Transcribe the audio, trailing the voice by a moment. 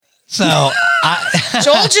So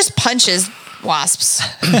Joel just punches wasps.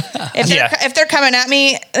 If they're coming at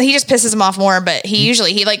me, he just pisses them off more. But he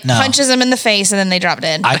punches them in the face and then they drop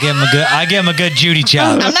dead. I give him a good Judy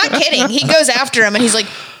chop. I'm not kidding. He goes after him and he's like,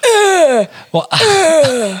 well,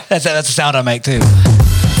 that's the sound I make too.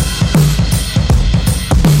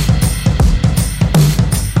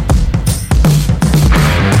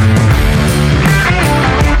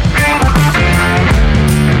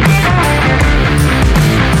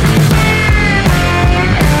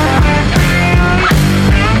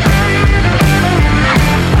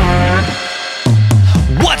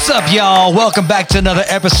 What's up, y'all? Welcome back to another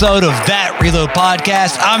episode of That Reload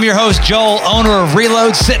Podcast. I'm your host, Joel, owner of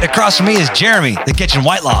Reload. Sitting across from me is Jeremy, the kitchen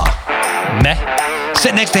whitelaw. Meh.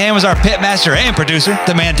 Sitting next to him is our pitmaster and producer,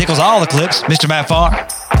 the man tickles all the clips, Mr. Matt Farr.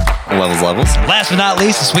 Levels. Last but not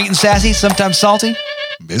least, the sweet and sassy, sometimes salty,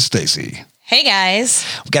 Miss Stacy. hey guys.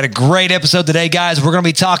 We've got a great episode today, guys. We're going to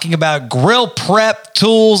be talking about grill prep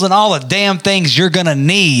tools and all the damn things you're going to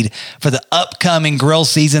need for the upcoming grill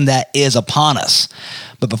season that is upon us.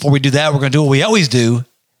 But before we do that, we're going to do what we always do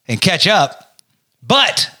and catch up.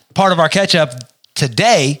 But part of our catch up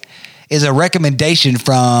today is a recommendation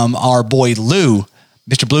from our boy Lou,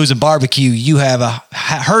 Mr. Blues and Barbecue. You have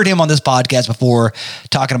heard him on this podcast before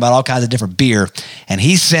talking about all kinds of different beer. And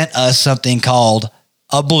he sent us something called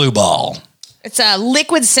a Blue Ball. It's a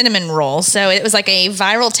liquid cinnamon roll. So it was like a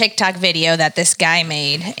viral TikTok video that this guy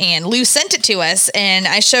made. And Lou sent it to us. And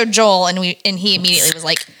I showed Joel and he immediately was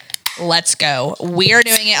like, let's go. We are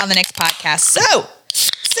doing it on the next podcast. So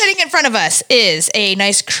sitting in front of us is a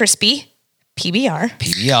nice crispy PBR.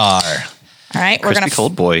 All right. Crispy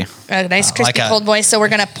cold boy. A nice crispy cold boy. So we're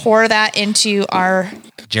going to pour that into our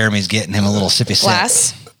Jeremy's getting him a little sippy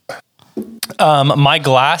glass. sip. My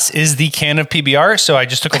glass is the can of PBR, so I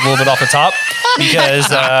just took a little bit off the top because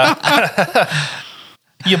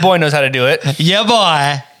your boy knows how to do it. Yeah,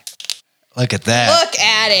 boy. Look at that. Look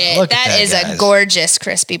at it. That is guys. a gorgeous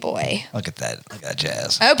crispy boy. Look at that. Look at that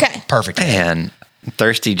jazz. Okay. Perfect. Man, I'm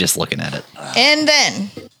thirsty just looking at it. And then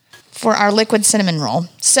for our liquid cinnamon roll.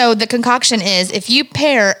 So the concoction is if you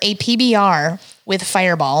pair a PBR with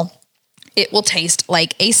Fireball, it will taste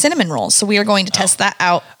like a cinnamon roll. So we are going to test that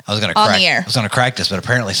out on the air. I was going to crack this, but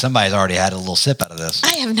apparently somebody's already had a little sip out of this.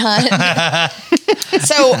 I have not.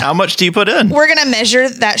 So how much do you put in? We're going to measure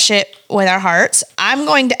that shit with our hearts. I'm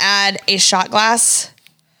going to add a shot glass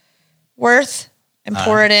worth and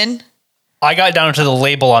pour it in. I got down to the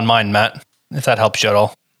label on mine, Matt, if that helps you at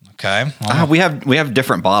all. Okay. We have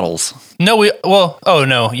different bottles. No,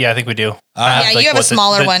 I think we do. You have a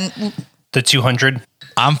smaller one. The 200.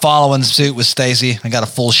 I'm following suit with Stacy. I got a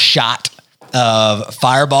full shot of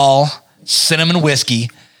Fireball cinnamon whiskey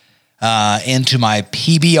into my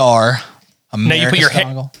PBR. Now you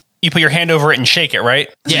put your hand over it and shake it,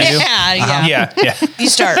 right? Yeah. Yeah. You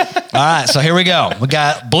start. All right, so here we go. We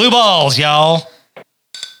got blue balls, y'all.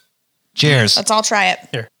 Cheers. Let's all try it.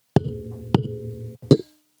 Here.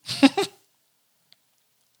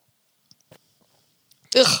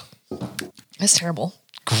 Ugh. That's terrible.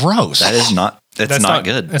 Gross. That's not good.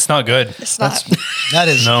 It's not good. It's not. That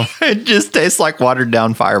is No. It just tastes like watered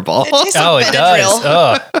down Fireball. It tastes like it Benadryl.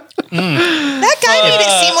 does. That guy made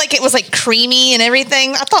it seem like it was like creamy and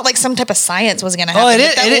everything. I thought like some type of science was going to happen.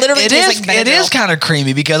 Well, It is kind of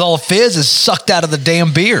creamy because all the fizz is sucked out of the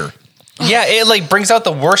damn beer. Yeah, it like brings out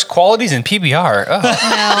the worst qualities in PBR.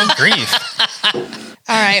 Oh, No. grief.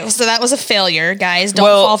 All right. So that was a failure, guys. Don't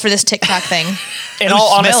Well- fall for this TikTok thing. In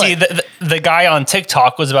all smell honesty, the guy on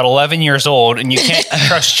TikTok was about 11 years old, and you can't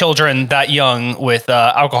trust children that young with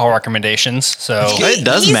alcohol recommendations. So It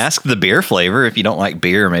does mask the beer flavor. If you don't like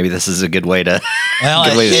beer, maybe this is a good way to. Well,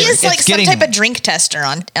 good way He to- is like some type of drink tester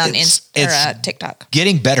on TikTok.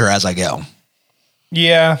 Getting better as I go.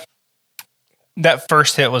 yeah, that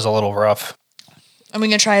first hit was a little rough. Are we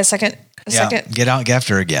going to try a second? Get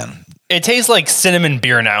after it again. It tastes like cinnamon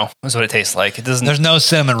beer now. Is what it tastes like. It doesn't. There's no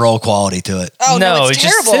cinnamon roll quality to it. Oh, no, No, it's it's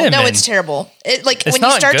just terrible. No, cinnamon. it's terrible. It like It's when you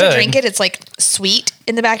not start to good. drink it, it's like sweet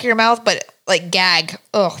in the back of your mouth, but like gag.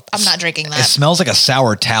 Ugh, I'm not drinking It that. smells like a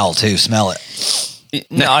sour towel too. Smell it.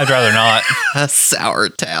 No, I'd rather not. A sour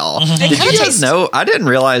towel. It Did kinda you guys tastes- know? I didn't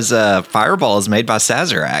realize Fireball is made by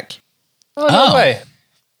Sazerac. Oh, no Oh. way.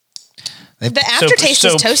 The aftertaste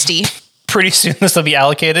is toasty. Pretty soon this will be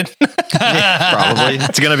allocated. Probably.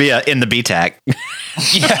 It's going to be in the BTAC.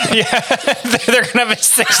 yeah. They're gonna have a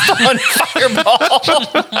 6-to-1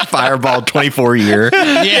 Fireball. Fireball 24 year.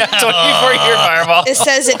 Yeah, 24-year Fireball. It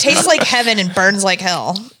says it tastes like heaven and burns like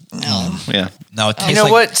hell. Yeah. No, it tastes You know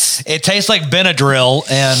like, what? It tastes like Benadryl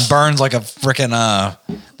and burns like a freaking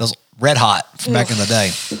those Red Hot from back in the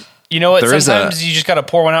day. You know what? There is Sometimes you just got to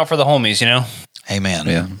pour one out for the homies, you know? Amen.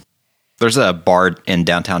 Yeah. There's a bar in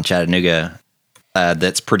downtown Chattanooga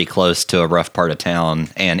that's pretty close to a rough part of town.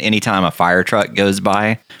 And anytime a fire truck goes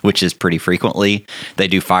by, which is pretty frequently, they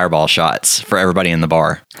do fireball shots for everybody in the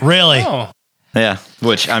bar. Really? Oh, Yeah.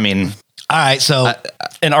 Which, I mean, All right. So,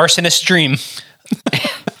 an arsonist's dream.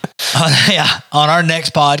 yeah, on our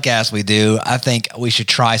next podcast we do, I think we should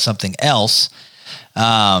try something else.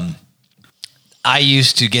 I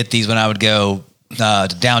used to get these when I would go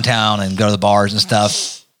to downtown and go to the bars and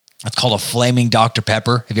stuff. It's called a flaming Dr.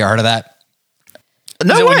 Pepper. Have you ever heard of that?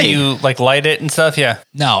 no Is it way. when you like light it and stuff? Yeah.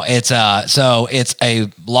 No, it's so it's a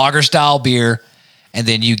lager style beer, and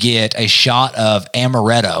then you get a shot of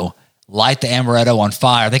amaretto. Light the amaretto on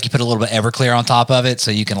fire. I think you put a little bit of Everclear on top of it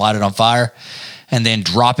so you can light it on fire, and then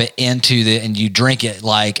drop it into and you drink it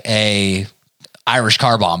like a Irish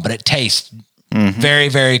car bomb, but it tastes very,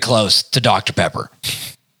 very close to Dr. Pepper.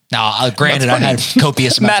 Now, granted, I had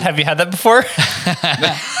copious amounts. Matt, have you had that before?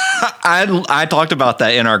 I talked about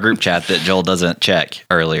that in our group chat that Joel doesn't check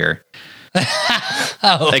earlier.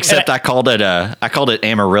 Except I called it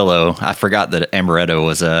Amarillo. I forgot that Amaretto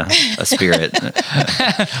was a spirit.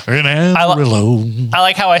 Amarillo. I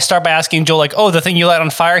like how I start by asking Joel, like, oh, the thing you light on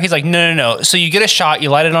fire? He's like, no. So you get a shot, you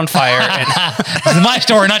light it on fire. And This is my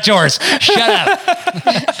story, not yours. Shut up.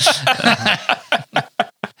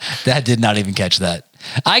 That did not even catch that.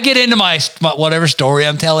 I get into my whatever story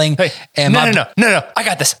I'm telling, and no. I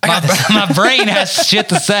got this. my brain has shit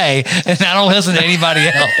to say, and I don't listen to anybody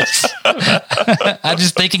else. I'm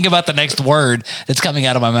just thinking about the next word that's coming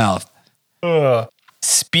out of my mouth.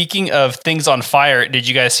 Speaking of things on fire, did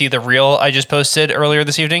you guys see the reel I just posted earlier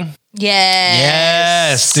this evening? Yes.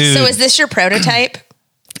 Yes, dude. So is this your prototype?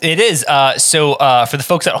 It is. So for the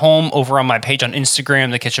folks at home, over on my page on Instagram,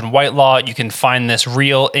 The Kitchen White Law, you can find this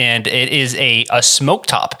reel, and it is a smoke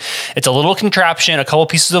top. It's a little contraption, a couple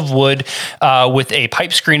pieces of wood with a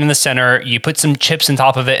pipe screen in the center. You put some chips on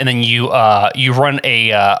top of it, and then you run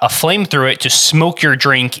a flame through it to smoke your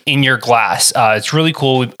drink in your glass. It's really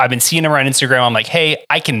cool. I've been seeing it around Instagram. I'm like, hey,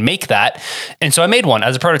 I can make that, and so I made one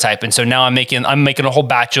as a prototype. And so now I'm making a whole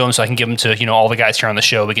batch of them so I can give them to all the guys here on the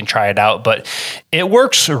show. We can try it out, but it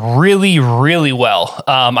works really, really well.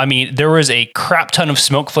 I mean, there was a crap ton of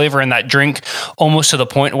smoke flavor in that drink, almost to the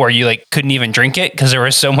point where you couldn't even drink it because there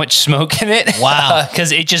was so much smoke in it. Wow.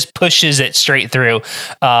 Because it just pushes it straight through.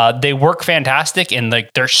 They work fantastic, and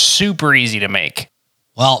they're super easy to make.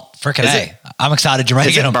 Well, frickin' A. I'm excited you're Is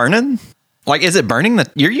making it them. burning? Like, is it burning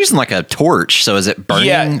you're using like a torch, so is it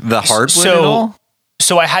burning the hardwood at all?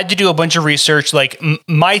 So I had to do a bunch of research. Like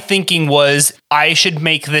my thinking was I should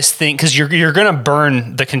make this thing because you're going to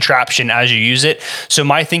burn the contraption as you use it. So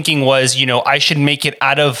my thinking was, I should make it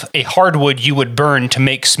out of a hardwood you would burn to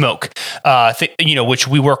make smoke, which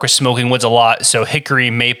we work with smoking woods a lot. So hickory,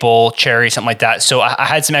 maple, cherry, something like that. So I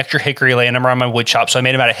had some extra hickory laying around my wood shop. So I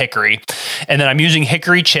made them out of hickory, and then I'm using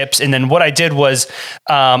hickory chips. And then what I did was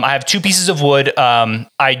I have two pieces of wood.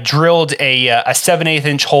 I drilled a 7/8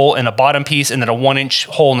 inch hole in the bottom piece and then a 1 inch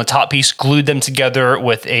hole in the top piece, glued them together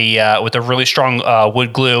with a really strong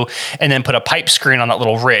wood glue, and then put a pipe screen on that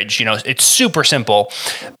little ridge. It's super simple.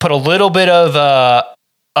 Put a little bit of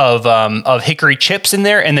hickory chips in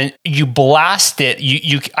there, and then you blast it.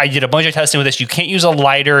 I did a bunch of testing with this. You can't use a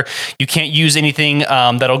lighter. You can't use anything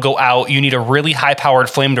that'll go out. You need a really high powered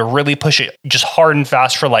flame to really push it just hard and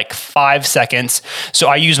fast for like 5 seconds. So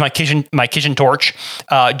I use my kitchen torch,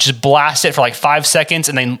 just blast it for like 5 seconds,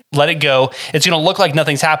 and then let it go. It's going to look like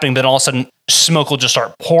nothing's happening, but then all of a sudden smoke will just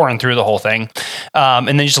start pouring through the whole thing. And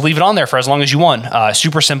then just leave it on there for as long as you want.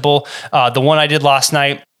 Super simple. The one I did last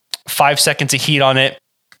night, 5 seconds of heat on it.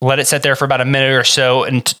 Let it sit there for about a minute or so,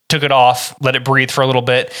 and took it off, let it breathe for a little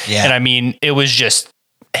bit. Yeah. And I mean, it was just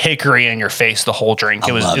hickory in your face the whole drink.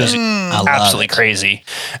 It was absolutely crazy.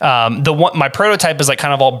 My prototype is like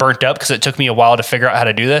kind of all burnt up because it took me a while to figure out how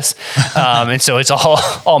to do this. And so it's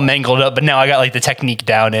all mangled up, but now I got like the technique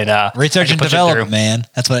down and research and development, man.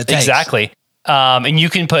 That's what it takes. Exactly. And you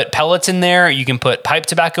can put pellets in there. You can put pipe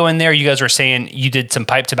tobacco in there. You guys were saying you did some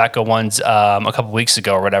pipe tobacco ones a couple weeks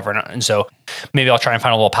ago or whatever. And so maybe I'll try and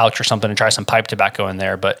find a little pouch or something and try some pipe tobacco in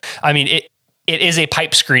there. But I mean, it is a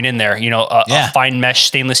pipe screen in there, a fine mesh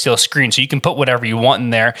stainless steel screen. So you can put whatever you want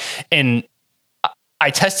in there. And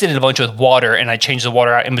I tested it a bunch with water, and I changed the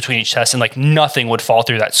water out in between each test, and like nothing would fall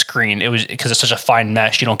through that screen. It was because it's such a fine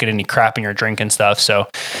mesh. You don't get any crap in your drink and stuff. So,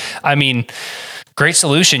 I mean, great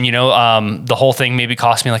solution. The whole thing maybe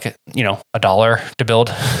cost me like $1 to build.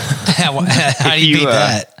 How do you beat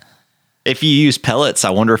that? If you use pellets,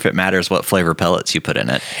 I wonder if it matters what flavor pellets you put in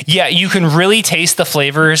it. Yeah, you can really taste the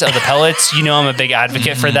flavors of the pellets. You know, I'm a big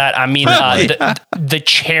advocate for that. I mean, the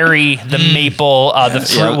cherry, the maple, the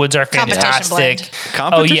fruit woods are Competition fantastic. blend.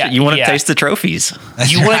 Competition. You want to taste the trophies.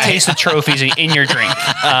 You want to taste the trophies in your drink.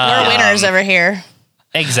 We're winners over here.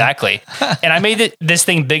 Exactly. And I made this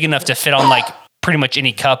thing big enough to fit on like pretty much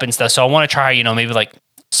any cup and stuff. So I want to try, maybe like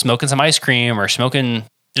smoking some ice cream or smoking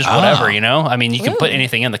just whatever, I mean, you can put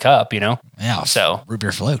anything in the cup, Yeah. So root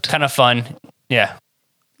beer float. kind of fun. Yeah.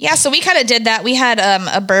 Yeah, so we kind of did that. We had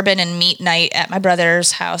a bourbon and meat night at my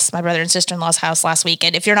brother's house, my brother and sister-in-law's house last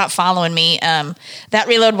weekend. If you're not following me, that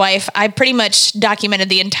Reload Wife, I pretty much documented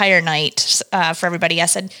the entire night for everybody. I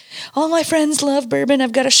said, all my friends love bourbon.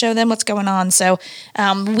 I've got to show them what's going on. So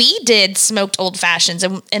we did smoked old fashions,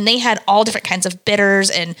 and they had all different kinds of bitters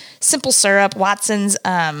and simple syrup, Watson's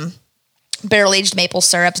barrel-aged maple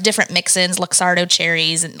syrups, different mix-ins, Luxardo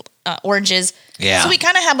cherries and oranges. Yeah. So we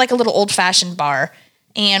kind of had like a little old-fashioned bar.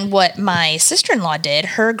 And what my sister-in-law did,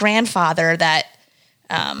 her grandfather that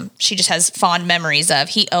she just has fond memories of,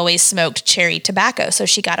 he always smoked cherry tobacco. So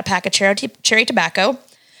she got a pack of cherry tobacco.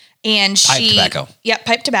 And Pipe tobacco. Yep,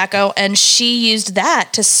 pipe tobacco. And she used that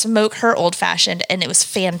to smoke her old-fashioned. And it was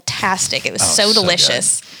fantastic. It was so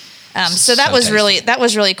delicious. So that was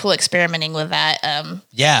tasty. really cool experimenting with that.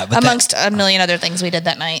 Yeah, but amongst a million other things we did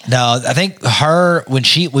that night. No, I think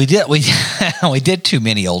we did too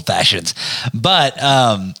many old fashions, but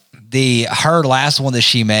her last one that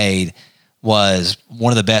she made was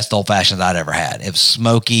one of the best old fashions I'd ever had. It was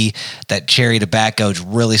smoky. That cherry tobacco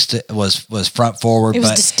really was front forward. It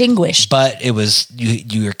was distinguished, but it was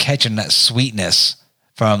you were catching that sweetness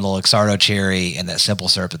from the Luxardo cherry and that simple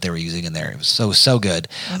syrup that they were using in there. It was so good.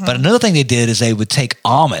 Mm-hmm. But another thing they did is they would take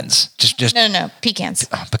almonds, just pecans.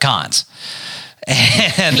 Pecans.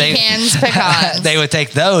 And pecans. They would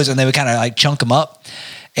take those and they would kind of like chunk them up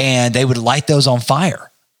and they would light those on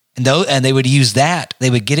fire. And they would use that.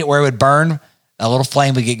 They would get it where it would burn. A little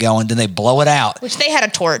flame would get going. Then they blow it out. Which they had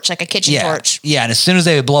a torch, like a kitchen torch. Yeah. And as soon as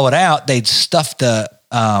they would blow it out, they'd stuff the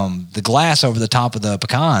glass over the top of the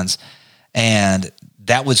pecans and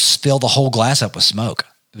that would fill the whole glass up with smoke.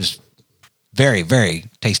 It was very, very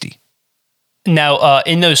tasty. Now,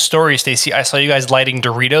 in those stories, Stacey, I saw you guys lighting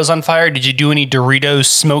Doritos on fire. Did you do any Doritos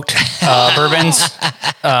smoked bourbons?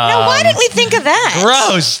 No, why didn't we think of that?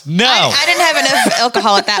 Gross. No. I didn't have enough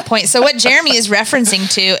alcohol at that point. So what Jeremy is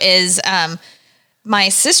referencing to is my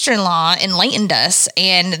sister-in-law enlightened us,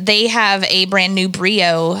 and they have a brand new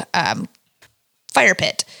Brio fire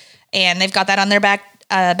pit. And they've got that on their back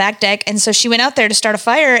deck. And so she went out there to start a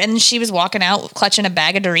fire and she was walking out clutching a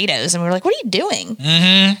bag of Doritos. And we were like, what are you doing?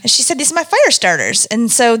 Mm-hmm. And she said, these are my fire starters.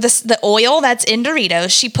 And so the oil that's in Doritos,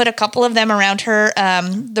 she put a couple of them around her,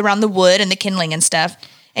 around the wood and the kindling and stuff.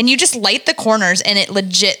 And you just light the corners and it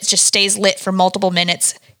legit just stays lit for multiple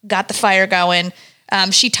minutes. Got the fire going.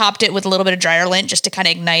 She topped it with a little bit of dryer lint just to kind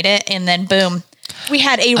of ignite it. And then boom, we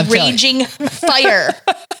had a raging fire.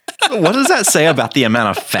 What does that say about the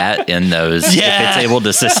amount of fat in those? If it's able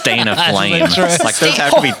to sustain a flame, like those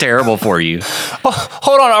have to be terrible for you.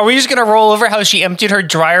 Hold on, are we just gonna roll over how she emptied her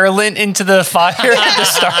dryer lint into the fire to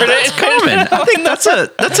start it? It's common. I think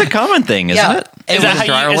that's a common thing, isn't it? Is that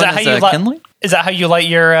how you light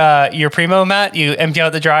your Primo, Matt? You empty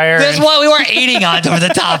out the dryer. That's what we weren't eating on over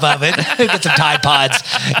the top of it. Get some Tide Pods.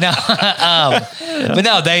 No, but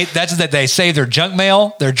no, they save their junk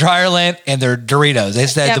mail, their dryer lint, and their Doritos. They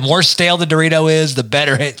said the more stale the Dorito is,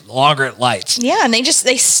 the longer it lights. Yeah, and they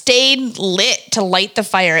stayed lit to light the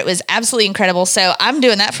fire. It was absolutely incredible. So I'm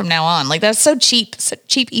doing that from now on. Like that's so cheap,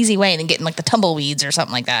 easy way than getting like the tumbleweeds or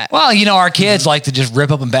something like that. Well, our kids like to just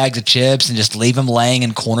rip open bags of chips and just leave them laying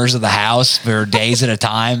in corners of the house for days at a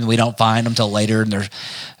time. We don't find them till later and they're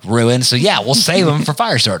ruined. So yeah, we'll save them for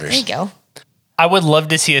fire starters. There you go. I would love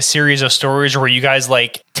to see a series of stories where you guys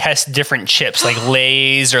like test different chips, like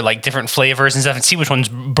Lay's or like different flavors and stuff, and see which ones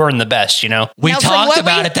burn the best. We talked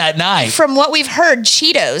about it that night. From what we've heard,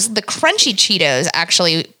 Cheetos, the crunchy Cheetos,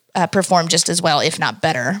 actually perform just as well, if not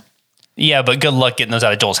better. Yeah, but good luck getting those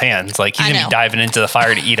out of Joel's hands. Like he's gonna be diving into the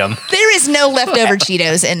fire to eat them. There is no leftover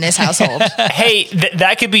Cheetos in this household. Hey,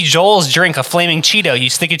 that could be Joel's drink, a flaming Cheeto. You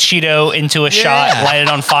stick a Cheeto into a shot, light it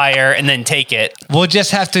on fire, and then take it. We'll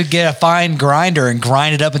just have to get a fine grinder and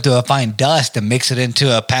grind it up into a fine dust and mix it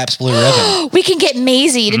into a Pabst Blue Ribbon. We can get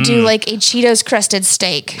Maisie to do like a Cheetos crusted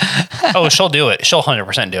steak. Oh, she'll do it. She'll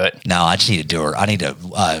 100% do it. No, I just need to do her. I need to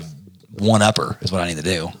one-upper is what I need to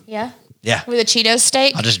do. Yeah? Yeah. With a Cheetos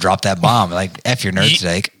steak? I'll just drop that bomb. Like, F your nerd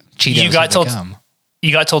steak. Cheetos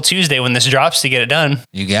you got till Tuesday when this drops to get it done.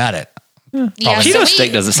 You got it. Yeah, Keto so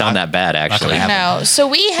steak doesn't sound that bad, actually. No. So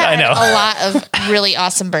we had know. a lot of really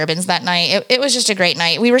awesome bourbons that night. It was just a great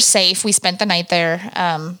night. We were safe. We spent the night there.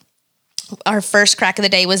 Our first crack of the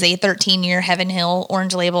day was a 13-year Heaven Hill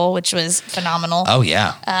Orange Label, which was phenomenal. Oh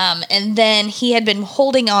yeah. And then he had been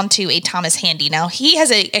holding on to a Thomas Handy. Now, he has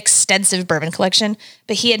an extensive bourbon collection,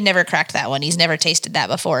 but he had never cracked that one. He's never tasted that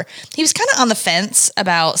before. He was kind of on the fence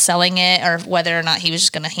about selling it or whether or not he was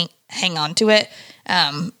just going to hang on to it.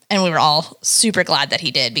 And we were all super glad that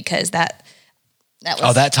he did because that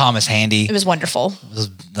was that Thomas Handy it was wonderful.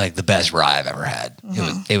 was like the best rye I've ever had.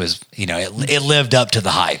 It was it lived up to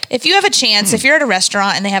the hype. If you have a chance, if you're at a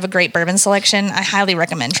restaurant and they have a great bourbon selection, I highly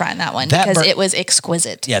recommend trying that one because it was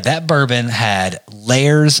exquisite. Yeah, that bourbon had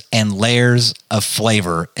layers and layers of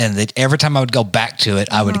flavor, and every time I would go back to it,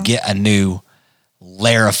 I would get a new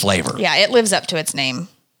layer of flavor. Yeah, it lives up to its name.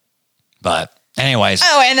 But anyways,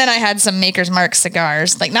 Oh, and then I had some Maker's Mark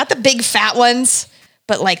cigars, like not the big fat ones,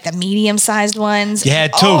 but like the medium-sized ones. you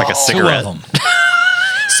had two, Like a two cigarette. of them.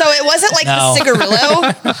 So it wasn't like No. the cigarillo,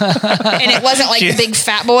 and it wasn't like the big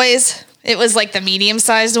fat boys. It was like the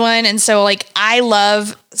medium-sized one. And so like I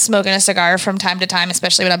love smoking a cigar from time to time,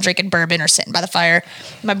 especially when I'm drinking bourbon or sitting by the fire.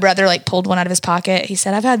 My brother like pulled one out of his pocket. He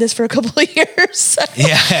said, "I've had this for a couple of years."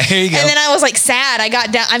 Yeah, here you go. And then I was like sad. I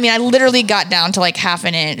got down. I mean, I literally got down to like half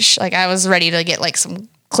an inch. Like I was ready to get like some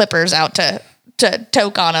clippers out to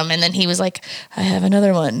toke on him. And then he was like, "I have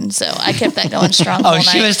another one." So I kept that going strong. Oh, all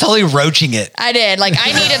she night. was totally roaching it. I did. Like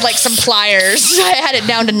I needed like some pliers. I had it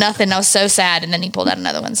down to nothing. I was so sad. And then he pulled out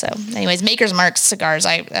another one. So anyways, Maker's Mark cigars.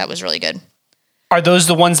 That was really good. Are those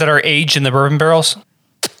the ones that are aged in the bourbon barrels?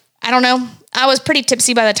 I don't know. I was pretty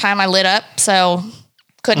tipsy by the time I lit up. So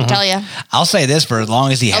couldn't tell you. I'll say this: for as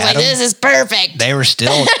long as he I was had like, them, this is perfect. they were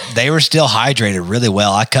still hydrated really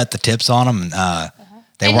well. I cut the tips on them, and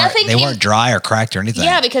they And weren't nothing they came- weren't dry or cracked or anything.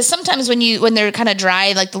 Yeah, because sometimes when they're kind of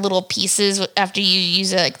dry, like the little pieces after you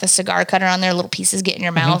use like the cigar cutter on there, little pieces get in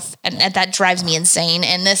your mouth, and that drives me insane.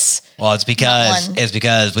 And this, Well, it's because one. we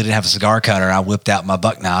didn't have a cigar cutter. And I whipped out my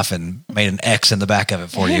buck knife and made an X in the back of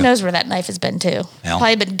it for who you. knows where that knife has been too? Yeah.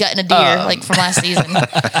 Probably been gutting a deer like from last season.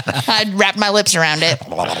 I'd wrapped my lips around it.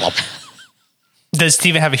 Does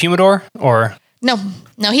Steven have a humidor or? No,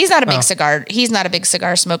 he's not a big cigar. He's not a big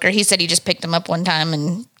cigar smoker. He said he just picked them up one time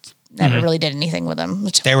and never really did anything with them.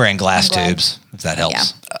 Which They were in glass I'm glad. tubes, if that helps.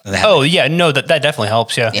 Yeah. They had, Oh yeah, no, that definitely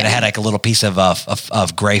helps. Yeah. and it had like a little piece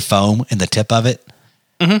of gray foam in the tip of it.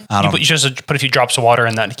 You just put a few drops of water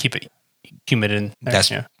in that to keep it humid in there. That's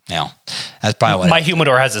yeah. that's probably what. My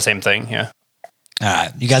humidor has the same thing. Yeah. All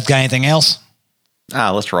right, you guys got anything else?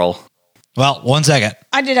 Let's roll. Well, 1 second,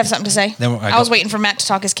 I did have something to say. Then I was waiting for Matt to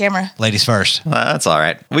talk his camera. ladies first. That's all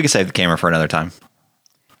right. We can save the camera for another time.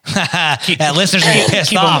 Yeah, listeners are getting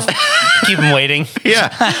pissed off. Keep them waiting. Yeah.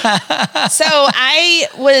 So I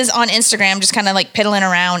was on Instagram just kind of like piddling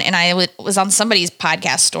around, and I was on somebody's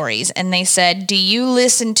podcast stories, and they said, "Do you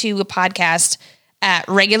listen to a podcast at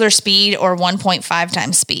regular speed or 1.5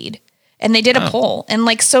 times speed?" And they did a poll, and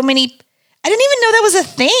like so many, I didn't even know that was a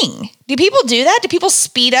thing. Do people do that? Do people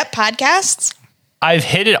speed up podcasts? I've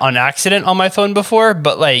hit it on accident on my phone before,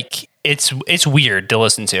 but like it's weird to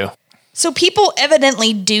listen to. So people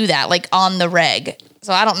evidently do that, like on the reg.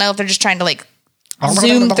 So I don't know if they're just trying to like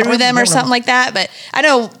zoom through them or something like that. But I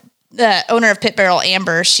know the owner of Pit Barrel,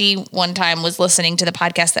 Amber, she one time was listening to the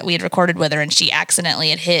podcast that we had recorded with her, and she accidentally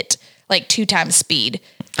had hit like 2 times speed.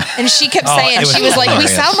 And she kept saying, it was she was like, "We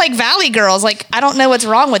hilarious. sound like Valley Girls. Like, I don't know what's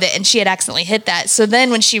wrong with it." And she had accidentally hit that. So then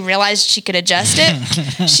when she realized she could adjust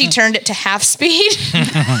it, she turned it to half speed.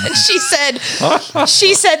 And she said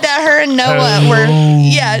that her and Noah were,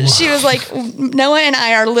 she was like, "Noah and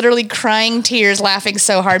I are literally crying tears, laughing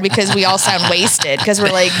so hard because we all sound wasted. Because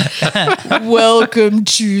we're like, welcome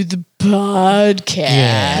to the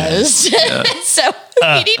podcast." So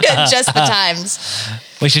we need to adjust the times.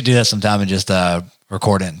 We should do that sometime and just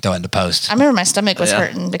record it and throw it into post. I remember my stomach was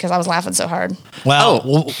hurting because I was laughing so hard.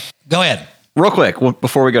 Well, go ahead. Real quick,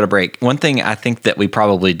 before we go to break, one thing I think that we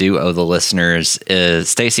probably do owe the listeners is,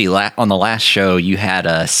 Stacy, on the last show, you had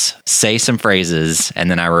us say some phrases, and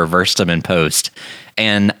then I reversed them in post.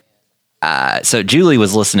 And so Julie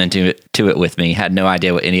was listening to it with me, had no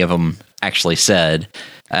idea what any of them actually said.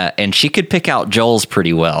 And she could pick out Joel's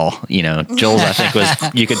pretty well. You know, Joel's, I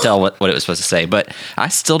think, you could tell what it was supposed to say. But I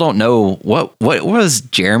still don't know what was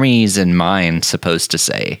Jeremy's and mine supposed to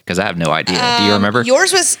say, because I have no idea. Do you remember?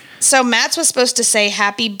 Yours was, so Matt's was supposed to say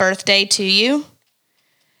happy birthday to you.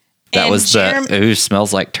 That And was who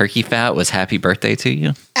smells like turkey fat was happy birthday to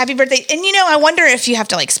you. happy birthday. And I wonder if you have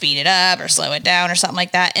to like speed it up or slow it down or something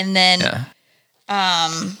like that. And then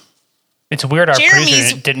It's weird our Jeremy's-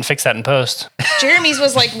 producer didn't fix that in post. Jeremy's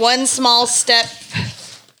was like one small step,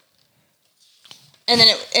 and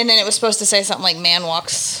then it was supposed to say something like "man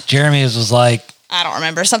walks." Jeremy's was like, I don't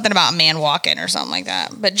remember, something about man walking or something like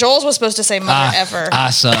that. But Joel's was supposed to say "mother effer."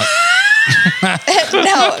 I suck.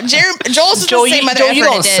 No, Joel's was supposed to say "mother Joel, effer." you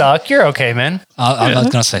and don't it did. suck. You're okay, man. I was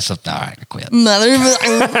going to say something. All right, I quit. Mother.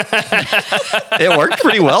 It worked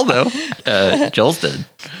pretty well though. Joel's did.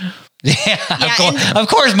 Yeah, of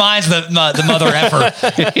course mine's the mother effer.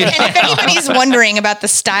 And if anybody's wondering about the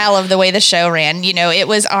style of the way the show ran, it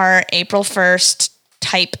was our April 1st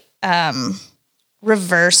type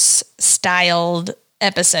reverse styled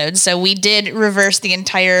episode. So we did reverse the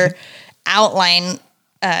entire outline.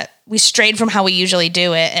 We strayed from how we usually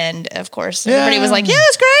do it, and of course, everybody was like, "Yeah,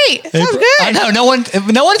 that's great. It sounds good." I know no one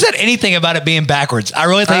said anything about it being backwards. I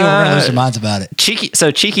really thought you were going to lose your minds about it. Cheeky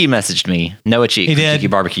messaged me, Noah Cheek He from did? Cheeky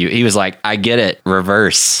Barbecue. He was like, I get it,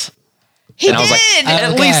 reverse. He And I was did. like,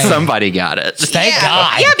 at Okay. least somebody got it. Thank yeah.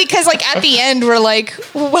 God. Yeah, because at the end we're like,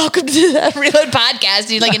 "Welcome to the Reload Podcast."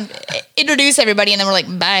 You introduce everybody, and then we're like,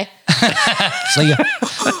 "Bye." See ya.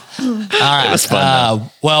 All right. It was fun,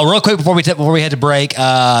 well, real quick before we head to break,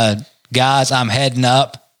 guys, I'm heading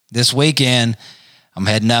up this weekend. I'm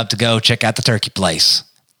heading up to go check out the turkey place,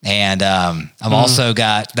 and I've also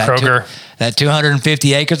got that Kroger. that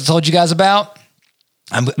 250 acres I told you guys about.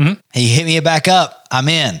 He hit me back up. I'm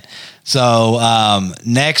in. So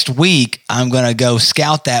next week I'm gonna go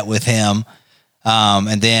scout that with him,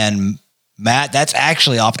 and then Matt, that's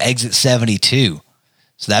actually off exit 72.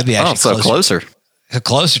 So that'd be actually So closer.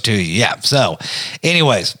 closer to you. Yeah. So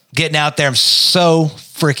anyways, getting out there. I'm so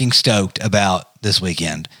freaking stoked about this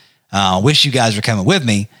weekend. Wish you guys were coming with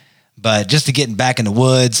me, but just to getting back in the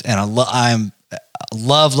woods, and I'm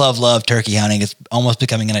love turkey hunting. It's almost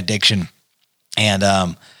becoming an addiction. And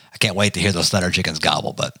I can't wait to hear those thunder chickens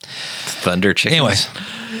gobble, but Thunder chicken. anyways,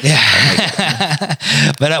 yeah.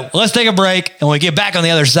 But let's take a break. And when we get back on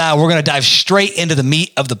the other side, we're going to dive straight into the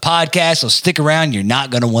meat of the podcast. So stick around. You're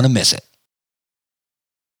not going to want to miss it.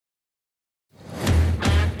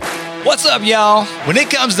 What's up, y'all? When it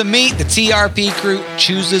comes to meat, the TRP crew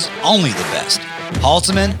chooses only the best.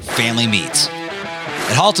 Halteman Family Meats.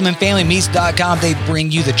 At HaltemanFamilyMeats.com, they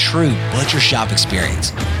bring you the true butcher shop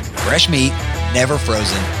experience. Fresh meat, never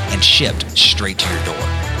frozen, and shipped straight to your door.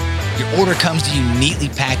 Your order comes to you neatly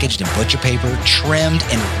packaged in butcher paper, trimmed,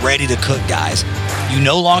 and ready to cook, guys. You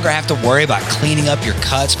no longer have to worry about cleaning up your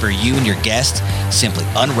cuts for you and your guests. Simply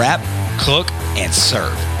unwrap, cook, and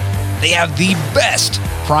serve. They have the best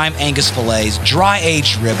prime Angus fillets,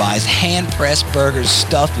 dry-aged ribeyes, hand-pressed burgers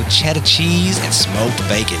stuffed with cheddar cheese and smoked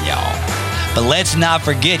bacon, y'all. But let's not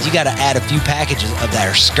forget, you got to add a few packages of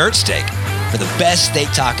their skirt steak for the best steak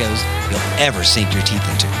tacos you'll ever sink your teeth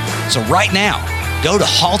into. So right now, go to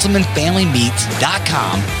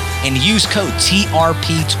HaltemanFamilyMeats.com and use code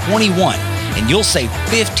TRP21, and you'll save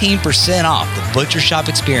 15% off the butcher shop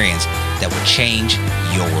experience that will change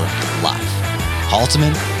your life.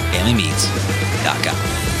 HaltemanFamilyMeats.com.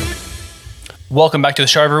 Welcome back to the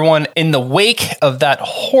show, everyone. In the wake of that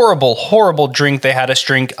horrible drink they had us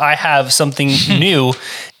drink, I have something new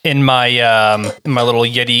in my little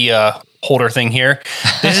Yeti holder thing here.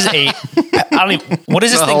 This is what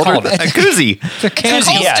is this thing called? A koozie.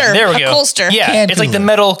 Koozie, yeah, Holster. there we A go. holster. Yeah, Can it's like the cooler.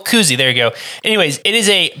 metal koozie. There you go. Anyways, it is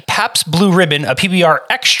a Pabst Blue Ribbon, a PBR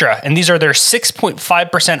Extra, and these are their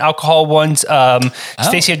 6.5% alcohol ones.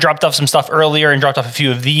 Stacy had dropped off some stuff earlier and dropped off a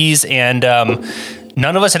few of these, and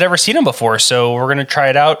none of us had ever seen them before, so we're gonna try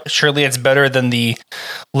it out. Surely it's better than the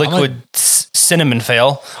liquid cinnamon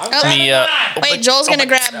fail. Wait, Joel's gonna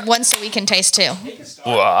grab one so we can taste too.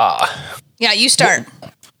 Wow. Yeah, you start.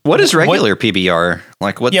 What is regular PBR?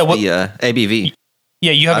 Like, what's Yeah, what- the ABV?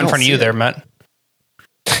 Yeah, you have it in don't front of see you it. there, Matt.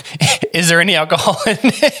 Is there any alcohol in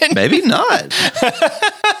it? Maybe not.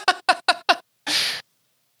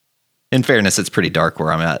 In fairness, it's pretty dark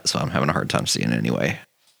where I'm at, so I'm having a hard time seeing it anyway.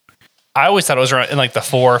 I always thought it was around in like the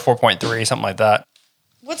 4.3, something like that.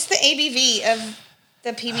 What's the ABV of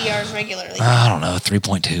the PBRs regularly? I don't know,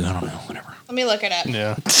 3.2. I don't know, whatever. Let me look it up.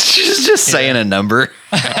 Yeah. She's just saying a number.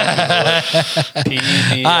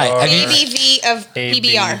 PBR. All right, have you- ABV of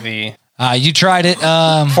PBR. ABV. You tried it.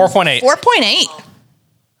 4.8.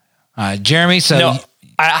 4.8. Jeremy, so... No,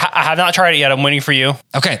 I have not tried it yet. I'm waiting for you.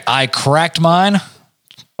 Okay, I cracked mine.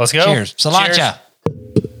 Let's go. Cheers. Sláinte.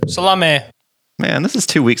 Salame. Man, this is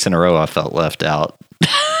 2 weeks in a row I felt left out.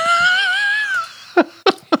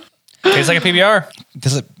 Tastes like a PBR.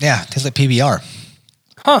 Tastes like PBR.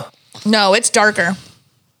 Huh. No, it's darker.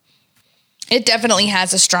 It definitely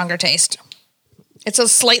has a stronger taste. It's a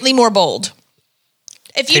slightly more bold.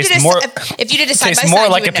 If you Tastes did more- if you did a side by Tastes side, more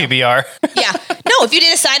you like a would know. PBR. Yeah, no. If you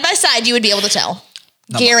did a side by side, you would be able to tell.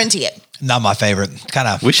 Guarantee it. Not my favorite. Kind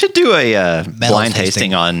of. We should do a blind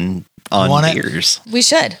tasting. tasting on want it? beers. We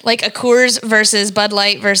should like a Coors versus Bud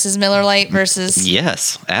Light versus Miller Light versus.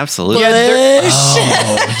 Yes, absolutely.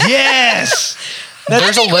 Oh, yes.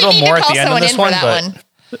 There's a little more at the end of this one, but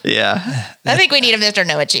Yeah. I think we need a Mr.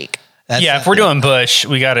 Noah cheek. That's yeah, not if we're good. doing Bush,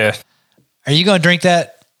 we gotta. Are you going to drink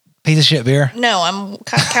that piece of shit beer? No, I'm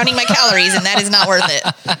counting my calories, and that is not worth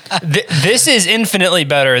it. This is infinitely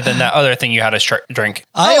better than that other thing you had us drink.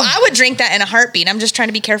 I would drink that in a heartbeat. I'm just trying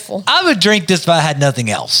to be careful. I would drink this if I had nothing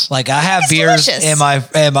else. Like I have It's beers delicious. in my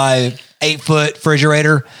 8-foot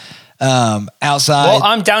refrigerator outside. Well,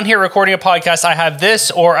 I'm down here recording a podcast. I have this,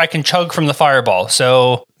 or I can chug from the Fireball.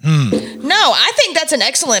 So No, I think that's an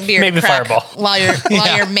excellent beer. Maybe to crack Fireball. while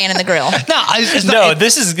you're manning the grill. it's no, not,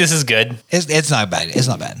 this is good. it's not bad. It's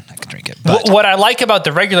not bad. I can drink it. But What I like about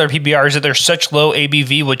the regular PBR is that they're such low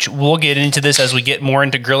ABV, which we'll get into this as we get more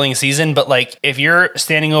into grilling season. But like, if you're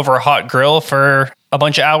standing over a hot grill for a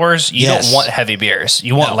bunch of hours, you Yes. don't want heavy beers.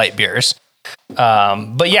 You want light beers.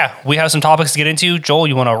 But yeah, we have some topics to get into. Joel,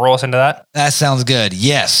 you want to roll us into that? that sounds good.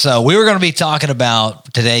 Yes. So we were going to be talking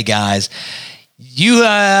about today, guys. You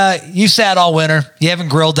sat all winter. You haven't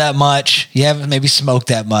grilled that much. You haven't maybe smoked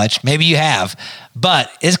that much. Maybe you have, but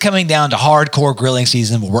it's coming down to hardcore grilling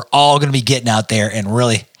season where we're all going to be getting out there and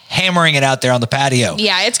really hammering it out there on the patio.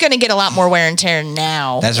 Yeah, it's going to get a lot more wear and tear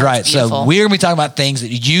now. That's right. So beautiful. we're going to be talking about things that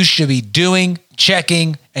you should be doing,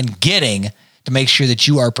 checking, and getting to make sure that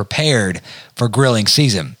you are prepared for grilling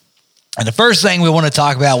season. And the first thing we want to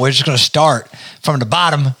talk about, we're just going to start from the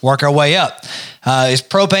bottom, work our way up, is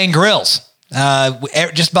propane grills.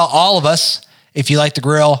 Just about all of us, if you like to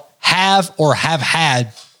grill, have or have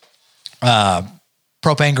had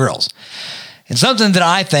propane grills. And something that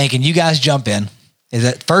I think, and you guys jump in, is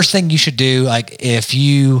that first thing you should do, like if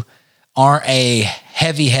you aren't a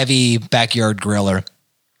heavy backyard griller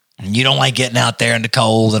and you don't like getting out there in the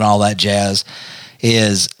cold and all that jazz,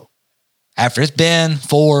 is after it's been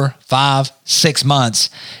 4, 5, 6 months,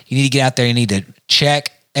 you need to get out there. You need to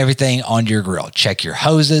check everything on your grill. Check your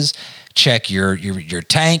hoses, check your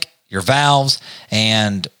tank, your valves,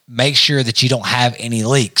 and make sure that you don't have any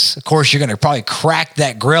leaks. Of course, you're going to probably crack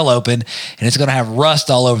that grill open and it's going to have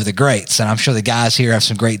rust all over the grates. And I'm sure the guys here have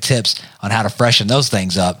some great tips on how to freshen those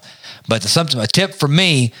things up. But a tip for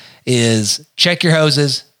me is check your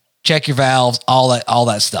hoses, check your valves, all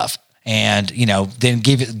that stuff. And, then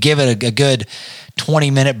give it a good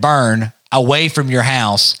 20-minute burn away from your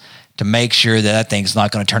house to make sure that thing's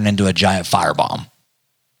not going to turn into a giant firebomb.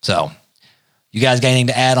 So, you guys got anything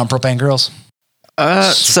to add on propane grills?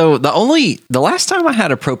 So the last time I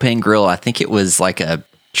had a propane grill, I think it was like a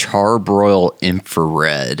Charbroil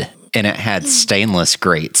infrared, and it had stainless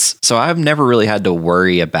grates. So I've never really had to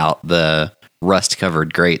worry about the rust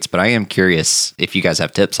covered grates, but I am curious if you guys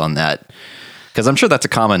have tips on that, because I'm sure that's a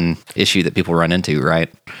common issue that people run into, right?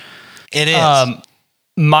 It is.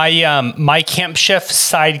 My Camp Chef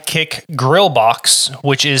Sidekick grill box,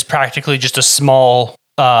 which is practically just a small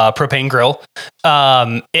propane grill,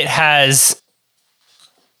 it has.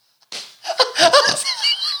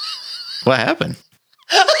 What happened?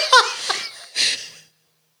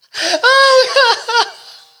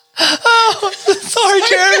 Sorry,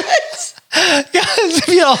 Jared. Guys, if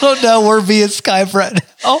y'all don't know, we're via Skype right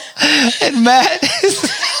now. And Matt is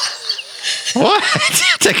What?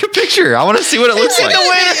 Take a picture. I want to see what it looks like.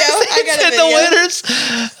 I got a in the winners.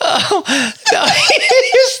 Oh, no,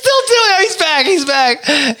 he's still doing it. He's back.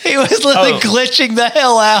 He was literally glitching the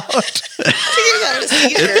hell out.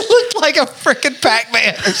 It looked like a freaking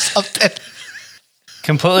Pac-Man or something.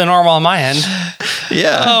 Completely normal on my end.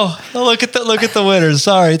 Yeah. Oh, look at the winners.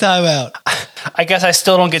 Sorry, time out. I guess I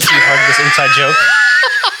still don't get too hard of this inside joke.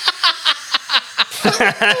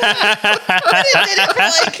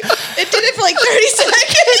 It did it for like 30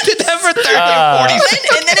 seconds. Did that for 30 or 40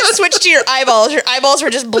 seconds. And then it switched to your eyeballs. Your eyeballs were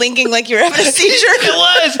just blinking like you were having a seizure. It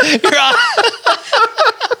was. You're on.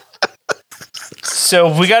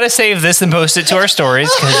 So we got to save this and post it to our stories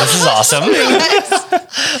because this is awesome.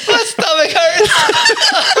 My stomach hurts.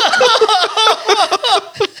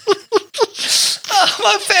 Oh,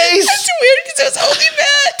 my face. It's weird because it was only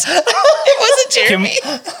Matt. It wasn't Jeremy.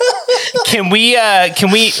 Can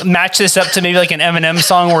we match this up to maybe like an Eminem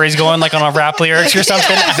song where he's going like on a rap lyrics or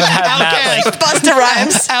something? Have Matt like Busta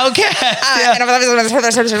Rhymes. Outcast.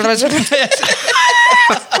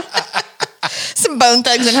 Some Bone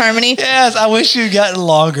Thugs in Harmony. Yes, I wish you'd gotten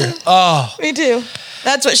longer. Oh, Me too.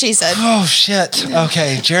 That's what she said. Oh shit.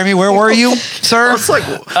 Okay, Jeremy, where were you, sir? It's like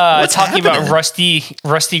Talking about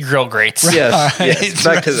rusty grill grates. yes, All right. yes,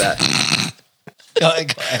 back to that. Go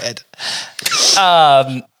ahead.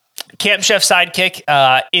 Camp Chef Sidekick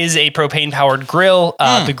is a propane powered grill.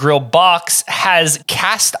 The grill box has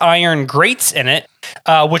cast iron grates in it,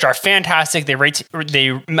 which are fantastic. They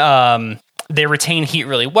retain heat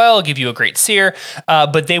really well, give you a great sear,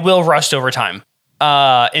 but they will rust over time.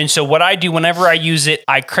 And so what I do whenever I use it,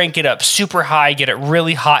 I crank it up super high, get it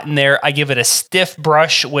really hot in there. I give it a stiff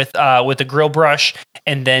brush with a grill brush,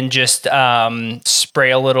 and then just spray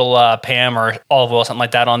a little Pam or olive oil, something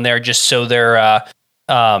like that on there, just so they're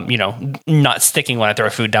not sticking when I throw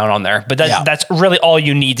food down on there. But that's really all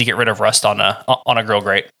you need to get rid of rust on a grill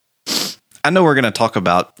grate. I know we're going to talk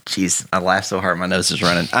about. Jeez, I laughed so hard, my nose is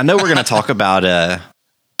running. I know we're going to talk about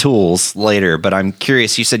tools later, but I'm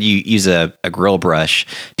curious. You said you use a grill brush.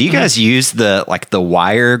 Do you guys use the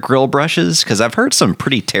wire grill brushes? Because I've heard some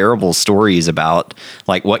pretty terrible stories about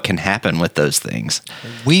like what can happen with those things.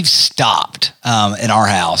 We've stopped in our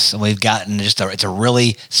house, and we've gotten it's a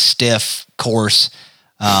really stiff, coarse,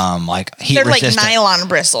 like heat They're resistant. like nylon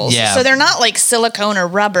bristles. Yeah. So they're not like silicone or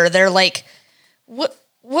rubber. They're like,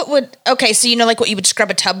 what would, okay, so like what you would scrub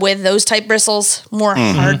a tub with, those type bristles, more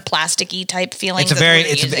hard plasticky type feeling.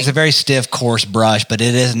 It's a very stiff, coarse brush, but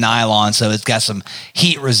it is nylon, so it's got some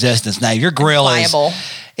heat resistance. Now your grill pliable.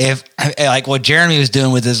 If like what Jeremy was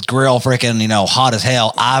doing with his grill, freaking hot as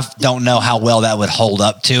hell. I don't know how well that would hold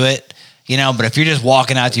up to it, But if you're just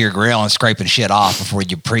walking out to your grill and scraping shit off before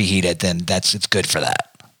you preheat it, then it's good for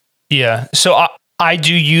that. Yeah. So I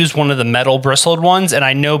do use one of the metal bristled ones, and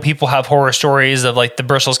I know people have horror stories of like the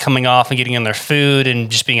bristles coming off and getting in their food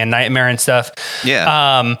and just being a nightmare and stuff.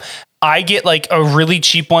 Yeah. I get like a really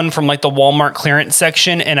cheap one from like the Walmart clearance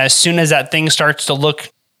section, and as soon as that thing starts to look,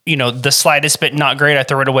 the slightest bit not great, I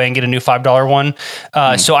throw it away and get a new $5 one.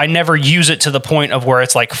 So I never use it to the point of where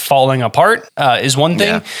it's like falling apart, is one thing.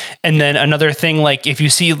 Yeah. And then another thing, like if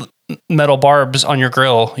you see metal barbs on your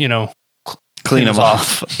grill, Clean them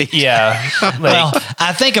off. Yeah. Well,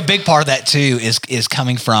 I think a big part of that too is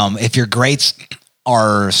coming from if your grates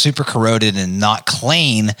are super corroded and not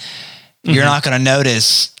clean, you're not going to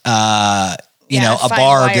notice, a fine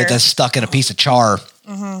barb wire. that's stuck in a piece of char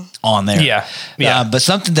on there. Yeah. Yeah. But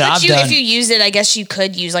something that I've done. If you use it, I guess you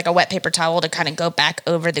could use like a wet paper towel to kind of go back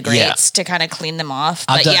over the grates to kind of clean them off.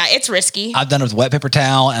 But it's risky. I've done it with wet paper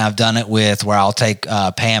towel, and I've done it with where I'll take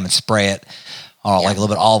Pam and spray it, or like a little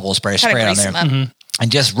bit of olive oil spray it on there,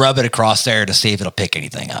 and just rub it across there to see if it'll pick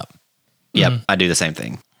anything up. Yep, I do the same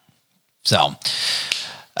thing. So,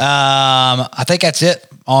 I think that's it.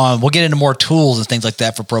 We'll get into more tools and things like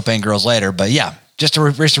that for propane grills later, but yeah. Just to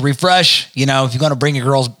refresh, if you're going to bring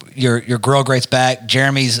your grill grates back,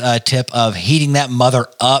 Jeremy's tip of heating that mother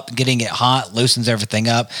up, getting it hot, loosens everything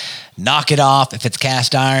up. Knock it off. If it's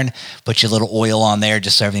cast iron, put your little oil on there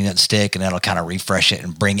just so everything doesn't stick, and that'll kind of refresh it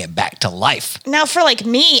and bring it back to life. Now, for like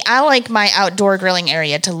me, I like my outdoor grilling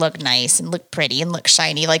area to look nice and look pretty and look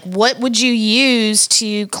shiny. Like, what would you use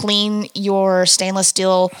to clean your stainless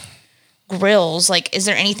steel grills? Like, is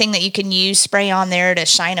there anything that you can use, spray on there to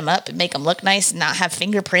shine them up and make them look nice and not have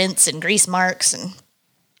fingerprints and grease marks? And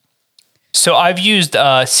so I've used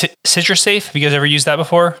Citrus Safe. Have you guys ever used that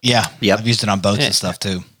before? Yeah. Yep. I've used it on boats and stuff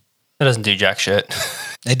too. It doesn't do jack shit.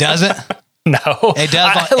 It doesn't? No. It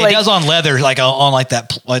does. It does on leather, like on like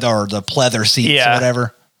that, or the pleather seats or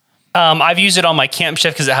whatever. I've used it on my Camp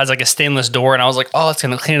Chef because it has like a stainless door, and I was like, oh, it's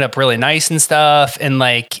going to clean it up really nice and stuff. And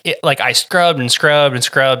I scrubbed and scrubbed and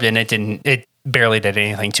scrubbed, and it barely did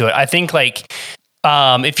anything to it. I think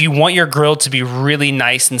if you want your grill to be really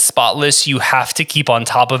nice and spotless, you have to keep on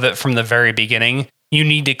top of it from the very beginning. You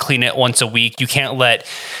need to clean it once a week. You can't let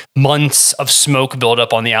months of smoke build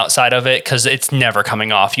up on the outside of it because it's never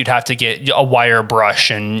coming off. You'd have to get a wire brush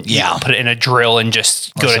and put it in a drill and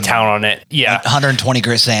just go to town on it. Yeah. 120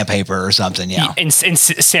 grit sandpaper or something. Yeah. And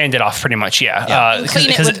sand it off pretty much. Yeah. clean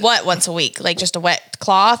it with what once a week? Like just a wet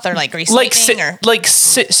cloth or like grease lightning or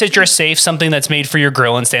Citrus Safe, something that's made for your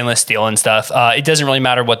grill and stainless steel and stuff. It doesn't really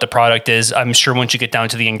matter what the product is. I'm sure once you get down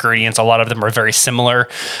to the ingredients, a lot of them are very similar.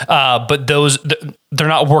 But they're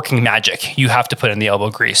not working magic. You have to put in the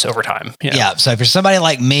elbow grease over time. Yeah. So if you're somebody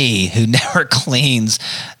like me who never cleans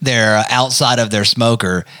their outside of their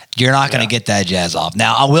smoker, you're not going to get that jazz off.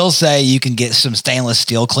 Now, I will say you can get some stainless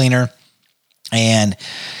steel cleaner, and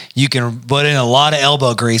you can put in a lot of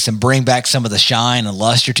elbow grease and bring back some of the shine and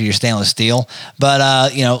luster to your stainless steel.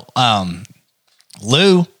 But,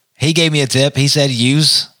 Lou, he gave me a tip. He said,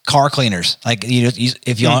 use car cleaners. Like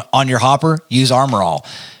if you on your hopper, use Armor All.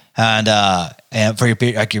 And for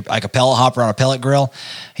like a pellet hopper on a pellet grill,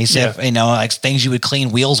 he said, like things you would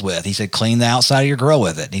clean wheels with. He said, clean the outside of your grill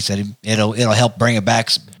with it. And he said it'll help bring it back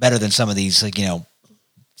better than some of these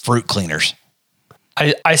fruit cleaners.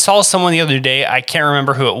 I saw someone the other day. I can't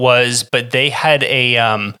remember who it was, but they had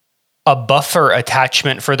a buffer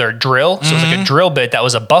attachment for their drill. So it was like a drill bit that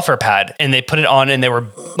was a buffer pad, and they put it on and they were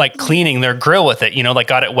like cleaning their grill with it, like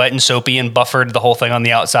got it wet and soapy and buffered the whole thing on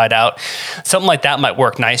the outside out. Something like that might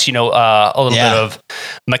work nice, a little bit of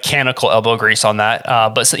mechanical elbow grease on that.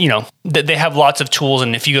 But they have lots of tools.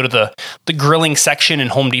 And if you go to the grilling section in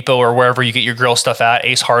Home Depot or wherever you get your grill stuff at,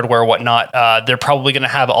 Ace Hardware, whatnot, they're probably going to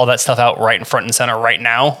have all that stuff out right in front and center right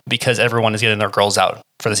now because everyone is getting their grills out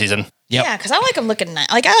for the season. Yep. Yeah, because I like them looking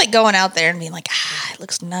nice. Like I like going out there and being like, it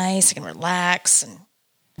looks nice. I can relax. And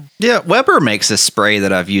Yeah, Weber makes a spray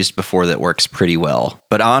that I've used before that works pretty well,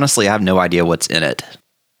 but honestly, I have no idea what's in it.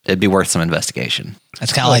 It'd be worth some investigation.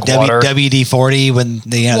 It's kind of like water. WD-40 when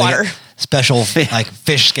they Water. get special like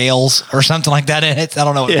fish scales or something like that in it. I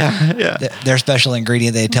don't know. Yeah. Their special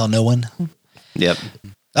ingredient they tell no one. Yep.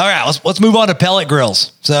 All right, let's move on to pellet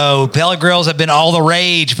grills. So pellet grills have been all the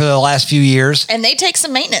rage for the last few years. And they take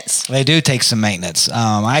some maintenance. They do take some maintenance.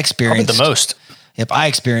 I Probably experienced the most. Yep, I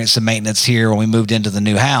experienced some maintenance here when we moved into the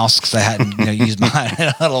new house because I hadn't used mine in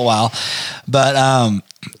a little while. But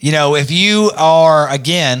if you are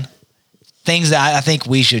again things that I think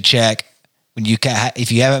we should check when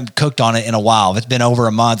if you haven't cooked on it in a while, if it's been over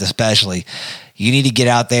a month especially, you need to get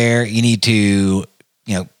out there. You need to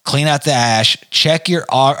clean out the ash, check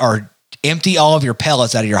or empty all of your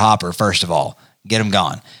pellets out of your hopper first of all, get them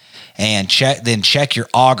gone. And check your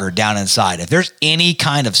auger down inside. If there's any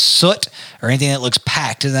kind of soot or anything that looks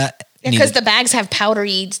packed in that, Because the bags have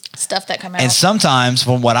powdery stuff that come out. and sometimes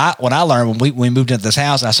from what I learned when we moved into this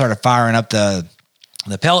house, I started firing up the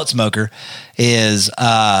pellet smoker, is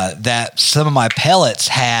that some of my pellets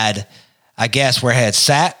had, I guess where it had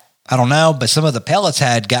sat, I don't know, but some of the pellets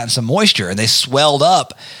had gotten some moisture and they swelled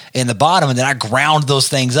up in the bottom, and then I ground those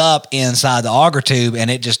things up inside the auger tube, and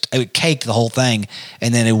it caked the whole thing,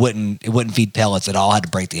 and then it wouldn't feed pellets at all. I had to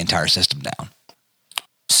break the entire system down.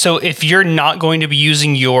 So if you're not going to be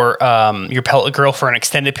using your pellet grill for an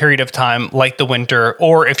extended period of time, like the winter,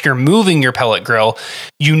 or if you're moving your pellet grill,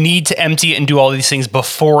 you need to empty it and do all these things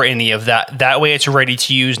before any of that. That way it's ready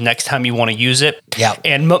to use next time you want to use it. Yeah.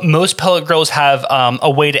 And most pellet grills have a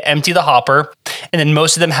way to empty the hopper, and then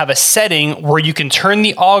most of them have a setting where you can turn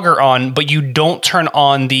the auger on, but you don't turn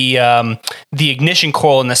on the ignition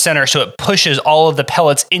coil in the center, so it pushes all of the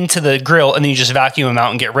pellets into the grill, and then you just vacuum them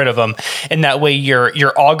out and get rid of them. And that way your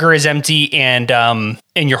auger is empty and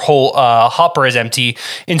your whole hopper is empty.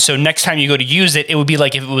 And so next time you go to use it, it would be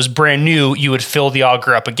like if it was brand new, you would fill the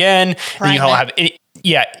auger up again, and you don't have any,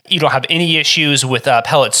 you don't have any issues with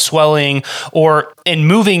pellets swelling, or in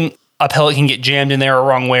moving a pellet can get jammed in there a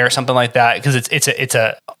wrong way or something like that, because it's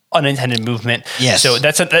a unintended movement. Yes. So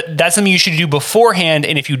that's something you should do beforehand.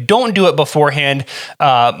 And if you don't do it beforehand,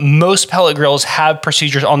 most pellet grills have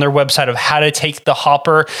procedures on their website of how to take the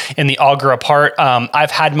hopper and the auger apart.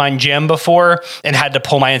 I've had mine jam before and had to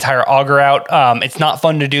pull my entire auger out. It's not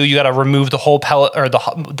fun to do. You got to remove the whole pellet or the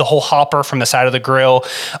whole hopper from the side of the grill,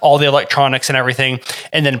 all the electronics and everything,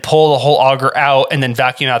 and then pull the whole auger out and then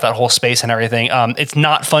vacuum out that whole space and everything. It's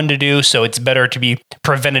not fun to do. So it's better to be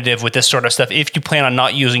preventative with this sort of stuff if you plan on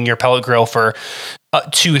not using your pellet grill for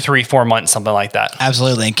 2, 3, 4 months, something like that.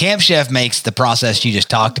 Absolutely. And Camp Chef makes the process you just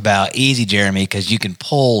talked about easy, Jeremy, because you can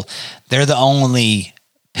they're the only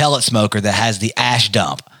pellet smoker that has the ash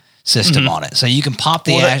dump system on it. So you can pop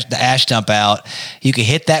the ash dump out. You can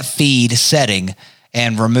hit that feed setting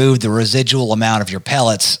and remove the residual amount of your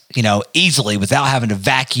pellets, easily without having to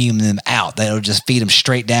vacuum them out. That'll just feed them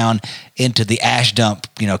straight down into the ash dump,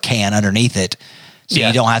 can underneath it. So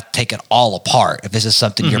you don't have to take it all apart if this is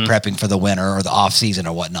something you're prepping for the winter or the off season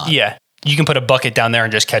or whatnot. Yeah. You can put a bucket down there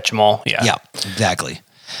and just catch them all. Yeah. Yeah, exactly.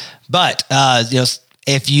 But,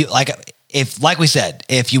 if you like we said,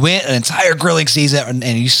 if you went an entire grilling season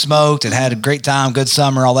and you smoked and had a great time, good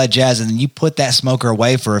summer, all that jazz, and then you put that smoker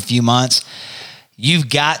away for a few months, you've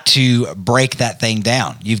got to break that thing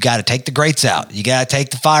down. You've got to take the grates out. You got to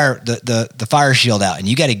take the fire shield out, and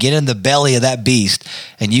you got to get in the belly of that beast,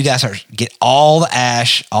 and you got to get all the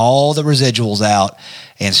ash, all the residuals out,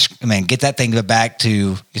 and get that thing back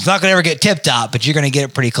to. It's not going to ever get tip top, but you're going to get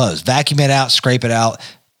it pretty close. Vacuum it out, scrape it out.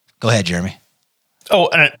 Go ahead, Jeremy. Oh,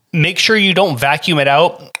 and make sure you don't vacuum it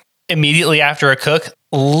out immediately after a cook.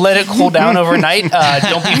 Let it cool down overnight.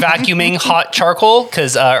 Don't be vacuuming hot charcoal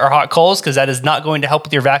or hot coals, because that is not going to help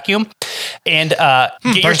with your vacuum. And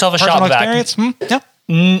get yourself a shop vac. Yeah.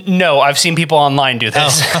 No, I've seen people online do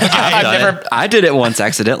this. I did it once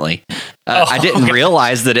accidentally. I didn't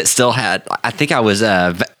realize that it still had. I think I was.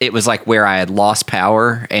 It was like where I had lost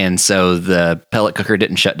power, and so the pellet cooker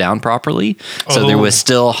didn't shut down properly. So there was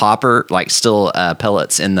still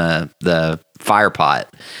pellets in the fire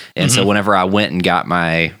pot, and so whenever I went and got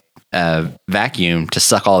my vacuum to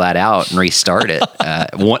suck all that out and restart it,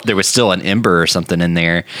 there was still an ember or something in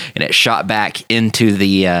there, and it shot back into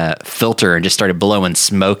the filter and just started blowing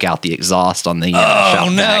smoke out the exhaust on the shop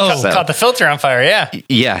vac. So, caught the filter on fire.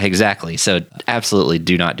 yeah, exactly. So absolutely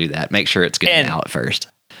do not do that. Make sure it's getting out first.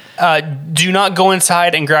 Do not go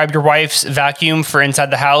inside and grab your wife's vacuum for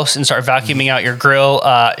inside the house and start vacuuming out your grill.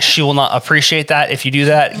 She will not appreciate that if you do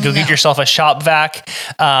that. Go get yourself a shop vac.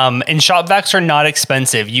 And shop vacs are not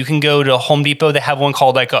expensive. You can go to Home Depot. They have one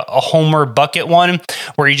called like a Homer bucket one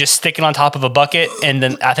where you just stick it on top of a bucket, and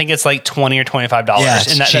then I think it's like $20 or $25. Yeah,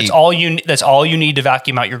 and that's all you need to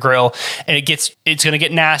vacuum out your grill. And it's going to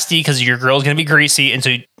get nasty because your grill is going to be greasy, and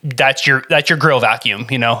so that's your grill vacuum.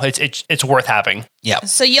 You know, it's worth having. Yeah.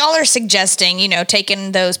 So y'all are suggesting,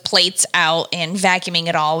 taking those plates out and vacuuming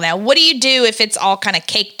it all. Now, what do you do if it's all kind of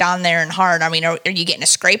caked on there and hard? I mean, are you getting a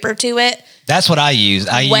scraper to it? That's what I use.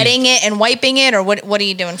 Wetting it and wiping it, or what are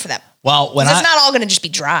you doing for that? Well, it's not all going to just be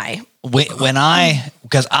dry.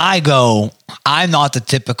 Because I'm not the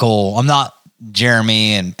typical, I'm not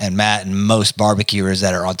Jeremy and Matt and most barbecuers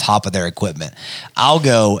that are on top of their equipment. I'll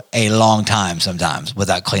go a long time sometimes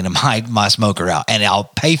without cleaning my smoker out, and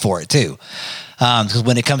I'll pay for it too. Because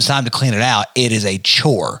when it comes time to clean it out, it is a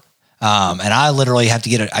chore. And I literally have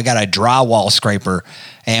to I got a drywall scraper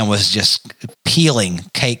and was just peeling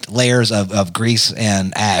caked layers of grease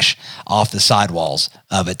and ash off the sidewalls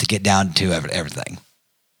of it to get down to everything.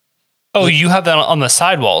 Oh, you have that on the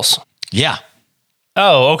sidewalls? Yeah.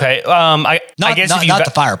 Oh, okay. I guess not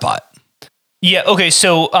the fire pot. Yeah. Okay.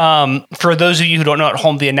 So, for those of you who don't know at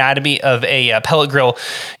home the anatomy of a pellet grill,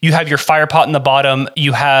 you have your fire pot in the bottom.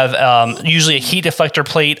 You have usually a heat deflector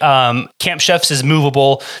plate. Camp Chef's is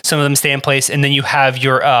movable. Some of them stay in place, and then you have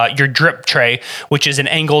your drip tray, which is an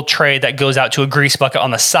angled tray that goes out to a grease bucket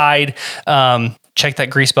on the side. Check that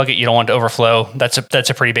grease bucket. You don't want it to overflow. That's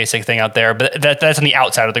a pretty basic thing out there, but that's on the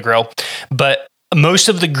outside of the grill. But most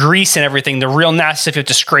of the grease and everything, the real nasty stuff you have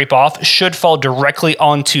to scrape off, should fall directly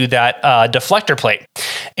onto that deflector plate.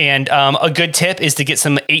 And a good tip is to get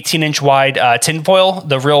some 18-inch wide tinfoil,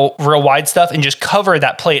 the real wide stuff, and just cover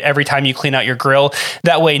that plate every time you clean out your grill.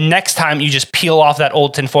 That way, next time you just peel off that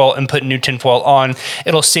old tinfoil and put new tinfoil on.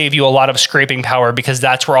 It'll save you a lot of scraping power because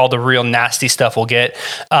that's where all the real nasty stuff will get.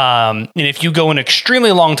 And if you go an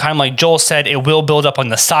extremely long time, like Joel said, it will build up on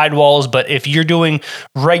the sidewalls. But if you're doing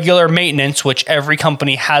regular maintenance, which every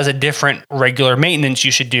company has a different regular maintenance you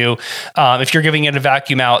should do. If you're giving it a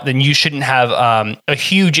vacuum out, then you shouldn't have a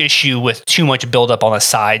huge issue with too much buildup on the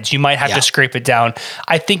sides. You might have to scrape it down.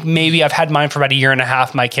 I think maybe I've had mine for about a year and a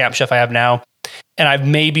half, my Camp Chef I have now, and I've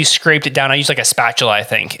maybe scraped it down. I use like a spatula, I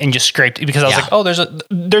think, and just scraped it because I was like, oh,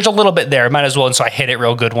 there's a little bit there. Might as well. And so I hit it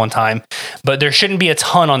real good one time. But there shouldn't be a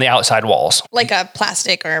ton on the outside walls. Like a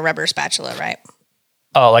plastic or a rubber spatula, right?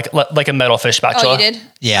 Oh, like a metal fish spatula. Oh, you did?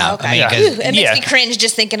 Yeah. Oh, okay. I mean, it makes me cringe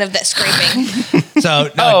just thinking of that scraping. So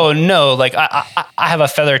oh no, like I have a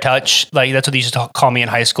feather touch. Like that's what they used to call me in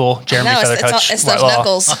high school. Jeremy feather touch. It's those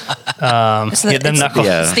knuckles. Them knuckles.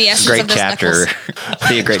 Yeah, it's the essence great of those chapter.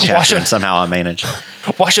 Be a great chapter, and somehow I managed.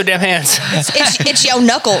 Wash your damn hands. It's your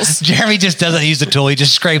knuckles. Jeremy just doesn't use the tool. He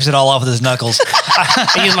just scrapes it all off with his knuckles.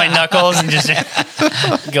 I use my knuckles and just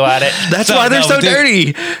go at it. That's why they're so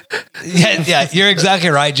dirty. Yeah, you're exactly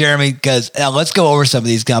right, Jeremy. Because now let's go over some of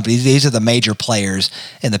these companies. These are the major players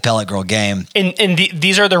in the pellet grill game. And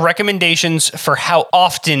these are the recommendations for how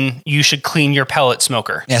often you should clean your pellet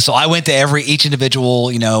smoker. Yeah, so I went to each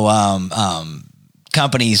individual,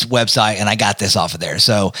 company's website, and I got this off of there.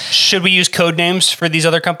 So should we use code names for these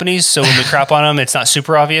other companies so when we crap on them, it's not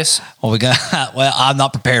super obvious? Well, I'm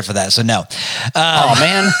not prepared for that, so no. Oh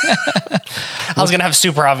man, I was gonna have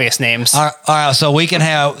super obvious names. All right, so we can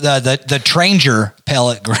have the Tranger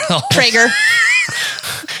pellet grill. Prager.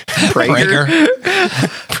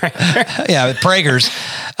 Yeah, Prager's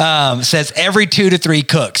says every 2 to 3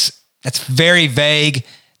 cooks. That's very vague.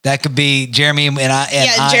 That could be Jeremy and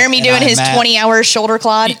I. Jeremy doing his 20-hour shoulder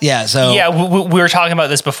clod. Yeah, so we were talking about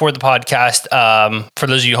this before the podcast. For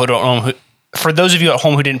those of you who don't know, for those of you at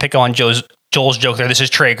home who didn't pick up on Joel's joke there, this is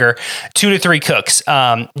Traeger. 2 to 3 cooks.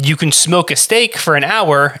 You can smoke a steak for an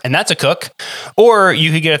hour, and that's a cook. Or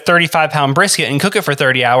you could get a 35-pound brisket and cook it for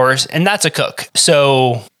 30 hours, and that's a cook.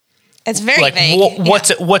 So It's very like vague.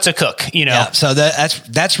 what's a cook? You know. Yeah, so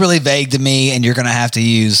that's really vague to me, and you're going to have to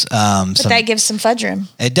use But that gives some fudge room.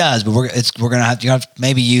 It does, but you're going to have to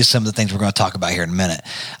maybe use some of the things we're going to talk about here in a minute.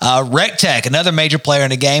 RecTech, another major player in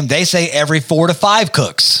the game, they say every 4 to 5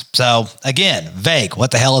 cooks. So again, vague. What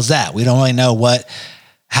the hell is that? We don't really know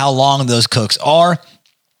how long those cooks are.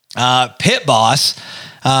 Pit Boss,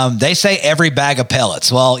 they say every bag of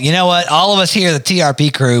pellets. Well, you know what? All of us here, the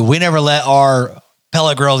TRP crew, we never let our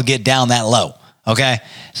pellet grills get down that low. Okay.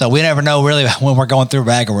 So we never know really when we're going through a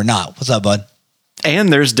bag or we're not. What's up, bud?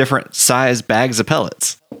 And there's different size bags of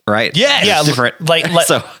pellets, right? Yes. Yeah, different.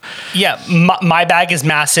 So yeah, my bag is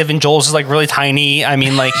massive and Joel's is like really tiny. I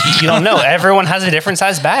mean, like, you don't know. Everyone has a different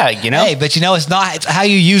size bag, you know? Hey, but it's how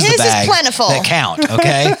you use His the bag is plentiful. that count.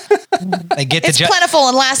 Okay. It's plentiful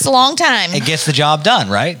and lasts a long time. It gets the job done,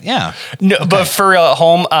 right? Yeah. No, but for real at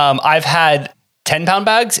home, I've had 10-pound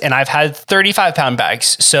bags and I've had 35-pound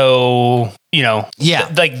bags. So, you know,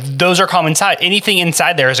 Yeah. like those are common size. Anything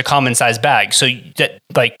inside there is a common size bag. So that,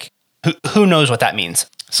 like, who knows what that means?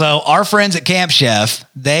 So our friends at Camp Chef,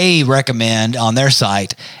 they recommend on their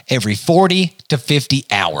site every 40 to 50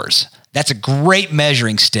 hours. That's a great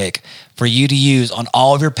measuring stick for you to use on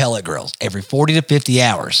all of your pellet grills every 40 to 50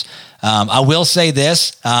 hours. I will say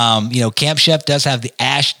this, Camp Chef does have the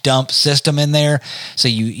ash dump system in there. So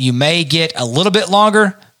you may get a little bit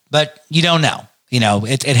longer, but you don't know. You know,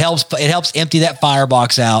 it helps empty that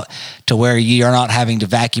firebox out to where you are not having to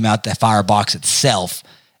vacuum out that firebox itself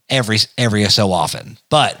every so often.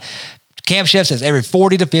 But Camp Chef says every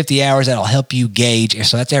 40 to 50 hours, that'll help you gauge.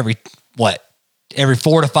 So that's every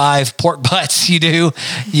 4 to 5 pork butts you do,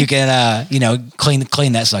 you can,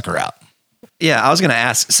 clean that sucker out. yeah, I was going to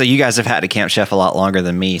ask. So you guys have had a Camp Chef a lot longer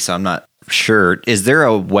than me, so I'm not sure. Is there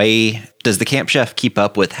a way? Does the Camp Chef keep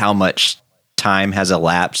up with how much time has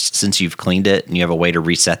elapsed since you've cleaned it, and you have a way to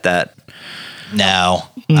reset that? No.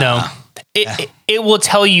 It will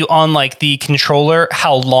tell you on like the controller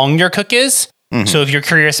how long your cook is. Mm-hmm. So if you're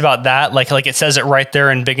curious about that, like it says it right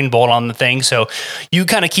there in big and bold on the thing. So you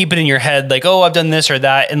kind of keep it in your head, like, oh, I've done this or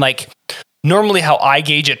that. And like, normally how I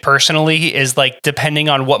gauge it personally is like, depending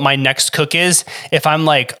on what my next cook is, if I'm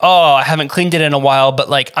like, oh, I haven't cleaned it in a while, but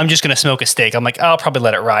like, I'm just going to smoke a steak. I'm like, I'll probably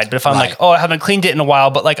let it ride. But if I'm like, oh, I haven't cleaned it in a while,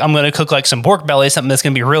 but like, I'm going to cook like some pork belly, something that's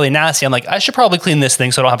going to be really nasty. I'm like, I should probably clean this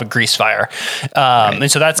thing so I don't have a grease fire.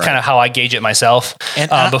 And so that's kind of how I gauge it myself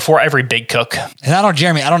before every big cook. And I don't,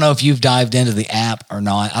 Jeremy, I don't know if you've dived into the app or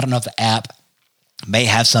not. I don't know if the app may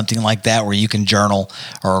have something like that where you can journal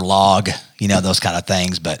or log, those kind of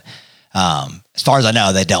things. But as far as I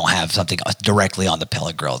know, they don't have something directly on the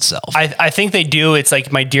pellet grill itself. I think they do. It's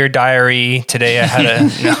like my dear diary. Today I had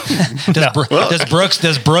a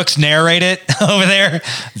Does Brooks narrate it over there?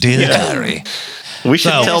 Dear diary. We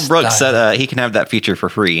should tell Brooks that he can have that feature for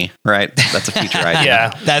free, right? That's a feature idea. Yeah,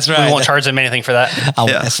 that's right. We won't charge them anything for that.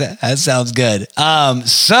 That sounds good.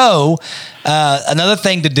 So another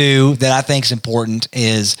thing to do that I think is important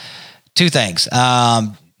is two things.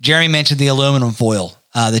 Jeremy mentioned the aluminum foil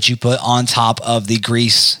that you put on top of the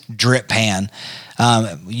grease drip pan.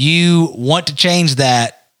 You want to change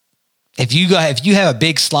that. If you have a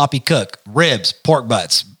big sloppy cook, ribs, pork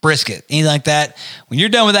butts, brisket, anything like that, when you're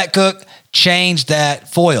done with that cook, change that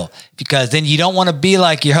foil, because then you don't want to be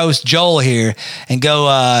like your host Joel here and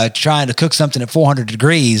go trying to cook something at 400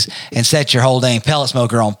 degrees and set your whole dang pellet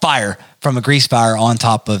smoker on fire from a grease fire on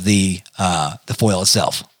top of the foil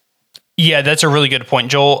itself. Yeah, that's a really good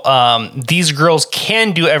point, Joel. These grills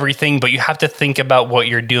can do everything, but you have to think about what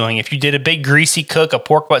you're doing. If you did a big greasy cook, a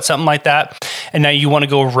pork butt, something like that, and now you want to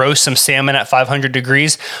go roast some salmon at 500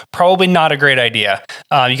 degrees, probably not a great idea.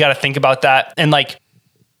 You got to think about that. And like,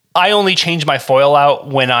 I only change my foil out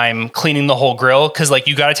when I'm cleaning the whole grill, because like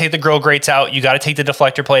you got to take the grill grates out, you got to take the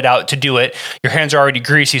deflector plate out to do it. Your hands are already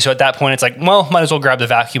greasy, so at that point it's like, well, might as well grab the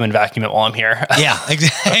vacuum and vacuum it while I'm here. Yeah,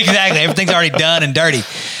 exactly. Everything's already done and dirty.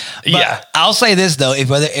 But yeah, I'll say this though: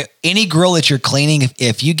 if any grill that you're cleaning,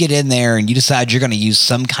 if you get in there and you decide you're going to use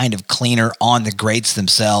some kind of cleaner on the grates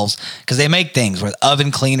themselves, because they make things with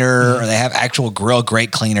oven cleaner or they have actual grill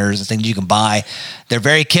grate cleaners and things you can buy, they're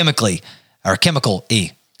very chemical-y.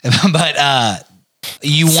 But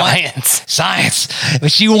you want science,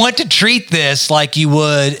 but you want to treat this like you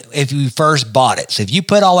would if you first bought it. So if you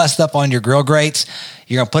put all that stuff on your grill grates,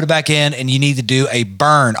 you're going to put it back in and you need to do a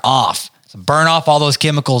burn off. So burn off all those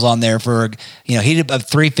chemicals on there for, heat it up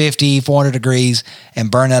 350, 400 degrees and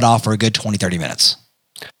burn that off for a good 20, 30 minutes.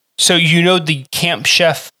 So the Camp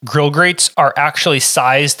Chef grill grates are actually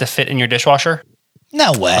sized to fit in your dishwasher?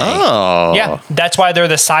 No way. Oh. Yeah, that's why they're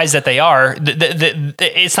the size that they are.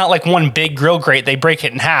 It's not like one big grill grate. They break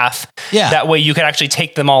it in half. Yeah. That way you can actually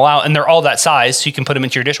take them all out, and they're all that size, so you can put them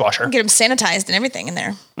into your dishwasher. Get them sanitized and everything in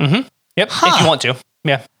there. Yep, if you want to.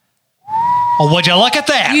 Yeah. Oh, would you look at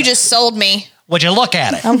that? You just sold me. Would you look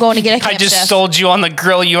at it? I'm going to get a I Camp just Chef. sold you on the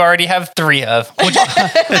grill you already have 3 of. Would you,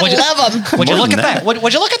 I love them. would you More look at than that?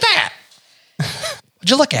 Would you look at that? Would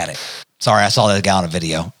you look at it? Sorry, I saw that guy on a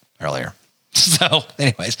video earlier. So,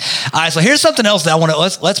 anyways, all right. So here's something else that I want to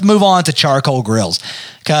let's move on to charcoal grills,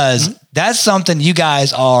 because that's something you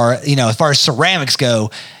guys are, as far as ceramics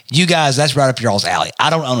go, you guys, that's right up your all's alley. I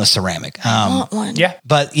don't own a ceramic, I want one. Yeah.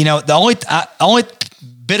 but the only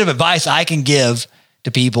bit of advice I can give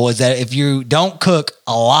to people is that if you don't cook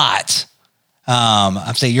a lot,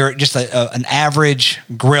 I'm saying you're just an average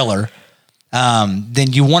griller,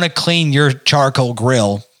 then you want to clean your charcoal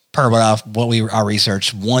grill per what I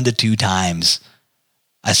researched 1 to 2 times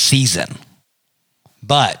a season.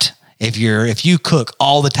 But if you cook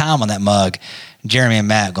all the time on that mug, Jeremy and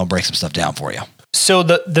Matt are gonna break some stuff down for you. So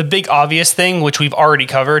the big obvious thing, which we've already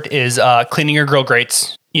covered, is cleaning your grill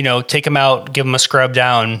grates. Take them out, give them a scrub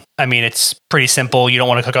down. I mean, it's pretty simple. You don't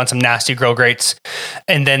want to cook on some nasty grill grates.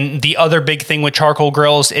 And then the other big thing with charcoal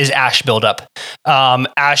grills is ash buildup.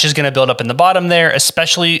 Ash is going to build up in the bottom there,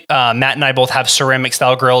 especially Matt and I both have ceramic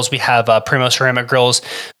style grills. We have Primo ceramic grills.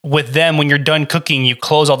 With them, when you're done cooking, you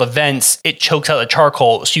close all the vents, it chokes out the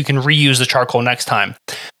charcoal so you can reuse the charcoal next time.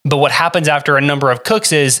 But what happens after a number of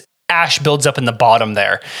cooks is ash builds up in the bottom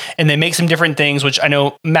there, and they make some different things, which I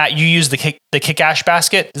know, Matt, you use the kick ash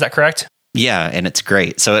basket. Is that correct? Yeah, and it's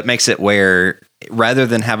great. So it makes it where rather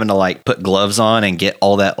than having to put gloves on and get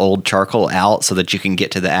all that old charcoal out so that you can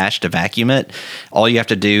get to the ash to vacuum it, all you have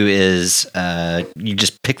to do is you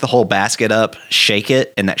just pick the whole basket up, shake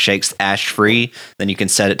it, and that shakes ash free. Then you can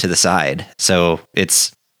set it to the side. So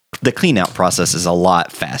the clean out process is a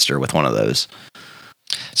lot faster with one of those.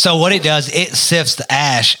 So what it does, it sifts the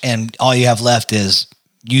ash, and all you have left is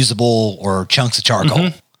usable or chunks of charcoal.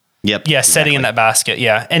 Mm-hmm. Yep. Yeah, setting in that basket.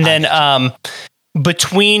 Yeah. And then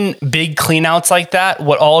between big clean outs like that,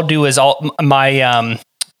 what I'll do is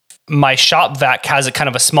my shop vac has a kind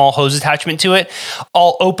of a small hose attachment to it.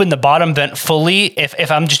 I'll open the bottom vent fully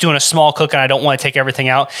if I'm just doing a small cook and I don't want to take everything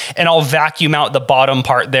out, and I'll vacuum out the bottom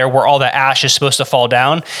part there where all the ash is supposed to fall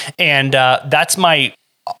down. And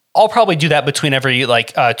I'll probably do that between every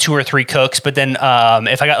 2 or 3 cooks. But then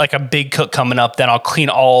if I got a big cook coming up, then I'll clean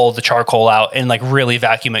all the charcoal out and really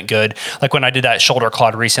vacuum it good. Like when I did that shoulder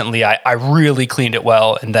clod recently, I really cleaned it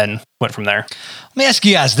well and then went from there. Let me ask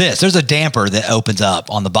you guys this. There's a damper that opens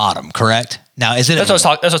up on the bottom, correct? Now, is it That's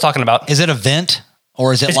what I was talking about. Is it a vent,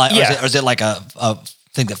 or is it yeah. or is it like a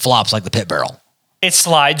thing that flops like the pit barrel? It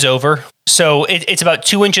slides over. So it's about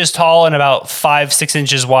 2 inches tall and about 5-6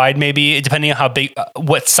 inches wide, maybe, depending on how big,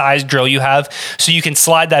 what size drill you have. So you can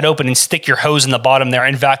slide that open and stick your hose in the bottom there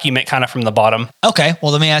and vacuum it kind of from the bottom. Okay.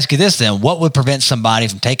 Well, let me ask you this then. What would prevent somebody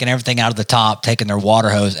from taking everything out of the top, taking their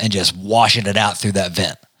water hose and just washing it out through that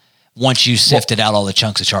vent once you sifted out all the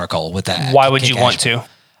chunks of charcoal with that? Why would you want to?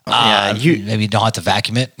 Maybe you don't have to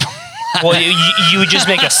vacuum it. Well, you would just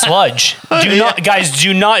make a sludge.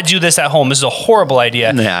 Do not do this at home. This is a horrible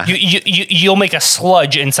idea. Yeah. You'll make a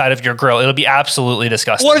sludge inside of your grill. It'll be absolutely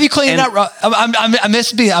disgusting. What if you clean it out?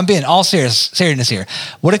 I'm being all seriousness here.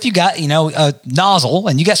 What if you got a nozzle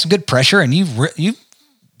and you got some good pressure and you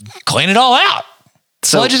clean it all out?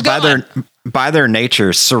 So Sludge is gone. by their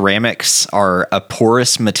nature, ceramics are a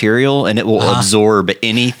porous material, and it will absorb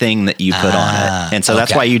anything that you put on it. And so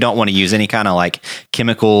that's why you don't want to use any kind of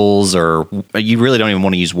chemicals, or you really don't even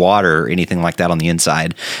want to use water or anything like that on the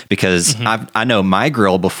inside, because I know my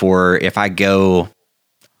grill before, if I go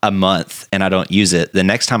a month and I don't use it, the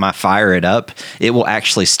next time I fire it up, it will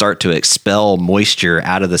actually start to expel moisture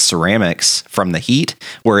out of the ceramics from the heat,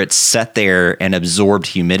 where it's set there and absorbed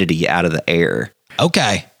humidity out of the air.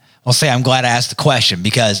 Okay. Well, see, I'm glad I asked the question,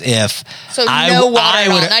 because if no water at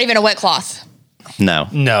all, not even a wet cloth.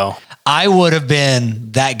 No. I would have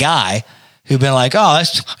been that guy who'd been like, oh,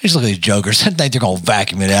 just look at these jokers. I think they're going to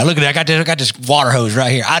vacuum it out. Look at that. I got this water hose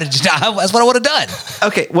right here. That's what I would have done.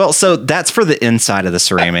 Okay, well, so that's for the inside of the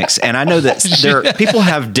ceramics. And I know that people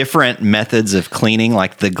have different methods of cleaning,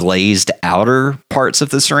 like the glazed outer parts of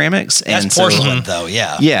the ceramics. That's porcelain, though,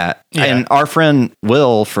 yeah. Yeah. And our friend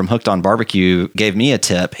Will from Hooked on Barbecue gave me a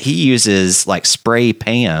tip. He uses spray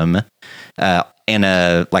Pam and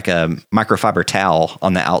a microfiber towel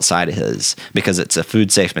on the outside of his, because it's a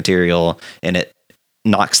food safe material and it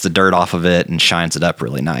knocks the dirt off of it and shines it up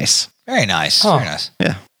really nice. Very nice. Huh. Very nice.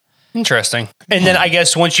 Yeah. Interesting. And then I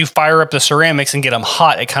guess once you fire up the ceramics and get them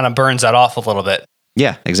hot, it kind of burns that off a little bit.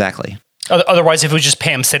 Yeah, exactly. Otherwise, if it was just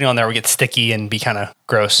Pam sitting on there, it would get sticky and be kind of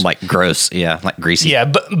gross. Like gross, yeah, like greasy. Yeah,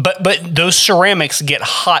 but those ceramics get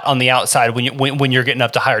hot on the outside when you're getting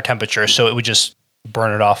up to higher temperatures, so it would just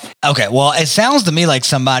burn it off. Okay, well, it sounds to me like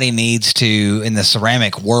somebody needs to, in the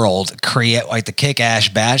ceramic world, create like the Kick-Ass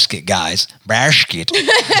basket guys. Basket.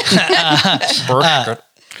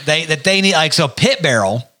 They need, like, so Pit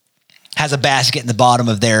Barrel has a basket in the bottom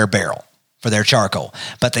of their barrel for their charcoal,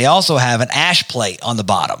 but they also have an ash plate on the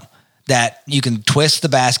bottom that you can twist the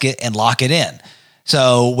basket and lock it in.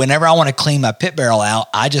 So whenever I want to clean my pit barrel out,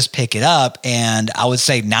 I just pick it up, and I would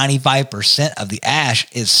say 95% of the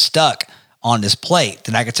ash is stuck on this plate.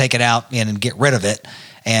 Then I could take it out and get rid of it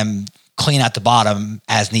and clean out the bottom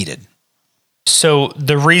as needed. So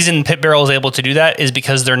the reason Pit Barrel is able to do that is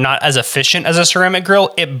because they're not as efficient as a ceramic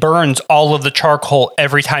grill. It burns all of the charcoal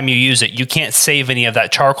every time you use it. You can't save any of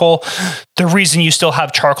that charcoal. The reason you still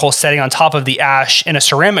have charcoal setting on top of the ash in a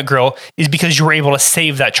ceramic grill is because you were able to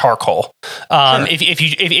save that charcoal. Sure. If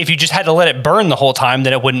you just had to let it burn the whole time,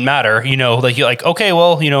 then it wouldn't matter. You know, like you're like, okay,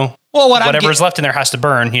 well, you know, whatever's left in there has to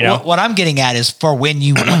burn. You know, what I'm getting at is for when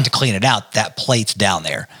you want to clean it out, that plate's down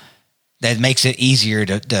there. That makes it easier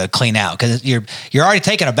to clean out, because you're already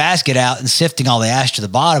taking a basket out and sifting all the ash to the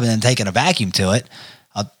bottom and then taking a vacuum to it.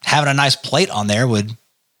 Having a nice plate on there would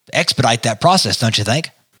expedite that process, don't you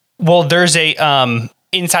think? Well, there's a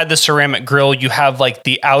inside the ceramic grill, you have like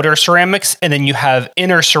the outer ceramics, and then you have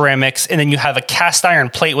inner ceramics, and then you have a cast iron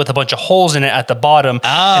plate with a bunch of holes in it at the bottom.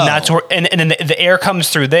 Oh. And that's where, and then the air comes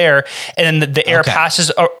through there, and then the air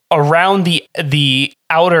passes around the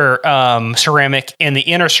outer ceramic and the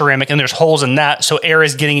inner ceramic, and there's holes in that, so air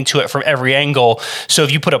is getting into it from every angle. So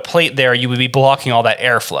if you put a plate there, you would be blocking all that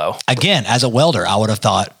airflow. Again, as a welder, I would have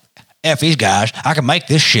thought, F these guys, I can make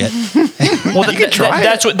this shit. Well,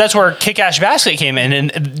 that's where Kick-Ass Basket came in,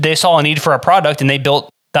 and they saw a need for a product, and they built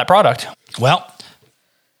that product. Well,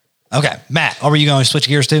 okay, Matt, what were you going to switch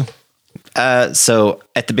gears to? So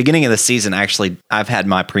at the beginning of the season, actually, I've had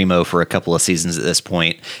my Primo for a couple of seasons at this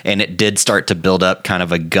point, and it did start to build up kind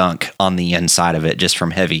of a gunk on the inside of it just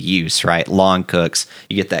from heavy use, right? Long cooks,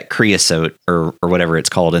 you get that creosote or whatever it's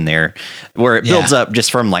called in there, where it builds up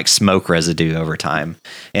just from like smoke residue over time.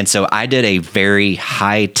 And so I did a very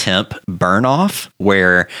high temp burn off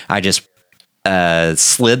where I just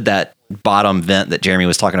slid that bottom vent that Jeremy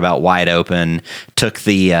was talking about wide open, took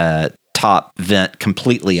the top vent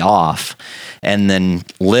completely off, and then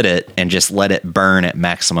lit it and just let it burn at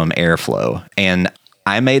maximum airflow. And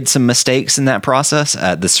I made some mistakes in that process.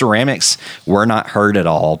 The ceramics were not hurt at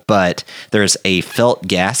all, but there's a felt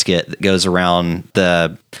gasket that goes around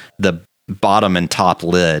the bottom and top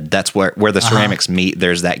lid. That's where the ceramics meet.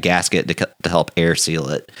 There's that gasket to help air seal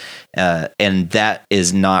it. And that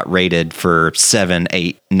is not rated for 700,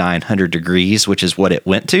 800, 900 degrees, which is what it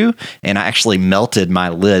went to. And I actually melted my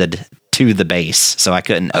lid to the base, so I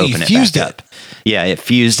couldn't open it back up. Yeah, it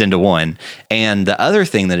fused into one. And the other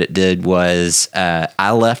thing that it did was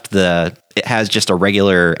I left it has just a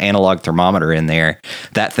regular analog thermometer in there.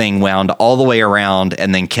 That thing wound all the way around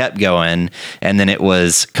and then kept going, and then it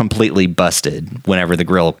was completely busted whenever the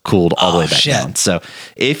grill cooled all the way back down. So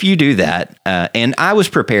if you do that, and I was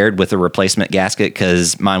prepared with a replacement gasket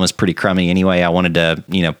because mine was pretty crummy anyway. I wanted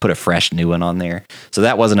to, put a fresh new one on there. So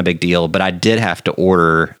that wasn't a big deal, but I did have to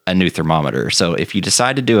order a new thermometer. So if you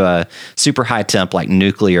decide to do a super high temp like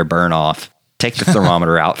nuclear burn off, take the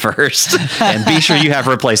thermometer out first and be sure you have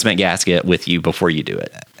a replacement gasket with you before you do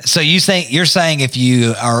it. So you're saying if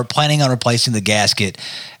you are planning on replacing the gasket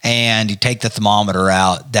and you take the thermometer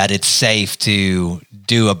out, that it's safe to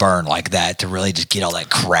do a burn like that to really just get all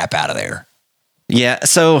that crap out of there? Yeah,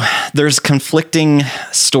 so there's conflicting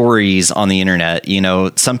stories on the internet.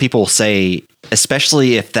 Some people say,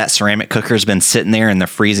 especially if that ceramic cooker's been sitting there in the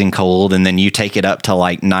freezing cold and then you take it up to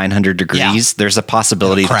like 900 degrees, there's a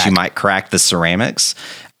possibility that you might crack the ceramics.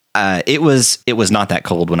 It was not that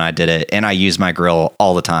cold when I did it, and I use my grill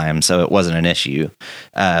all the time, so it wasn't an issue.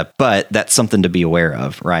 But that's something to be aware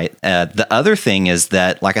of, right? The other thing is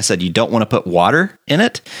that, like I said, you don't want to put water in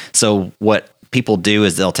it. So what people do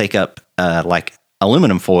is they'll take up like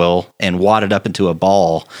aluminum foil and wad it up into a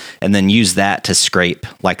ball and then use that to scrape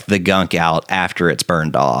like the gunk out after it's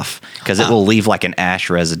burned off, because it will leave like an ash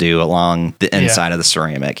residue along the inside of the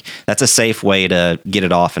ceramic. That's a safe way to get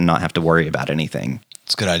it off and not have to worry about anything.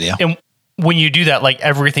 It's a good idea. And when you do that, like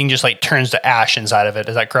everything just like turns to ash inside of it.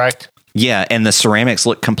 Is that correct? Yeah, and the ceramics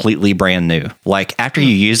look completely brand new. Like after you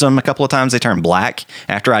use them a couple of times, they turn black.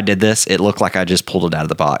 After I did this, it looked like I just pulled it out of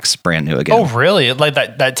the box, brand new again. Oh, really? Like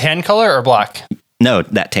that tan color or black? No,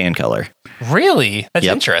 that tan color. Really? That's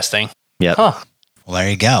interesting. Yep. Huh. Well, there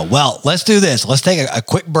you go. Well, let's do this. Let's take a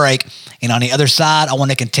quick break. And on the other side, I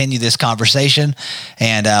want to continue this conversation.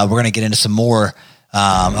 And we're going to get into some more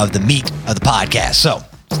of the meat of the podcast. So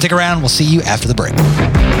stick around. We'll see you after the break.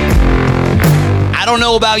 I don't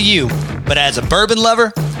know about you, but as a bourbon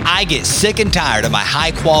lover, I get sick and tired of my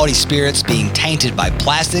high-quality spirits being tainted by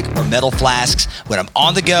plastic or metal flasks when I'm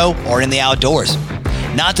on the go or in the outdoors.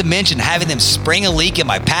 Not to mention having them spring a leak in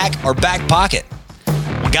my pack or back pocket.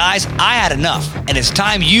 Guys, I had enough, and it's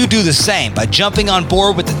time you do the same by jumping on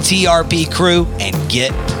board with the TRP crew and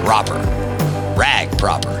get proper. Rag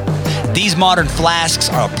proper. These modern flasks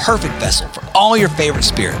are a perfect vessel for all your favorite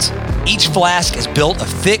spirits. Each flask is built of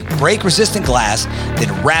thick, break-resistant glass,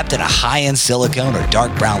 then wrapped in a high-end silicone or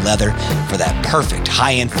dark brown leather for that perfect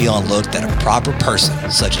high-end feel and look that a proper person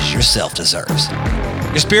such as yourself deserves.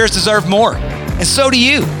 Your spirits deserve more, and so do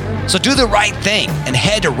you. So do the right thing and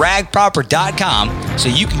head to ragproper.com so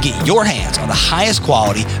you can get your hands on the highest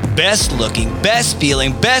quality, best looking, best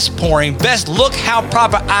feeling, best pouring, best look how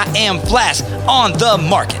proper I am flask on the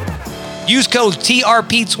market. Use code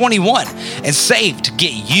TRP21 and save to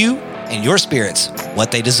get you and your spirits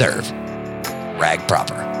what they deserve. Rag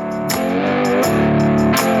Proper.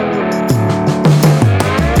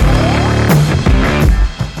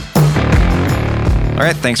 All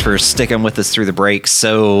right, thanks for sticking with us through the break.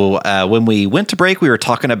 So when we went to break, we were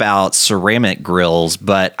talking about ceramic grills,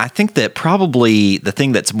 but I think that probably the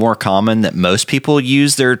thing that's more common that most people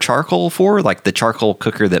use their charcoal for, like the charcoal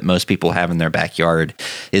cooker that most people have in their backyard,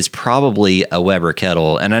 is probably a Weber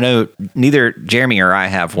kettle. And I know neither Jeremy or I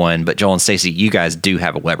have one, but Joel and Stacy, you guys do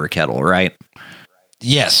have a Weber kettle, right?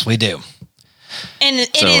 Yes, we do. And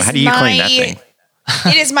So how do you clean that thing?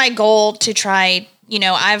 It is my goal to try,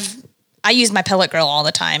 I use my pellet grill all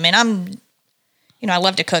the time, and I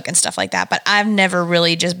love to cook and stuff like that, but I've never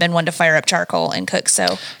really just been one to fire up charcoal and cook.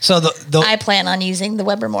 So I plan on using the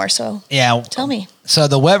Weber more. So yeah, tell me. So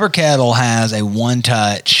the Weber kettle has a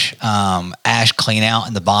one-touch ash clean out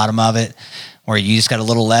in the bottom of it, where you just got a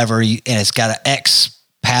little lever and it's got an X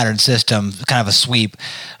pattern system, kind of a sweep,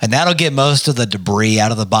 and that'll get most of the debris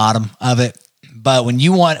out of the bottom of it. But when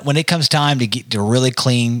it comes time to really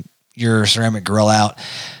clean your ceramic grill out,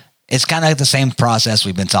 it's kind of like the same process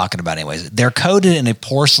we've been talking about anyways. They're coated in a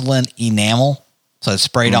porcelain enamel, so it's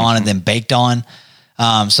sprayed on and then baked on.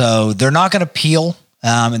 So they're not going to peel,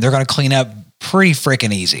 and they're going to clean up pretty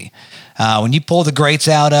freaking easy. When you pull the grates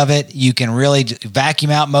out of it, you can really vacuum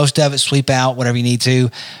out most of it, sweep out whatever you need to.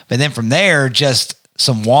 But then from there, just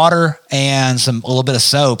some water and a little bit of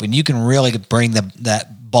soap, and you can really bring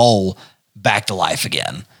that bowl back to life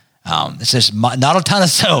again. It's just not a ton of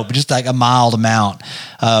soap, just like a mild amount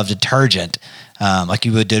of detergent, like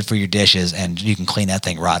you would do for your dishes, and you can clean that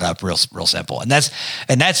thing right up real simple. And that's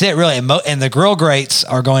it really. And the grill grates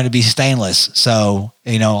are going to be stainless. So,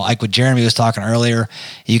 like what Jeremy was talking earlier,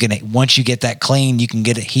 once you get that clean, you can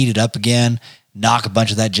get it heated up again, knock a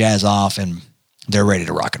bunch of that jazz off, and they're ready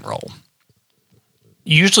to rock and roll.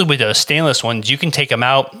 Usually with those stainless ones, you can take them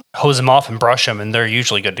out, hose them off, and brush them, and they're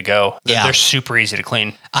usually good to go. They're super easy to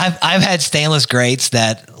clean. I've had stainless grates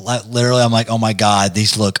that literally I'm like, oh my God,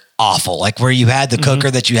 these look awful. Like where you had the cooker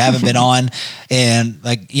that you haven't been on in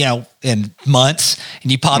in months,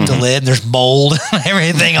 and you pop the lid and there's mold and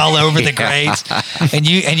everything all over the grates. And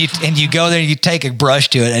you go there and you take a brush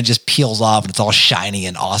to it and it just peels off and it's all shiny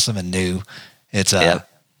and awesome and new.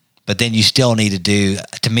 But then you still need to do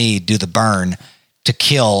the burn to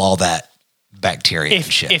kill all that bacteria and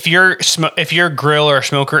shit. If your grill or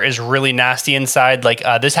smoker is really nasty inside, like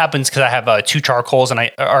this happens because I have 2 charcoals and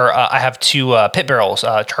I have 2 pit barrels,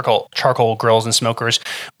 charcoal grills and smokers.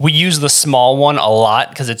 We use the small one a lot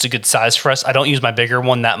because it's a good size for us. I don't use my bigger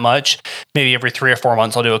one that much. Maybe every 3 or 4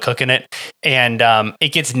 months I'll do a cook in it, and it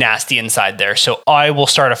gets nasty inside there. So I will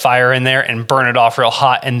start a fire in there and burn it off real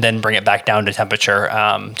hot, and then bring it back down to temperature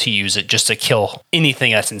to use it just to kill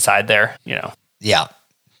anything that's inside there. Yeah.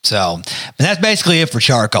 So, but that's basically it for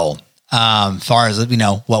charcoal, as far as,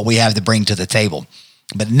 what we have to bring to the table.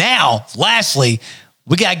 But now, lastly,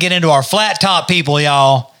 we got to get into our flat top people,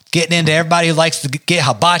 y'all. Getting into everybody who likes to get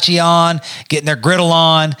hibachi on, getting their griddle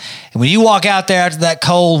on. And when you walk out there after that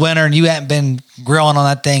cold winter and you haven't been grilling on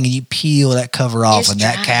that thing and you peel that cover off and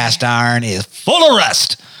that cast iron is full of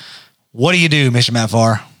rust, what do you do, Mr. Matt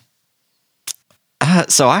Farr?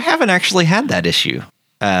 So I haven't actually had that issue.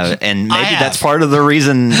 And maybe that's part of the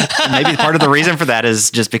reason. Maybe part of the reason for that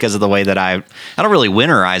is just because of the way that I don't really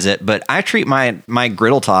winterize it, but I treat my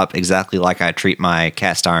griddle top exactly like I treat my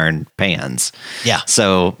cast iron pans. Yeah.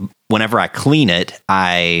 So whenever I clean it,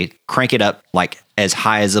 I crank it up like as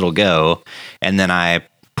high as it'll go, and then I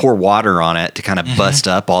pour water on it to kind of bust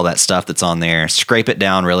up all that stuff that's on there, scrape it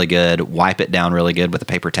down really good, wipe it down really good with a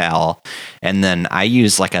paper towel. And then I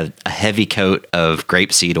use like a heavy coat of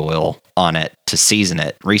grapeseed oil on it to season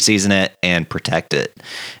it, re-season it, and protect it.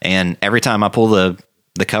 And every time I pull the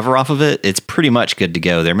cover off of it, it's pretty much good to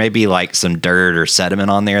go. There may be like some dirt or sediment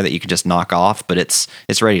on there that you can just knock off, but it's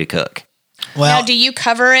ready to cook. Well, Now, do you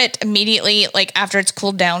cover it immediately, like after it's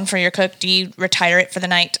cooled down for your cook? Do you retire it for the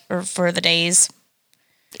night or for the days?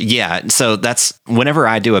 Yeah, so that's whenever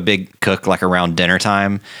I do a big cook, like around dinner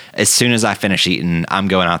time, as soon as I finish eating, I'm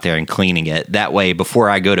going out there and cleaning it. That way, before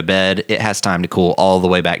I go to bed, it has time to cool all the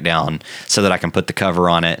way back down so that I can put the cover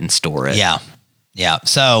on it and store it. Yeah.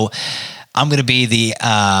 So I'm going to be the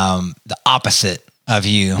opposite of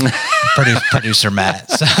you, producer Matt.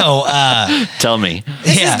 So Tell me.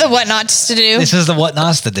 This is the what not to do. This is the what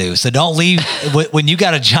not to do. So don't leave when you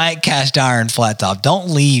got a giant cast iron flat top. Don't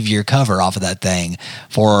leave your cover off of that thing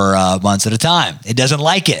for months at a time. It doesn't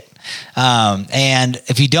like it. And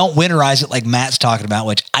if you don't winterize it, like Matt's talking about,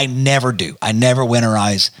 which I never do, I never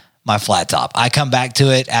winterize my flat top. I come back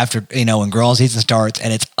to it after when grilling season starts,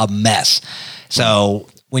 and it's a mess. So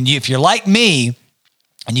if you're like me,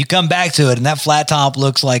 and you come back to it, and that flat top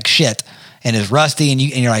looks like shit and is rusty, and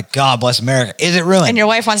you're like, God bless America. Is it ruined? And your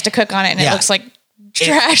wife wants to cook on it, and it looks like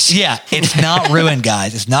trash. It's not ruined,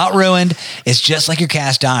 guys. It's not ruined. It's just like your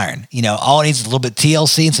cast iron. All it needs is a little bit of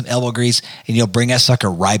TLC and some elbow grease, and you'll bring that sucker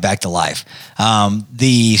right back to life.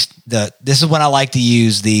 This is when I like to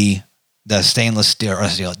use the stainless steel, or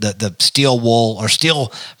the steel wool or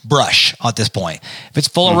steel brush at this point. If it's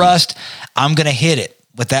full of rust, I'm going to hit it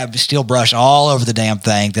with that steel brush all over the damn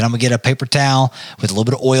thing. Then I'm gonna get a paper towel with a little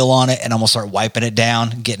bit of oil on it, and I'm gonna start wiping it down,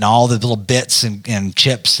 getting all the little bits and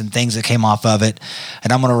chips and things that came off of it.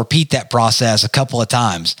 And I'm gonna repeat that process a couple of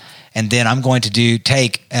times. And then I'm going to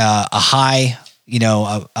take a high,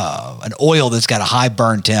 an oil that's got a high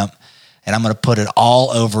burn temp, and I'm going to put it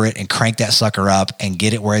all over it and crank that sucker up and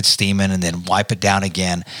get it where it's steaming, and then wipe it down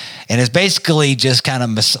again. And it's basically just kind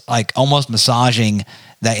of like almost massaging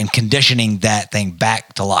that and conditioning that thing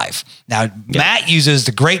back to life. Now, Matt uses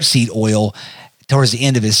the grapeseed oil towards the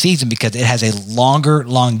end of his season because it has a longer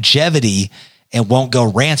longevity and won't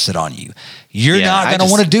go rancid on you. You're not going to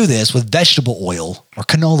want to do this with vegetable oil or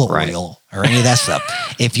canola oil or any of that stuff.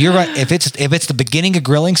 If it's the beginning of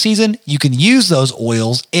grilling season, you can use those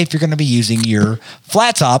oils if you're going to be using your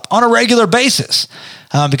flat top on a regular basis,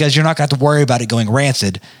 because you're not going to have to worry about it going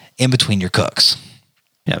rancid in between your cooks.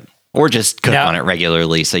 Yep. Or just cook on it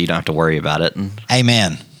regularly so you don't have to worry about it.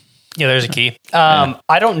 Amen. Yeah, there's a key.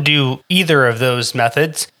 I don't do either of those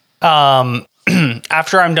methods.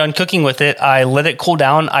 After I'm done cooking with it, I let it cool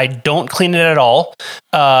down. I don't clean it at all.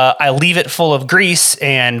 I leave it full of grease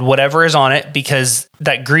and whatever is on it, because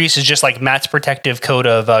that grease is just like Matt's protective coat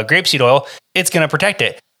of grapeseed oil. It's going to protect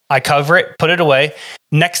it. I cover it, put it away.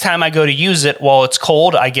 Next time I go to use it while it's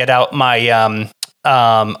cold, I get out my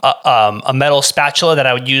a metal spatula that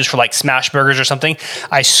I would use for like smash burgers or something.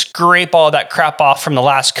 I scrape all that crap off from the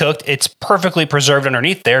last cooked. It's perfectly preserved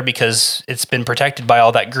underneath there because it's been protected by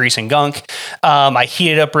all that grease and gunk. I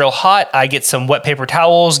heat it up real hot. I get some wet paper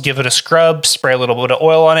towels, give it a scrub, spray a little bit of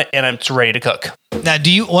oil on it, and it's ready to cook. Now,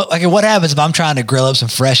 what happens if I'm trying to grill up some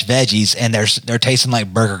fresh veggies and they're tasting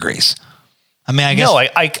like burger grease? I mean, I guess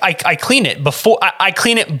I clean it before I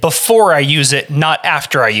clean it before I use it, not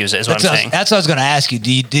after I use it. Is what I'm saying. That's what I was going to ask you.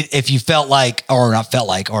 If you felt like, or not felt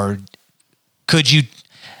like, or could you,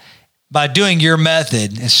 by doing your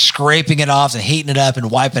method and scraping it off and heating it up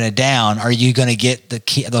and wiping it down, are you going to get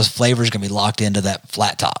those flavors going to be locked into that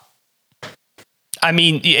flat top? I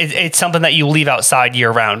mean, it's something that you leave outside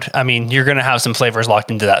year round. I mean, you're going to have some flavors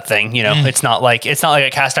locked into that thing. It's not like a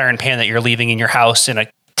cast iron pan that you're leaving in your house in a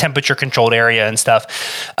temperature controlled area and stuff.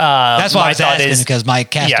 That's why I was asking, because my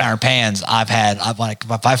cast iron pans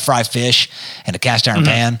if I fry fish in a cast iron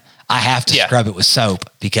pan, I have to scrub it with soap,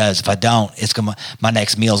 because if I don't, my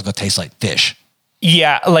next meal is going to taste like fish.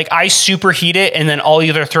 Yeah, like I superheat it, and then I'll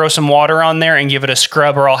either throw some water on there and give it a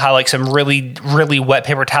scrub, or I'll have like some really, really wet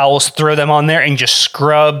paper towels, throw them on there and just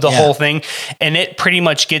scrub the whole thing. And it pretty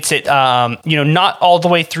much gets it, not all the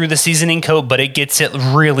way through the seasoning coat, but it gets it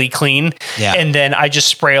really clean. Yeah. And then I just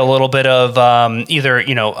spray a little bit of either,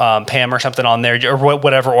 Pam or something on there, or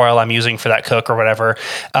whatever oil I'm using for that cook or whatever,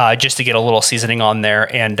 just to get a little seasoning on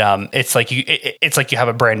there. And it's like you have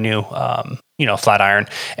a brand new flat iron.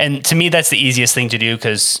 And to me, that's the easiest thing to do,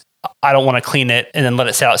 because I don't want to clean it and then let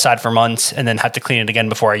it sit outside for months and then have to clean it again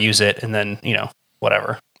before I use it. And then,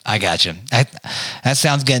 whatever. I got you. That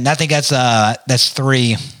sounds good. And I think that's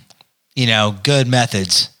 3, good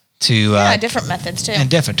methods to different methods too. and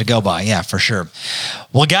different to go by. Yeah, for sure.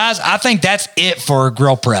 Well, guys, I think that's it for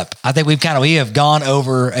grill prep. I think we have gone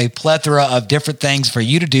over a plethora of different things for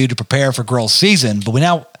you to do to prepare for grill season. But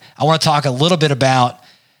I want to talk a little bit about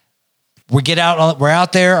we're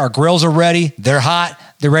out there, our grills are ready, they're hot,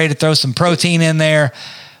 they're ready to throw some protein in there.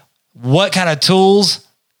 What kind of tools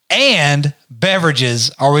and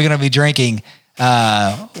beverages are we going to be drinking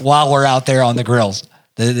while we're out there on the grills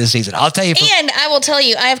this season? I'll tell you. And I will tell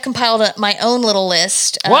you, I have compiled my own little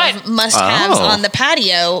list of must-haves on the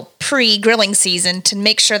patio pre-grilling season to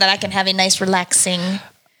make sure that I can have a nice, relaxing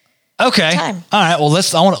time. All right. Well,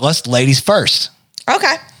 let's ladies first.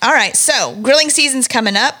 Okay. All right. So grilling season's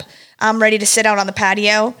coming up. I'm ready to sit out on the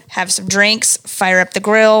patio, have some drinks, fire up the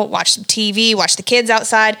grill, watch some TV, watch the kids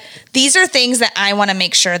outside. These are things that I want to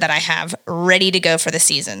make sure that I have ready to go for the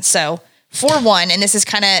season. So for one, and this is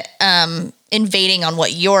kind of invading on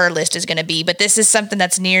what your list is going to be, but this is something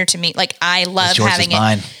that's near to me. Like I love having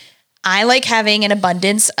it. I like having an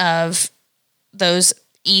abundance of those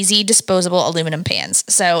easy disposable aluminum pans.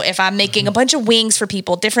 So if I'm making a bunch of wings for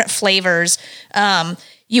people, different flavors,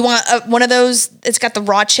 you want one of those, it's got the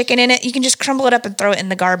raw chicken in it. You can just crumble it up and throw it in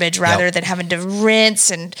the garbage rather than having to rinse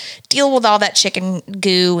and deal with all that chicken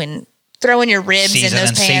goo and throw in your ribs in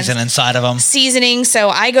those pans. Season inside of them. Seasoning. So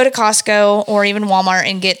I go to Costco or even Walmart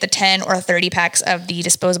and get the 10 or 30 packs of the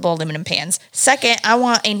disposable aluminum pans. Second, I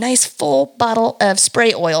want a nice full bottle of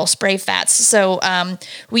spray oil, spray fats. So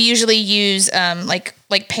we usually use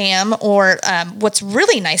like Pam or what's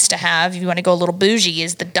really nice to have, if you want to go a little bougie,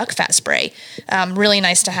 is the duck fat spray. Really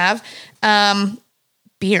nice to have.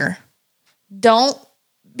 Beer. Don't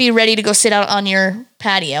be ready to go sit out on your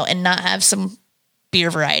patio and not have some beer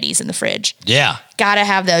varieties in the fridge. Yeah. Gotta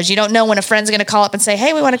have those. You don't know when a friend's going to call up and say,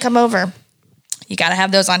 hey, we want to come over. You got to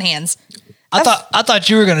have those on hands. I thought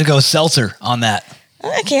you were going to go seltzer on that.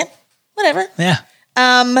 I can't. Whatever. Yeah.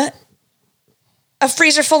 A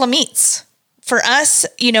freezer full of meats. For us,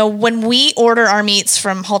 when we order our meats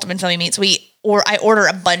from Halterman Family Meats, I order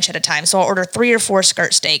a bunch at a time. So I'll order 3 or 4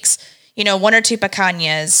 skirt steaks, 1 or 2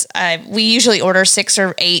 picanhas. We usually order 6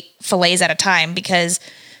 or 8 fillets at a time because,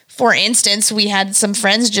 for instance, we had some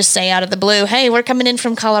friends just say out of the blue, hey, we're coming in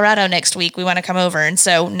from Colorado next week. We want to come over. And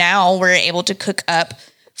so now we're able to cook up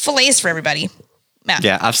fillets for everybody.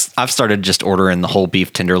 Yeah, I've started just ordering the whole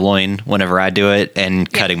beef tenderloin whenever I do it and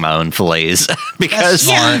cutting my own fillets because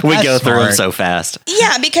we go through them so fast.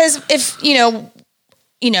 Yeah, because if,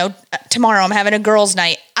 tomorrow I'm having a girls'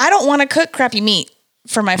 night, I don't want to cook crappy meat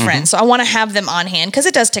for my friends. So I want to have them on hand because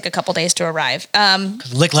it does take a couple days to arrive.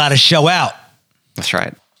 Lick loud to show out. That's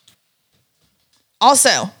right.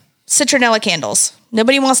 Also, citronella candles.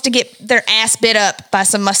 Nobody wants to get their ass bit up by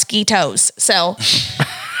some mosquitoes. So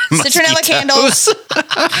citronella candles.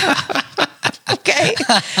 Okay.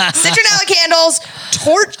 Citronella candles,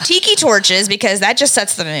 tiki torches, because that just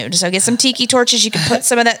sets the mood. So get some tiki torches. You can put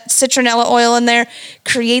some of that citronella oil in there,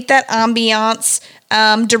 create that ambiance.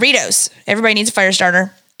 Doritos. Everybody needs a fire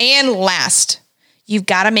starter. And last, you've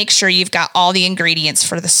got to make sure you've got all the ingredients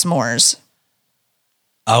for the s'mores.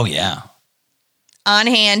 Oh, yeah. On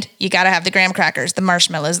hand, you got to have the graham crackers, the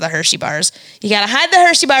marshmallows, the Hershey bars. You got to hide the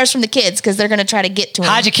Hershey bars from the kids because they're going to try to get to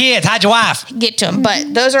them. Hide your kids, hide your wife. Get to them.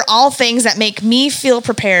 But those are all things that make me feel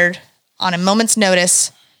prepared on a moment's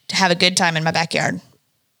notice to have a good time in my backyard.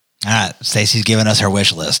 All right. Stacy's giving us her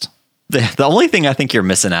wish list. The only thing I think you're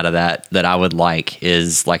missing out of that I would like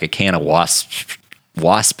is like a can of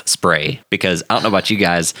wasp spray, because I don't know about you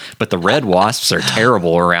guys, but the red wasps are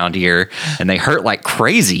terrible around here and they hurt like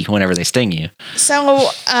crazy whenever they sting you. So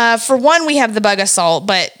for one, we have the bug assault,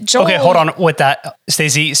 but Joel... Okay, hold on with that,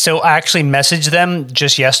 Stacey. So I actually messaged them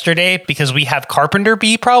just yesterday because we have carpenter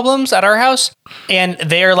bee problems at our house, and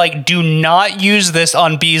they are like, do not use this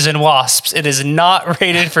on bees and wasps. It is not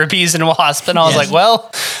rated for bees and wasps. And I was like, well,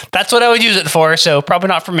 that's what I would use it for, so probably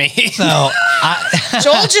not for me. So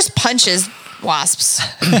Joel just punches wasps.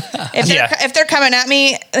 If they're coming at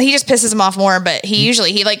me, he just pisses them off more, but he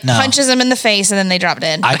punches them in the face and then they drop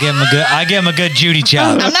dead. I give him a good Judy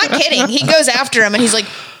chop. I'm not kidding. He goes after him and he's like,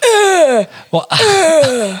 well,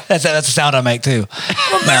 that's the sound I make too.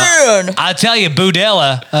 Man. I tell you,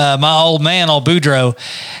 Boudella, my old man, old Boudreaux,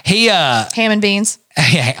 he ham and beans.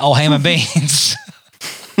 Ham and beans.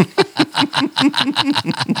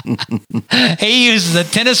 He uses a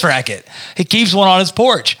tennis racket. He keeps one on his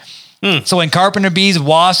porch. So when carpenter bees,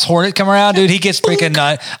 wasps, hornet come around, dude, he gets freaking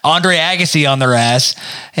Andre Agassi on their ass,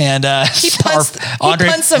 and he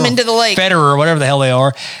punts them into the lake. Federer or whatever the hell they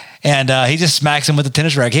are, and he just smacks him with the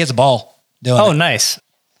tennis racket. He has a ball doing it. Nice.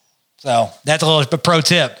 So that's a little pro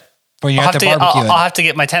tip. when you're I'll at the have, to, barbecuing. I'll have to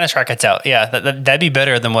get my tennis rackets out. Yeah, that'd be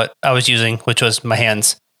better than what I was using, which was my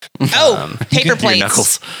hands. Oh, paper Your plates.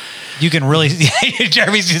 knuckles. You can really,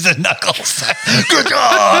 Jeremy's using knuckles. Good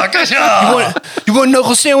job, good job. You want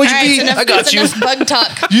knuckle sandwich All right, beef? it's enough, I got it's you. enough bug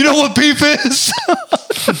talk. You know what beef is?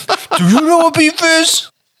 Do you know what beef is?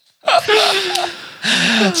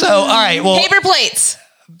 So, all right, well, Paper plates.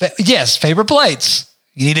 yes, paper plates.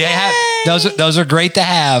 You need to have those are great to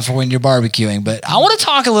have for when you're barbecuing. But I want to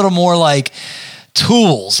talk a little more like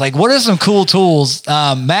tools. Like, what are some cool tools?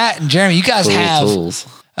 Matt and Jeremy, you guys Cool have tools.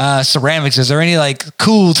 ceramics. Is there any like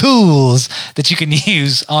cool tools that you can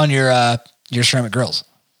use on your ceramic grills?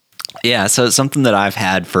 Yeah, so it's something that I've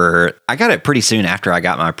had I got it pretty soon after I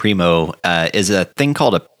got my Primo, is a thing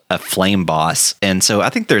called a Flame Boss. And so I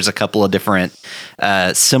think there's a couple of different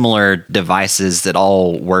similar devices that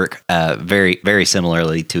all work very, very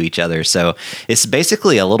similarly to each other. So it's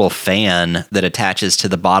basically a little fan that attaches to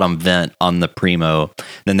the bottom vent on the Primo.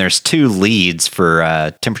 Then there's two leads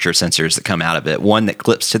for temperature sensors that come out of it. One that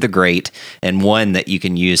clips to the grate and one that you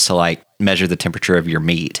can use to like measure the temperature of your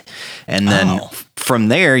meat. And then from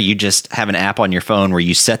there, you just have an app on your phone where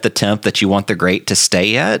you set the temp that you want the grate to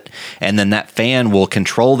stay at. And then that fan will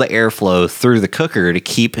control the airflow through the cooker to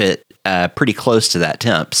keep it pretty close to that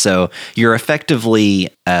temp. So you're effectively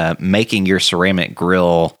making your ceramic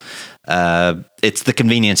grill. It's the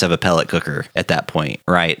convenience of a pellet cooker at that point,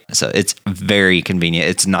 right? So it's very convenient.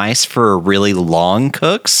 It's nice for really long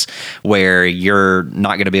cooks where you're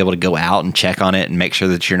not going to be able to go out and check on it and make sure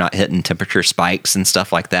that you're not hitting temperature spikes and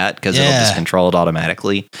stuff like that because it'll just control it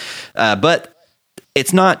automatically. But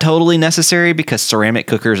it's not totally necessary because ceramic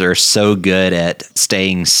cookers are so good at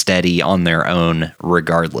staying steady on their own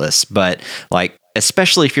regardless. But like,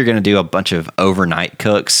 especially if you're going to do a bunch of overnight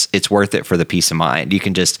cooks, it's worth it for the peace of mind. You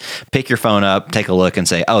can just pick your phone up, take a look and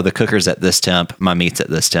say, oh, the cooker's at this temp, my meat's at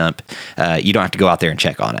this temp. You don't have to go out there and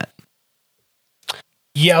check on it.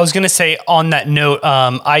 Yeah, I was gonna say on that note,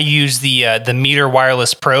 I use the Meter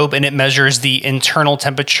wireless probe, and it measures the internal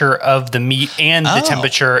temperature of the meat and the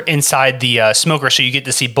temperature inside the smoker, so you get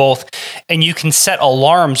to see both. And you can set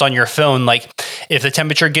alarms on your phone, like if the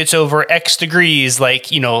temperature gets over X degrees,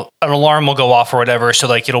 like an alarm will go off or whatever, so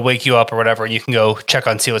like it'll wake you up or whatever, and you can go check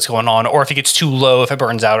on see what's going on, or if it gets too low, if it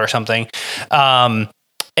burns out or something.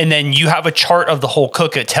 And then you have a chart of the whole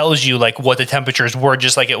cook. It tells you like what the temperatures were,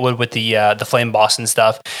 just like it would with the Flame Boss and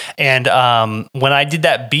stuff. And when I did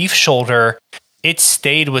that beef shoulder, it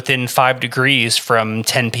stayed within 5 degrees from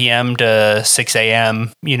 10 p.m. to 6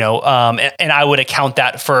 a.m. And I would account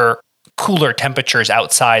that for cooler temperatures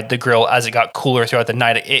outside the grill. As it got cooler throughout the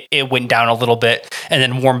night, it went down a little bit and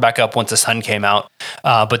then warmed back up once the sun came out.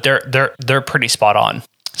 But they're pretty spot on.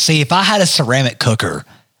 See, if I had a ceramic cooker,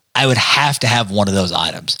 I would have to have one of those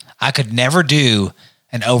items. I could never do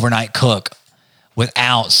an overnight cook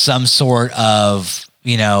without some sort of,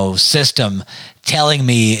 system telling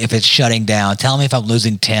me if it's shutting down, telling me if I'm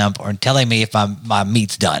losing temp, or telling me if my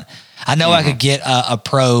meat's done. I know I could get a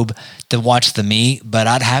probe to watch the meat, but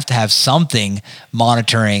I'd have to have something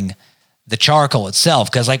monitoring the charcoal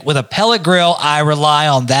itself. Because like with a pellet grill, I rely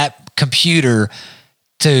on that computer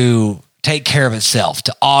to take care of itself,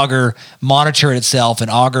 to monitor it itself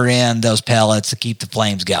and auger in those pellets to keep the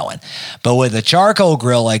flames going. But with a charcoal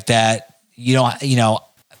grill like that, you don't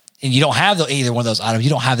have either one of those items.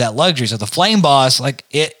 You don't have that luxury. So the Flame Boss, like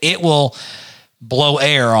it will blow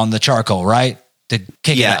air on the charcoal, right? To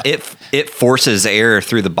kick it up. It forces air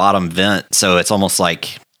through the bottom vent. So it's almost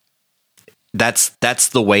like that's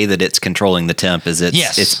the way that it's controlling the temp.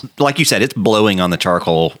 It's like you said, it's blowing on the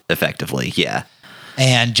charcoal effectively. Yeah.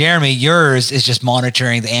 And Jeremy, yours is just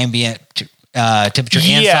monitoring the ambient temperature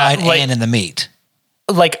inside and in the meat.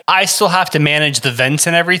 Like I still have to manage the vents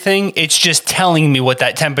and everything. It's just telling me what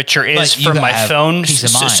that temperature is from my phone.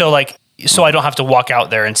 So I don't have to walk out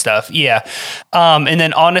there and stuff. Yeah. And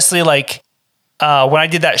then honestly, like when I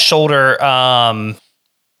did that shoulder,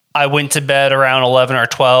 I went to bed around 11 or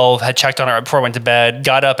 12, had checked on it right before I went to bed,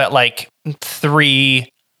 got up at like 3.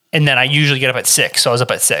 And then I usually get up at 6. So I was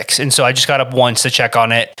up at 6. And so I just got up once to check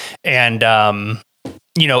on it. And,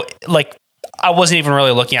 like I wasn't even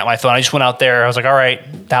really looking at my phone. I just went out there. I was like, all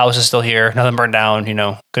right, the house is still here. Nothing burned down,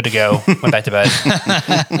 good to go. Went back to bed,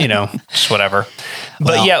 just whatever.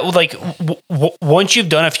 But like once you've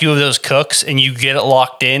done a few of those cooks and you get it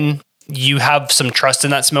locked in, you have some trust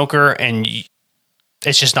in that smoker and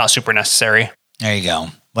it's just not super necessary. There you go.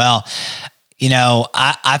 Well,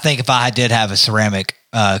 I think if I did have a ceramic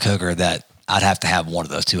cooker, that I'd have to have one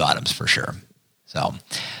of those two items for sure. So,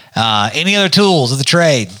 any other tools of the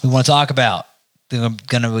trade we want to talk about? They're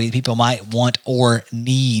going to be people might want or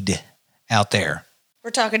need out there. We're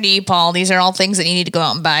talking to you, Paul. These are all things that you need to go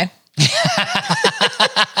out and buy. That's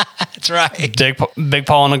right. Big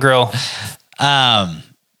Paul on the grill.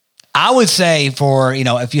 I would say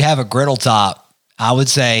if you have a griddle top, I would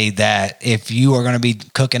say that if you are going to be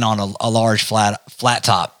cooking on a large flat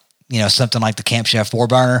top, something like the Camp Chef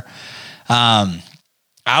 4-burner,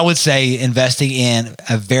 I would say investing in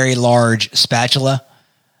a very large spatula.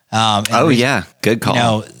 Good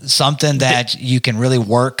call. Something that you can really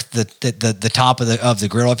work the top of the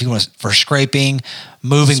griddle if you want for scraping,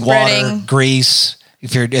 moving Spreading. water, grease.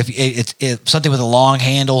 If it's something with a long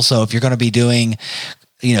handle, so if you're going to be doing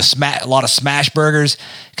a lot of smash burgers,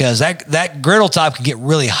 because that griddle top can get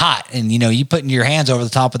really hot, and you putting your hands over the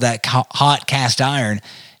top of that hot cast iron.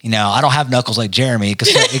 I don't have knuckles like Jeremy.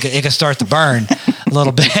 It can start to burn a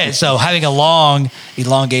little bit. So having a long,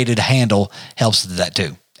 elongated handle helps with that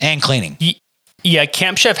too, and cleaning. Yeah,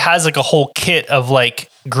 Camp Chef has like a whole kit of like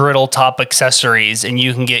griddle top accessories, and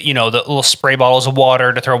you can get the little spray bottles of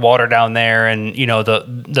water to throw water down there, and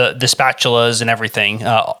the spatulas and everything,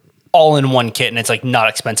 all in one kit, and it's like not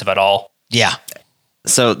expensive at all. Yeah.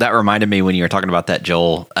 So that reminded me when you were talking about that,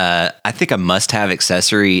 Joel. I think a must-have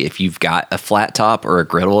accessory if you've got a flat top or a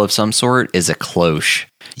griddle of some sort is a cloche.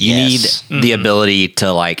 You Yes. need the ability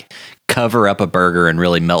to like cover up a burger and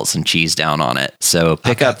really melt some cheese down on it. So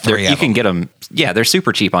pick got up. 3 You of can them. get them. Yeah, they're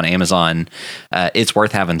super cheap on Amazon. It's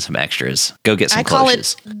worth having some extras. Go get some I call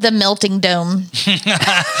cloches. it the melting dome.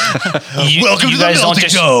 Welcome to the melting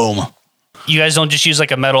dome. You guys don't just use like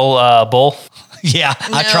a metal bowl. Yeah,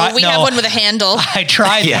 I No, tried. we have one with a handle. I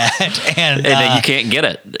tried Yeah. that, and Then you can't get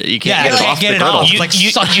it. You can't get it off the get it griddle. off. It's like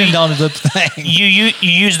suctioned onto the thing. You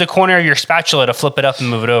use the corner of your spatula to flip it up and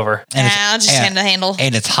move it over, And I'll just hand the handle.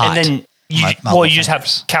 And it's hot. and then you My just have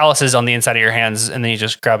fingers. calluses on the inside of your hands, and then you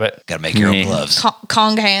just grab it. Got to make your own Yeah. gloves.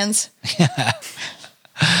 Kong hands.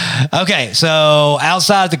 Okay, so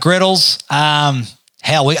outside the griddles, I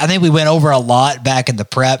think we went over a lot back in the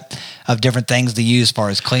prep of different things to use as far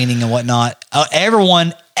as cleaning and whatnot.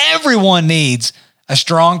 Everyone needs a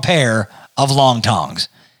strong pair of long tongs.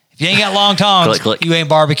 If you ain't got long tongs, Click, click. you ain't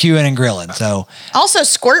barbecuing and grilling. So Also,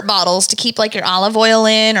 squirt bottles to keep like your olive oil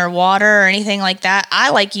in or water or anything like that.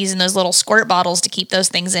 I like using those little squirt bottles to keep those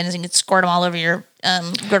things in, and you can squirt them all over your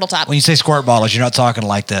griddle top. when you say squirt bottles, you're not talking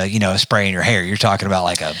like the spraying your hair. You're talking about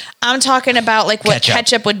like a I'm talking about like what Ketchup.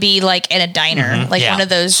 ketchup would be like in a diner, like Yeah. one of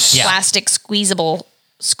those Yeah. plastic squeezable.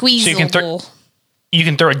 you can You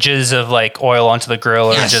can throw a jizz of like oil onto the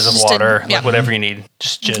grill or Yes. a jizz of Just a- water, yeah. like whatever you need.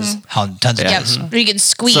 Just jizz. tons of Yep. things. You can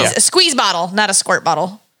squeeze So- a squeeze bottle, not a squirt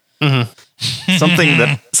bottle. something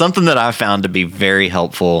that I've found to be very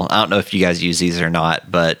helpful. I don't know if you guys use these or not,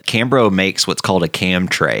 but Cambro makes what's called a cam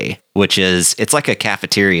tray, which is it's like a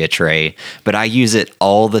cafeteria tray, but I use it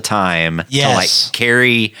all the time to Yes. like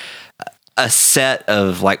carry a set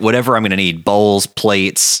of like whatever I'm going to need, bowls,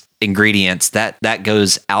 plates, ingredients that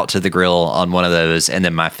goes out to the grill on one of those, and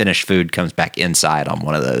then my finished food comes back inside on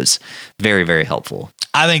one of those. Very, very helpful.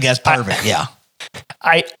 I think that's perfect. Yeah.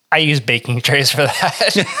 I use baking trays for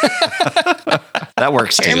that. That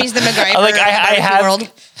works too. Jeremy's the MacGyver. Like, I of the barbecue have- world.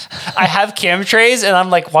 I have cam trays, and I'm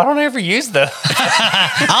like, why don't I ever use them?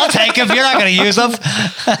 I'll take them. You're not going to use them.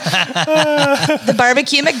 The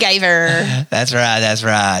barbecue MacGyver. That's right. That's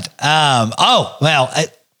right.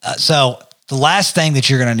 So the last thing that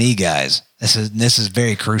you're going to need, guys, this is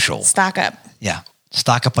very crucial. Stock up. Yeah.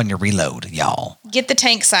 Stock up on your reload, y'all. Get the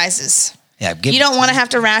tank sizes. Yeah. You don't want to have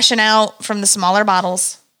to ration out from the smaller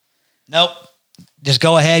bottles. Nope. Just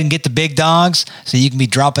go ahead and get the big dogs so you can be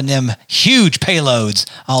dropping them huge payloads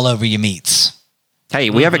all over your meats. Hey,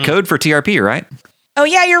 we have a code for TRP, right? Oh,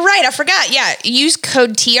 yeah, you're right. I forgot. Yeah, use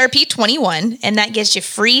code TRP21, and that gets you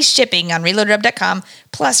free shipping on reloadrub.com.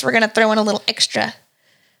 Plus, we're going to throw in a little extra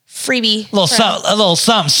freebie A little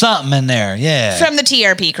something in there. Yeah. from the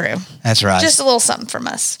TRP crew. That's right. Just a little something from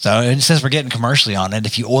us. So and since we're getting commercially on it,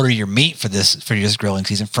 if you order your meat for this grilling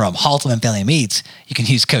season from Halteman Family Meats, you can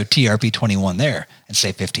use code TRP21 there and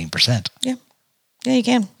save 15%. Yeah. Yeah, you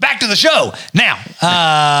can. Back to the show.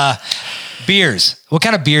 Now, beers. What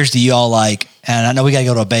kind of beers do you all like? And I know we got to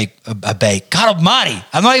go to a bake. God almighty.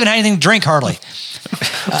 I'm not even had anything to drink hardly.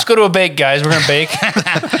 Let's go to a bake, guys. We're gonna bake.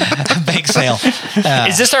 Bake sale.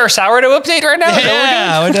 Is this our sourdough update right now?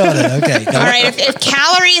 Yeah, we're doing it. Okay. All right, if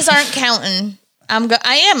calories aren't counting,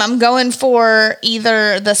 I'm going for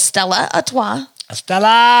either the Stella Artois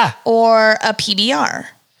Stella. or a PBR.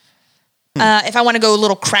 If I want to go a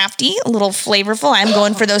little crafty, a little flavorful, I'm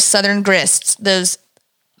going for those Southern Grists, those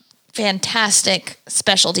fantastic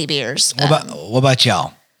specialty beers. What about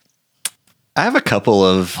y'all? I have a couple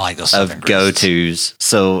of I like those Southern go-tos.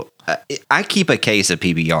 So I keep a case of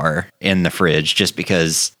PBR in the fridge just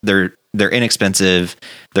because they're inexpensive,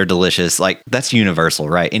 they're delicious. Like that's universal,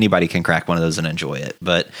 right? Anybody can crack one of those and enjoy it.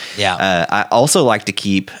 But I also like to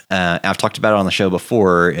keep. I've talked about it on the show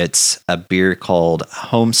before. It's a beer called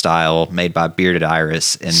Homestyle, made by Bearded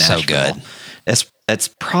Iris in Nashville. So good. That's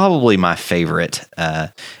probably my favorite.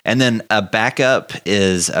 And then a backup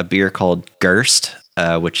is a beer called Gerst.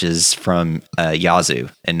 Which is from Yazoo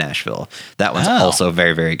in Nashville. That one's also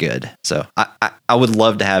very, very good. So I would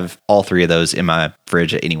love to have all three of those in my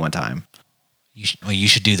fridge at any one time. You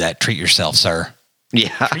should do that. Treat yourself, sir. Yeah.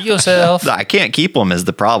 Treat yourself. I can't keep them is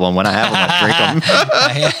the problem. When I have them, I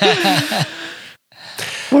drink them.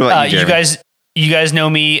 What about you, Jeremy? You guys know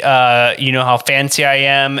me. You know how fancy I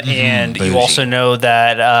am. And bougie. you also know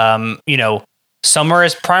that, summer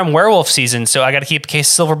is prime werewolf season, so I got to keep a case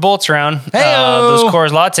of silver bullets around. Those Coors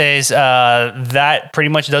Lattes, that pretty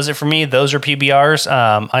much does it for me. Those are PBRs.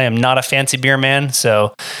 I am not a fancy beer man,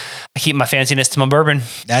 so I keep my fanciness to my bourbon.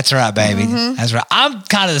 That's right, baby. That's right. I'm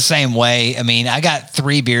kind of the same way. I mean, I got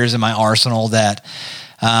 3 beers in my arsenal that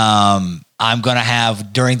I'm going to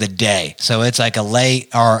have during the day. So it's like a late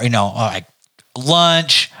or, like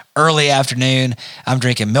lunch, early afternoon. I'm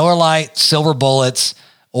drinking Miller Lite, Silver Bullets,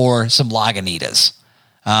 or some Lagunitas.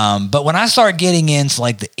 But when I start getting into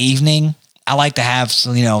like the evening, I like to have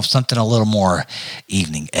something a little more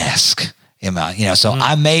evening-esque. So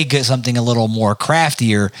I may get something a little more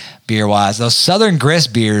craftier beer-wise. Those Southern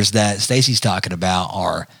Grist beers that Stacy's talking about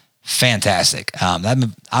are fantastic.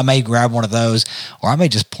 I may grab one of those, or I may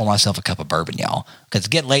just pour myself a cup of bourbon, y'all. Because it's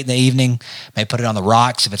getting late in the evening, may put it on the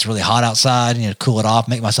rocks if it's really hot outside, cool it off,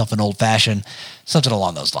 make myself an old-fashioned, something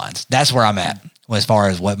along those lines. That's where I'm at as far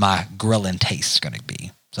as what my grilling taste is going to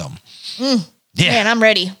be. So, yeah. Man, I'm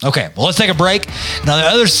ready. Okay, well, let's take a break. Now, the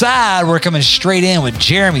other side, we're coming straight in with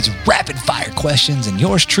Jeremy's rapid fire questions and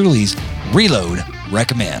yours truly's Reload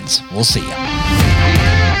Recommends. We'll see you.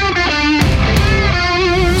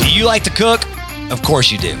 Do you like to cook? Of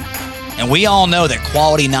course you do. And we all know that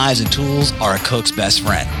quality knives and tools are a cook's best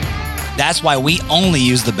friend. That's why we only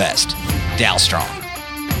use the best, Dalstrong.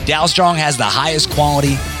 Dalstrong has the highest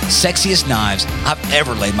quality, sexiest knives I've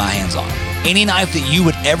ever laid my hands on. Any knife that you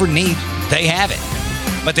would ever need, they have it.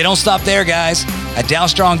 But they don't stop there, guys. At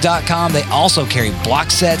Dalstrong.com, they also carry block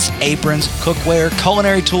sets, aprons, cookware,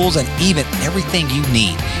 culinary tools, and even everything you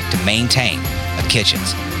need to maintain a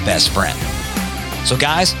kitchen's best friend. So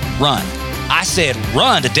guys, run. I said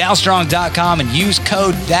run to Dalstrong.com and use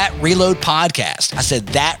code ThatReloadPodcast. I said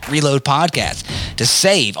ThatReloadPodcast to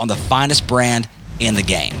save on the finest brand in the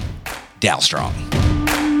game, Dalstrong.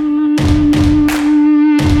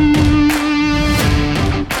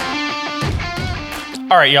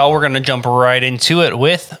 All right, y'all, we're going to jump right into it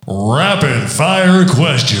with Rapid Fire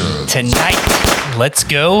Question. tonight. Let's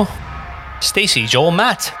go, Stacy, Joel,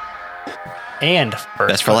 Matt. And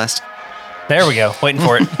Best for last. There we go. Waiting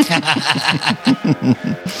for it.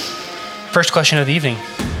 First question of the evening.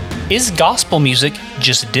 Is gospel music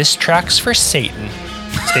just diss tracks for Satan?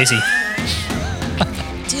 Stacy.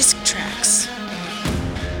 Disc tracks.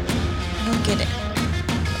 I don't get it.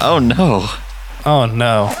 Oh no. Oh,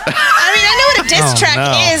 no. I mean, I know what a disc track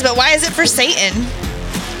no. is, but why is it for Satan?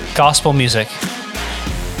 Gospel music.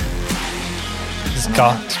 Is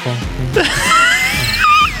gospel.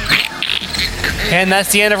 And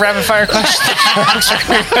that's the end of rapid fire questions.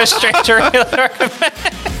 Go straight to regular recommend.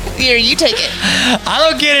 Here, you take it. I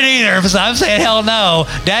don't get it either, because I'm saying hell no.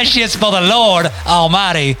 That shit's for the Lord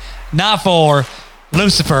Almighty, not for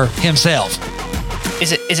Lucifer himself.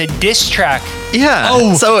 Is it diss track? Yeah.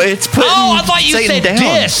 Oh. So it's putting I thought you Satan said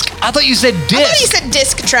down. disc. I thought you said I thought disc. you said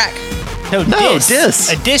disc track. No, diss.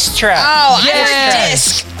 A diss track. Oh, I Yes. heard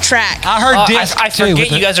disc track. I heard disc. I too, forget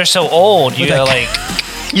with you guys are so old. You with know, a- like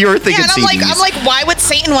You were thinking Yeah, and CDs. I'm like, why would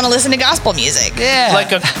Satan want to listen to gospel music? Yeah.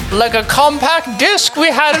 like a compact disc we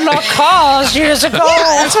had in our cars years ago.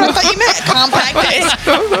 Yeah, that's what I thought you meant. Compact disc.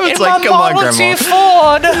 It's in like, my come on, Model Grandma. T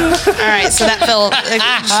Ford. All right, so that felt. Throw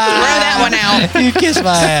that one out. You kiss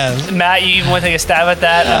my ass. Matt, you even want to take a stab at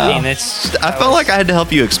that? I mean, it's. I felt like I had to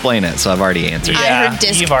help you explain it, so I've already answered. I heard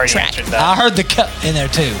disc you've already track. answered that. I heard the cut in there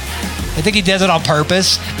too. I think he does it on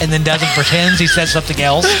purpose and then doesn't pretends he said something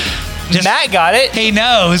else. Just, Matt got it. he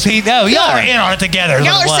knows. Y'all are in on it together. is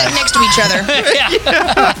Y'all what are it was. sitting next to each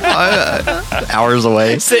other. Hours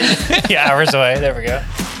away. Yeah, hours away. There we go.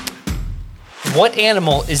 What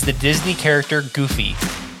animal is the Disney character Goofy?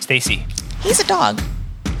 Stacy. He's a dog.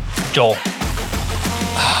 Joel.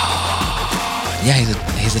 Yeah,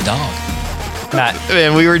 he's a dog. Matt.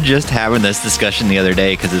 Man, we were just having this discussion the other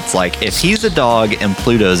day because it's like, if he's a dog and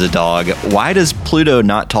Pluto's a dog, why does Pluto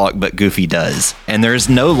not talk but Goofy does? And there's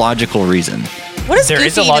no logical reason. What does There Goofy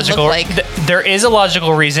is a even logical look like? there is a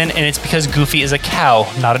logical reason, and it's because Goofy is a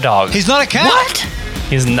cow, not a dog. He's not a cow. What?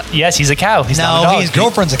 Yes, he's a cow. He's not a No, dog. his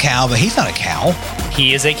girlfriend's a cow, but he's not a cow.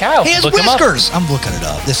 He is a cow. He has Look him up. whiskers. I'm looking it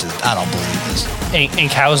up. I don't believe this. And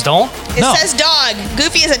cows don't. It No. says dog.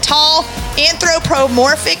 Goofy is a tall,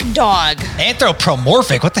 anthropomorphic dog.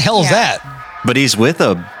 Anthropomorphic. What the hell is Yeah. that? But he's with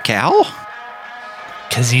a cow?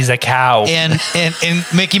 Because he's a cow. In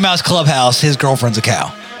Mickey Mouse Clubhouse, his girlfriend's a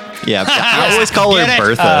cow. Yeah, I always call her Get it?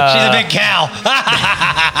 Bertha. She's a big cow.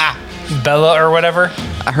 Bella or whatever.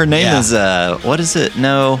 Her name Yeah. is, what is it?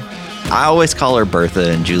 No. I always call her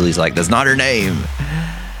Bertha, and Julie's like, that's not her name.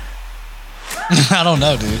 I don't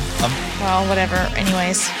know, dude. Well, whatever.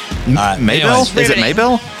 Anyways. right, Maybell? anyways. Is it Riveting.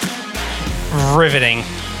 Maybell? Riveting.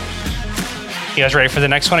 You guys ready for the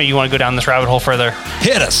next one, or you want to go down this rabbit hole further?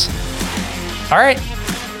 Hit us. All right.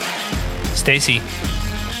 Stacy,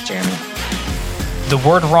 Jeremy. the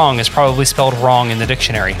word wrong is probably spelled wrong in the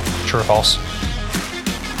dictionary. True or false?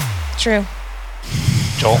 True.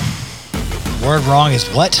 Joel? Word wrong is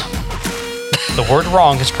what? The word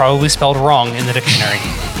wrong is probably spelled wrong in the dictionary.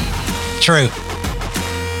 True.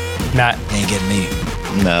 Matt, Ain't getting me.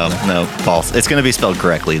 No, false. It's going to be spelled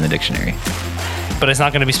correctly in the dictionary. but it's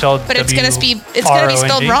not going to be spelled. But it's gonna be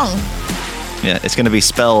spelled wrong. Yeah, it's going to be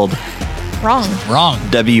spelled Wrong. Wrong.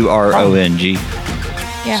 WRONG,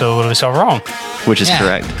 Yeah. So it'll be spelled wrong. which is Yeah.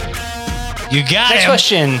 correct. You got Next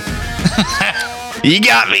him. question. You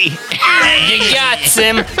got me. You got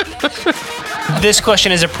Sim. This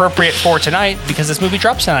question is appropriate for tonight because this movie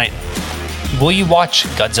drops tonight. Will you watch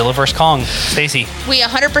Godzilla vs. Kong? Stacy. We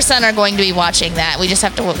 100% are going to be watching that. We just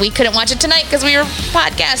have to. We couldn't watch it tonight because we were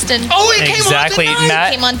podcasting. Oh, it Exactly, came on tonight.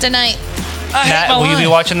 Matt. It came on tonight. I hate Matt, my will you be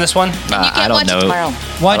life. watching this one? And you I can't don't watch know. it tomorrow.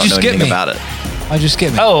 Why'd I you don't know skip anything me? about it. Why'd you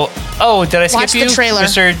skip me? Oh, did I skip Watch the you? trailer.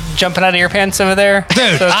 Mr. Jumping out of your pants over there?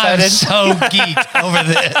 Dude, So I'm excited. so geeked over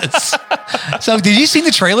this. So, did you see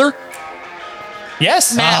the trailer?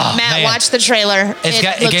 Yes. Matt, Oh, Matt, man. watch the trailer.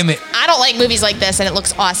 It gave me- I don't like movies like this, and it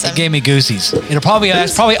looks awesome. It gave me goosies. It's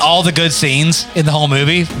probably all the good scenes in the whole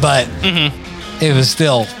movie, but it was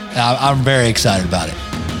still. I'm very excited about it.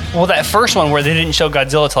 Well, that first one where they didn't show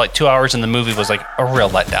Godzilla till like 2 hours in the movie was like a real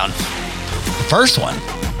letdown. The first one.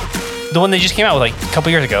 The one they just came out with like a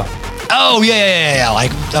couple years ago. Oh yeah.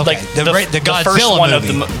 Like okay, Like the Godzilla first one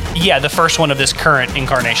movie. the first one of this current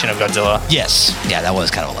incarnation of Godzilla. Yes. Yeah, that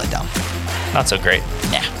was kind of a letdown. Not so great.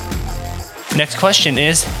 Yeah. Next question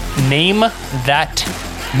is name that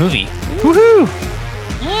movie. Woohoo!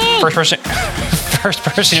 First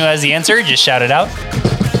person who has the answer, just shout it out.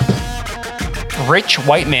 Rich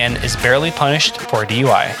white man is barely punished for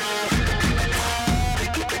DUI.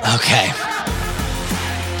 Okay.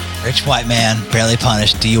 Rich white man, barely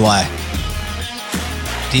punished, DUI.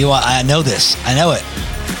 DUI, I know this. I know it.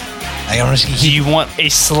 I'm just gonna Do keep you want a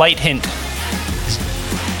slight hint?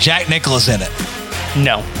 Jack Nicklaus in it.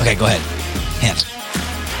 No. Okay, go ahead. Hint.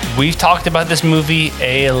 We've talked about this movie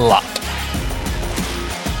a lot.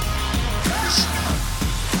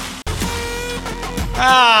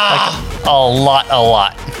 Like a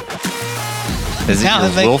lot. Is it Now, your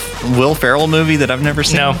they- Will Ferrell movie that I've never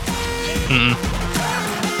seen? No.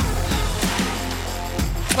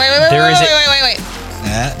 Wait. There is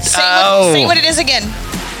Yeah. Say what it is again.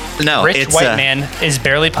 No, Rich it's white man is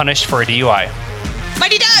barely punished for a DUI.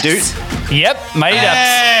 Mighty Ducks. Dude, Yep, Mighty Ducks.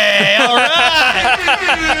 Hey, all right.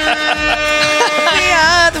 We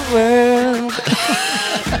are the world.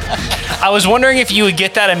 I was wondering if you would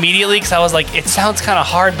get that immediately because I was like, it sounds kind of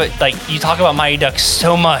hard, but like you talk about Mighty Ducks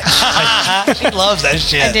so much. She loves that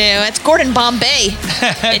shit. I do. It's Gordon Bombay.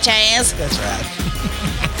 Bitch ass. That's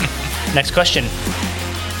right. Next question.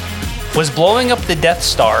 Was blowing up the Death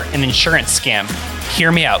Star an insurance scam?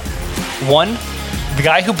 Hear me out. 1, the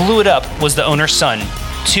guy who blew it up was the owner's son.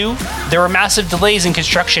 2, there were massive delays in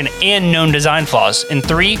construction and known design flaws. And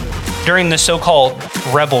 3, during the so-called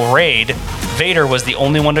Rebel Raid, Vader was the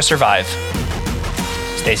only one to survive.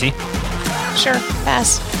 Stacy? Sure.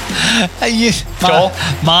 Pass. Joel?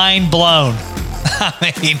 Mind blown.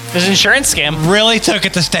 I mean, There's an insurance scam. really took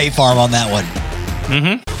it to State Farm on that one.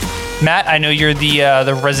 Matt, I know you're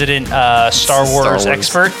the resident Star Wars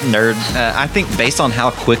expert. nerd. I think based on how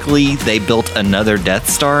quickly they built another Death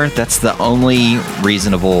Star, that's the only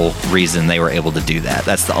reasonable reason they were able to do that.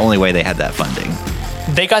 That's the only way they had that funding.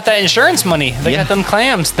 They got that insurance money. They Yeah. got them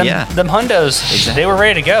clams, them hundos. Exactly. They were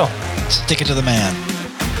ready to go. Stick it to the man.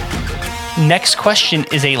 Next question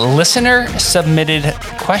is a listener submitted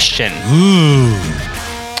question. Ooh.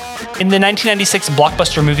 In the 1996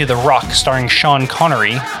 blockbuster movie The Rock, starring Sean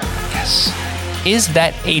Connery, Yes. is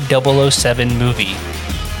that a 007 movie?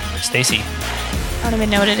 Stacy. I don't even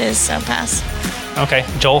know what it is, so pass. Okay,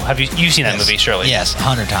 Joel, have you've seen that movie? Surely. Yes,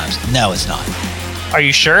 100 times. No, it's not. Are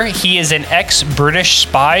you sure? He is an ex-British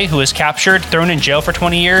spy who was captured, thrown in jail for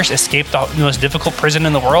 20 years, escaped the most difficult prison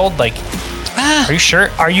in the world. Like, are you sure?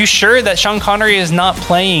 Are you sure that Sean Connery is not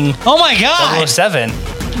playing Oh my God. 007?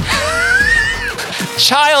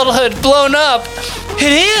 Childhood blown up.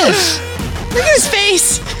 It is. Look at his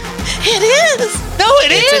face. It is. No,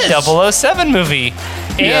 It's a 007 movie.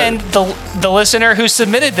 And the listener who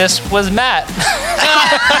submitted this was Matt.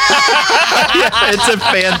 It's a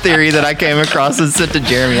fan theory that I came across and sent to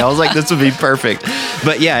Jeremy. I was like, this would be perfect.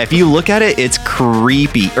 But yeah, if you look at it, it's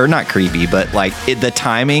creepy, or not creepy, but like the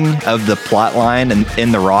timing of the plot line and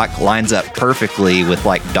in The Rock lines up perfectly with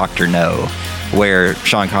like Dr. No, where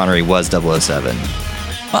Sean Connery was 007.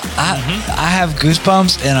 Well, I have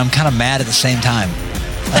goosebumps and I'm kind of mad at the same time.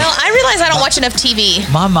 Well, I realize I don't watch enough TV.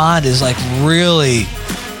 My mind is like really,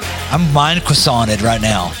 I'm mind croissanted right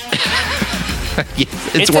now.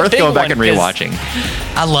 It's It's a worth big going back one, and 'cause-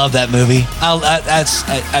 rewatching. I love that movie. That's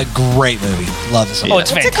a great movie. Love it so Oh, much.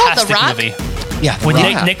 it's a What's it called, The fantastic Rock? movie. Yeah. With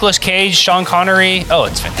Rock. Nicolas Cage, Sean Connery. Oh,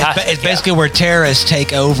 it's fantastic. It's basically where terrorists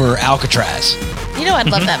take over Alcatraz. You know I'd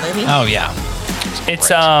love that movie. Oh yeah. It's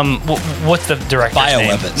what's the director's name?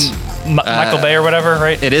 Bioweapons. Michael Bay or whatever,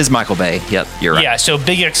 right? It is Michael Bay. Yep, you're right. Yeah, so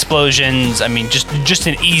big explosions. I mean, just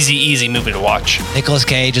an easy movie to watch. Nicolas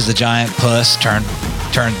Cage is the giant puss turned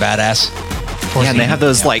badass. Yeah, and they have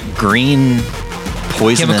those like green chemical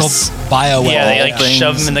poisonous bioweapons. Yeah, they like things.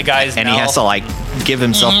 shove him in the guy's and mouth. he has to like give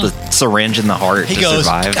himself the syringe in the heart He to goes,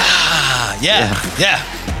 survive. "Ah," yeah.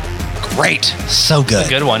 Great. So good.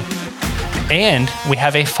 Good one. And we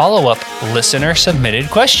have a follow-up listener submitted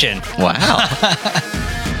question. Wow.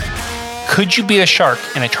 Could you beat a shark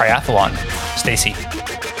in a triathlon, Stacy?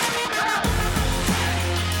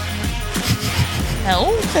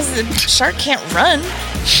 No, because the shark can't run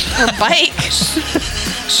or bike.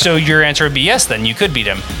 So your answer would be yes. Then you could beat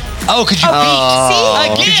him. Oh, could you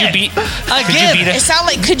See? Could you beat? Could you beat It a? sounded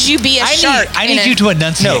like, could you be a shark? I need you to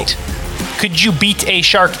enunciate. Could you beat a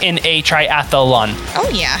shark in a triathlon? Oh,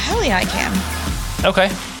 yeah. Hell yeah, I can. Okay,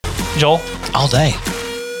 Joel. All day.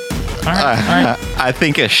 All right. I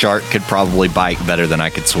think a shark could probably bike better than I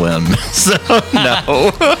could swim. So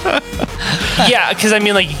no. Yeah, because I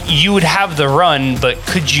mean, like you would have the run, but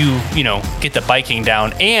could you, get the biking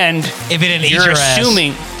down? And If it didn't eat you're your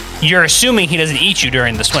ass. you're assuming he doesn't eat you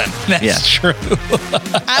during the swim. That's Yeah. true.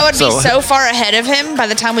 I would So- be so far ahead of him by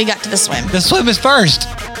the time we got to the swim. The swim is first.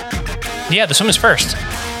 Yeah, the swim is first.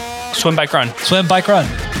 Swim, bike, run. Swim, bike, run.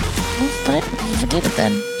 But I did it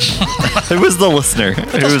then. Who was the listener? Who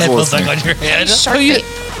was the Headphones listener? on your head. Shark bait.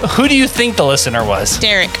 Who do you think the listener was?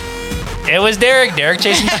 Derek. It was Derek. Derek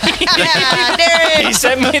Jason. Derek. He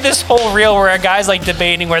sent me this whole reel where a guy's like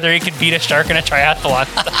debating whether he could beat a shark in a triathlon.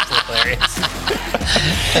 That's hilarious.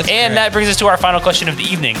 And that brings us to our final question of the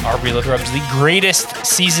evening. Are Reload Rubs the greatest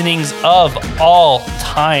seasonings of all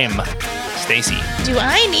time? Stacy. Do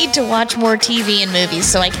I need to watch more TV and movies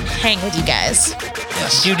so I can hang with you guys?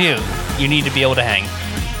 Yes. You do. You need to be able to hang.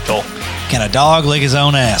 Joel. Can a dog lick his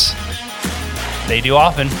own ass? They do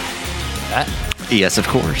often. Matt. Yes, of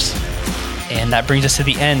course. And that brings us to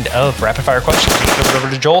the end of Rapid Fire Questions. We give it over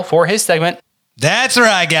to Joel for his segment. That's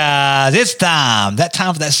right, guys. It's time. That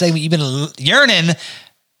time for that segment you've been yearning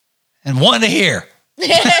and wanting to hear.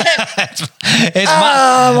 I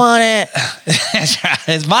want it. That's right.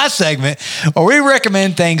 It's my segment where we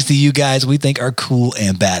recommend things to you guys we think are cool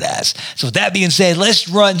and badass. So with that being said, let's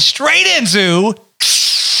run straight into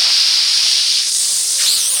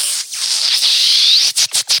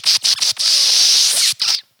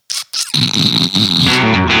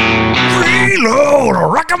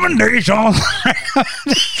Reload recommendations.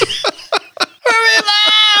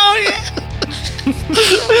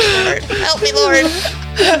 Help me, Lord.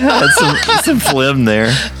 Had some phlegm there.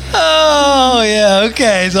 Oh yeah,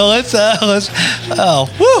 okay. So let's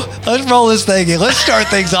roll this thing in. Let's start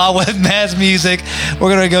things off with Matt's music. We're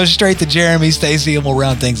gonna go straight to Jeremy, Stacy, and we'll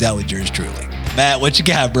round things out with yours truly. Matt, what you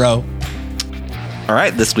got, bro? All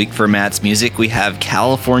right, this week for Matt's music, we have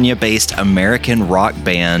California-based American rock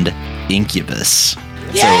band Incubus.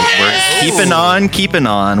 So we're keeping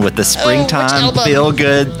on with the springtime album?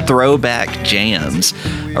 feel-good throwback jams.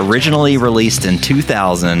 Originally released in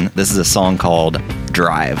 2000, this is a song called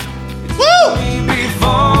Drive.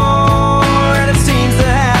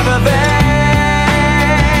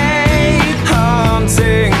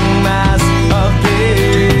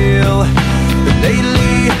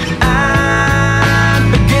 Lately,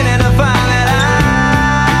 I'm beginning to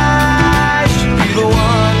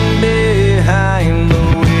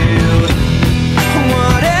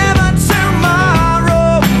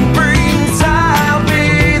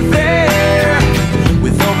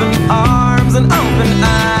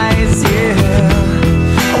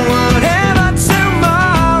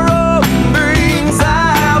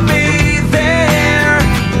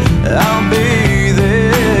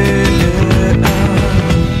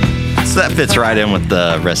fits right in with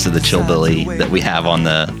the rest of the Chillbilly that we have on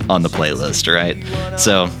the playlist, right?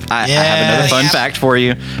 So I have another fun fact for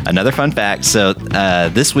you. Another fun fact. So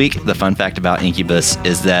this week, the fun fact about Incubus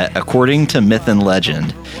is that according to myth and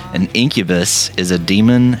legend, an incubus is a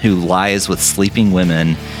demon who lies with sleeping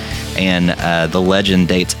women, and the legend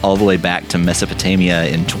dates all the way back to Mesopotamia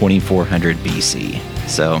in 2400 BC.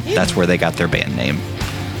 So that's where they got their band name.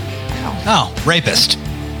 Oh, rapist.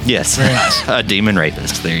 Yes. Very nice. A demon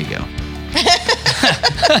rapist. There you go.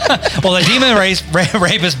 Well, the demon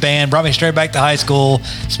rapist band brought me straight back to high school,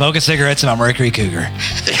 smoking cigarettes in my Mercury Cougar.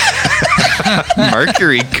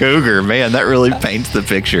 Mercury Cougar. Man, that really paints the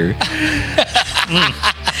picture.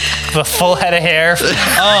 The full head of hair.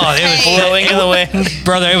 Oh, it was blowing in the wind.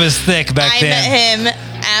 Brother, it was thick back I then. met him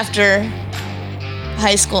after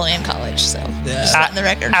high school and college, so just letting the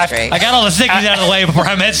record straight. I got all the sickies out of the way before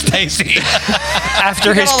I met Stacy.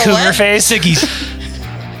 After his all the cougar what? phase. Sickies.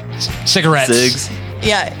 Cigarettes. Cigs.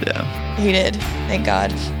 Yeah, Yeah. he did. Thank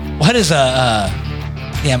God. What is my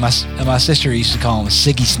sister used to call them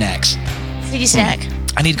Siggy snacks. Siggy snack.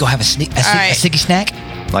 I need to go have a right. Siggy snack.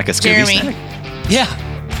 Like a Scooby Jeremy. snack. Yeah.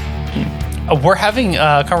 We're having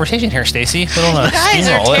a conversation here, Stacy. Little guys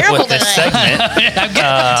are steamroll it terrible with this tonight.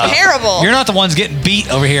 segment. Terrible. You're not the ones getting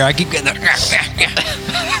beat over here. I keep getting the. All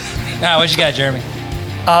right, what you got, Jeremy?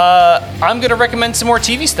 I'm going to recommend some more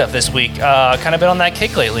TV stuff this week. Kind of been on that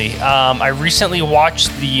kick lately. I recently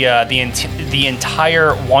watched the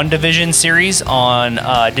entire WandaVision series on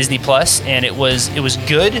Disney Plus, and it was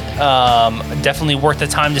good. Definitely worth the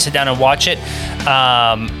time to sit down and watch it.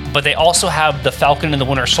 But they also have The Falcon and the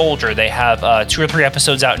Winter Soldier. They have 2 or 3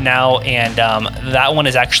 episodes out now, and that one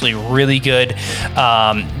is actually really good.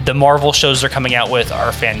 The Marvel shows they're coming out with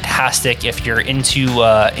are fantastic. If you're into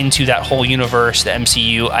that whole universe, the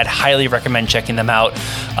MCU, I'd highly recommend checking them out.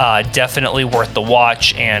 Definitely worth the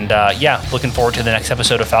watch. And looking forward to the next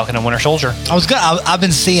episode of Falcon and Winter Soldier. I've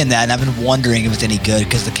been seeing that, and I've been wondering if it's any good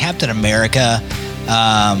because the Captain America,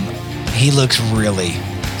 he looks really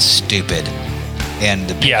stupid in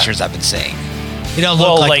the pictures I've been seeing. He don't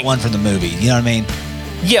look like the one from the movie. You know what I mean?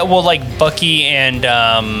 Yeah, well, like Bucky and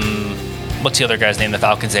what's the other guy's name? The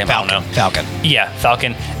Falcon's name? I don't know. Falcon. Yeah,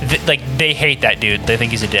 Falcon. They hate that dude. They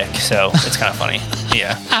think he's a dick. So it's kind of funny.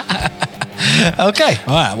 Yeah. Okay.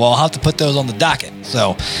 All right. Well, I'll have to put those on the docket.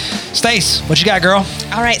 So, Stace, what you got, girl?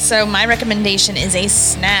 All right, so my recommendation is a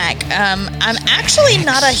snack. I'm actually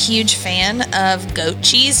not a huge fan of goat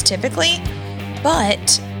cheese typically,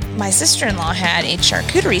 but my sister-in-law had a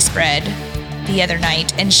charcuterie spread the other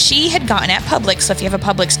night, and she had gotten at Publix, so if you have a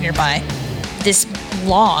Publix nearby, this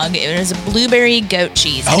log, it was a blueberry goat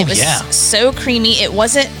cheese. And it was so creamy. It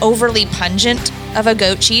wasn't overly pungent of a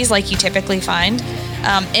goat cheese like you typically find.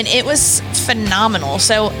 And it was phenomenal.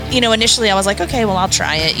 So, initially I was like, okay, well, I'll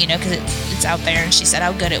try it, because it's out there. And she said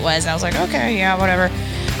how good it was. And I was like, okay, yeah, whatever.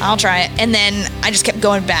 I'll try it. And then I just kept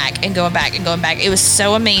going back and going back and going back. It was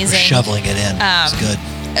so amazing. Shoveling it in. It's good.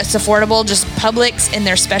 It's affordable. Just Publix in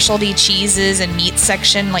their specialty cheeses and meat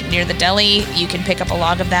section, like near the deli. You can pick up a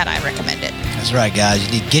log of that. I recommend it. That's right, guys.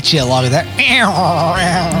 You need to get you a log of that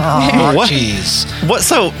cheese. What?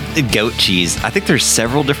 So goat cheese. I think there's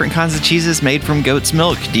several different kinds of cheeses made from goat's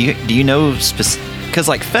milk. Do you know? Because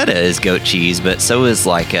like feta is goat cheese, but so is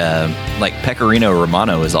like Pecorino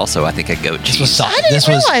Romano is also, I think, a goat cheese. This was soft. I didn't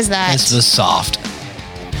realize that. This was soft.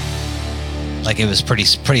 Like it was pretty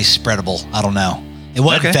spreadable. I don't know. It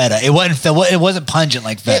wasn't feta. It wasn't pungent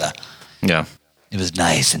like feta. Yeah. It was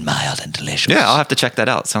nice and mild and delicious. Yeah, I'll have to check that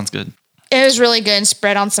out. Sounds good. It was really good.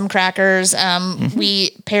 Spread on some crackers.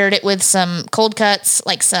 We paired it with some cold cuts,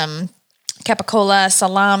 like some capicola,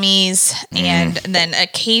 salamis, and then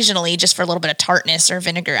occasionally, just for a little bit of tartness or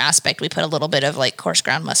vinegar aspect, we put a little bit of like coarse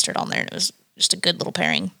ground mustard on there, and it was just a good little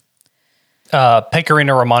pairing.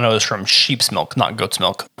 Pecorino Romano is from sheep's milk, not goat's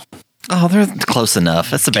milk. Oh, they're close enough.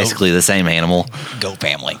 That's basically the same animal. Goat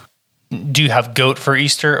family. Do you have goat for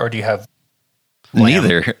Easter, or do you have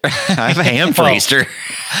Neither. I have a ham for Easter.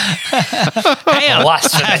 Ham.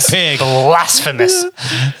 Blasphemous. Pig. Blasphemous.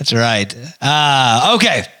 That's right.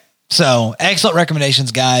 Okay. So excellent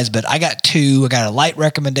recommendations, guys. But I got 2. I got a light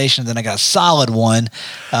recommendation, then I got a solid one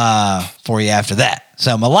for you after that.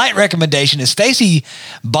 So my light recommendation is Stacy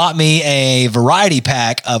bought me a variety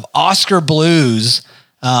pack of Oscar Blues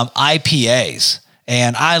IPAs,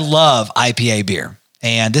 and I love IPA beer.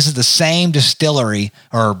 And this is the same distillery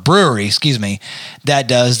or brewery, that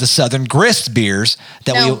does the Southern Grist beers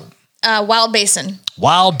that Wild Basin.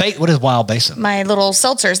 What is Wild Basin? My little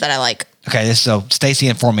seltzers that I like. Okay, so Stacy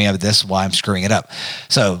informed me of this, why I'm screwing it up.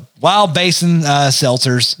 So Wild Basin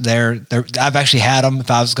seltzers, they're I've actually had them.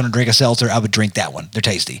 If I was going to drink a seltzer, I would drink that one. They're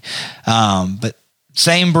tasty. But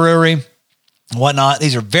same brewery, whatnot.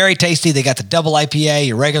 These are very tasty. They got the double IPA,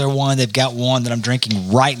 your regular one. They've got one that I'm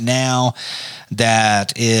drinking right now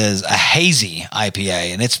that is a hazy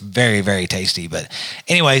IPA, and it's very, very tasty. But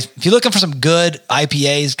anyways, if you're looking for some good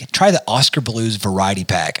IPAs, try the Oscar Blues Variety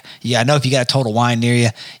Pack. Yeah, I know if you got a Total Wine near you,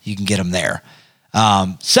 you can get them there.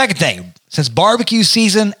 Second thing, since barbecue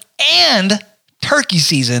season and turkey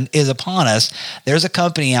season is upon us, there's a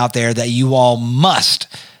company out there that you all must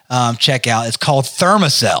check out. It's called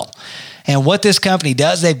Thermacell. And what this company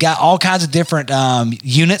does, they've got all kinds of different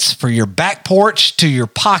units for your back porch to your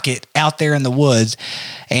pocket out there in the woods.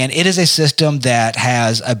 And it is a system that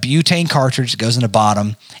has a butane cartridge that goes in the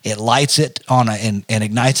bottom. It lights it on and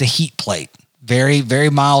ignites a heat plate. Very,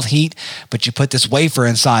 very mild heat, but you put this wafer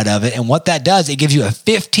inside of it. And what that does, it gives you a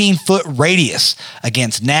 15-foot radius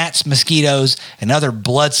against gnats, mosquitoes, and other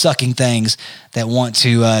blood-sucking things that want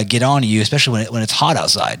to get on you, especially when it's hot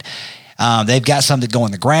outside. They've got some that go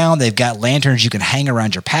in the ground. They've got lanterns you can hang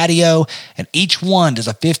around your patio, and each one does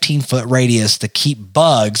a 15-foot radius to keep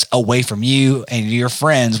bugs away from you and your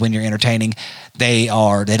friends when you're entertaining. They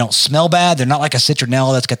don't smell bad. They're not like a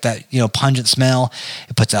citronella that's got that pungent smell.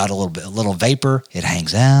 It puts out a little vapor. It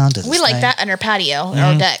hangs out. We like that under patio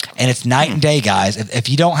or deck. And it's night and day, guys. If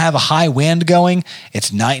you don't have a high wind going,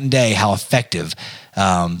 it's night and day how effective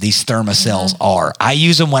these Thermacells are. I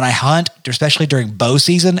use them when I hunt, especially during bow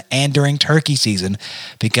season and during turkey season,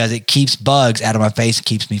 because it keeps bugs out of my face and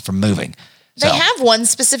keeps me from moving. They have one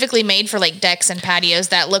specifically made for like decks and patios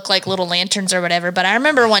that look like little lanterns or whatever. But I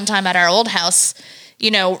remember one time at our old house,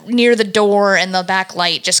 near the door and the back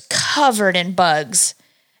light just covered in bugs.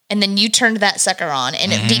 And then you turned that sucker on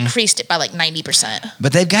and it decreased it by like 90%.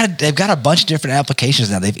 But they've got a bunch of different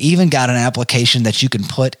applications now. They've even got an application that you can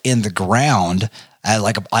put in the ground,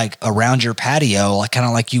 like around your patio, kind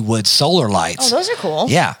of like you would solar lights. Oh, those are cool.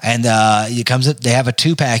 Yeah, and they have a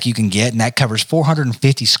 2-pack you can get, and that covers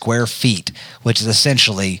 450 square feet, which is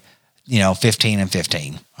essentially 15 and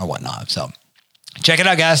 15 or whatnot. So check it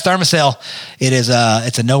out, guys. Thermacell.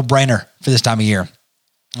 It's a no-brainer for this time of year.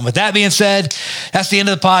 And with that being said, that's the end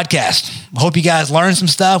of the podcast. Hope you guys learned some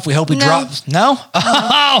stuff. We hope we dropped. No?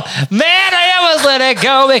 Oh, man, I almost let it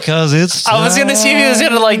go because it's time. I was going to see if he was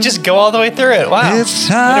going to just go all the way through it. Wow. It's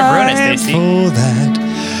time ruin it, Stacey. for that.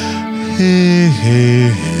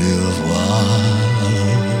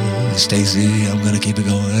 Stacey, I'm going to keep it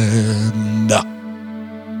going. No.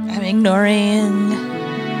 I'm ignoring.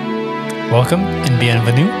 Welcome and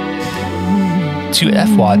bienvenue to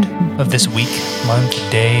FWAD of this week, month,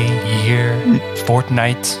 day, year,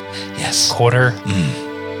 fortnight, Yes. quarter,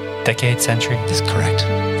 decade, century. That's correct.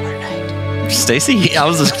 Stacy, I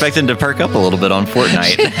was expecting to perk up a little bit on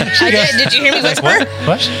Fortnite. I did. Did you hear me whisper?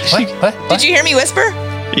 What? Did you hear me whisper?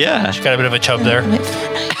 Yeah. Got a bit of a chub there.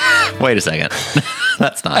 Wait a second.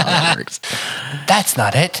 That's not how it works. That's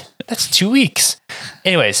not it. That's 2 weeks.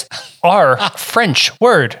 Anyways, our French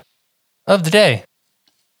word of the day,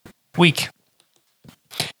 week,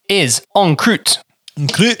 is en croûte.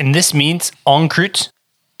 And this means en croûte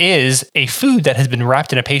is a food that has been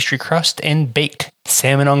wrapped in a pastry crust and baked.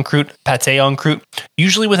 Salmon en croûte, pâté en croûte,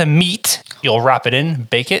 usually with a meat. You'll wrap it in,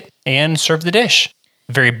 bake it, and serve the dish.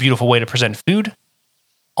 Very beautiful way to present food.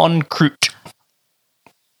 En croûte.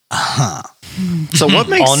 So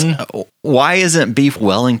why isn't beef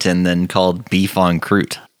Wellington then called beef en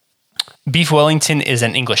croûte? Beef Wellington is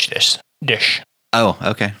an English dish. Oh,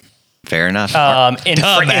 okay. Fair enough. In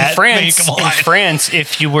France,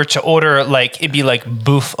 if you were to order it'd be like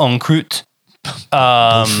bouffe en croûte.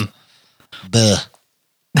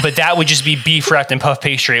 But that would just be beef wrapped in puff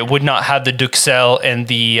pastry. It would not have the duxelles and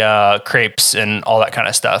the crepes and all that kind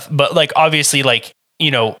of stuff. But obviously,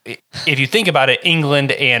 if you think about it,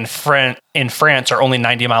 England and France are only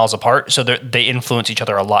 90 miles apart. So they influence each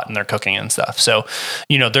other a lot in their cooking and stuff. So,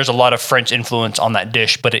 there's a lot of French influence on that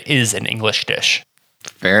dish, but it is an English dish.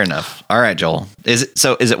 Fair enough. All right, Joel. Is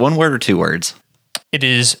it one word or 2 words? It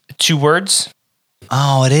is 2 words.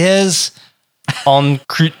 Oh, it is? En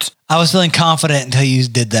croûte. I was feeling confident until you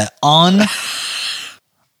did that. On?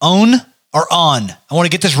 Own or on? I want to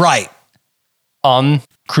get this right. En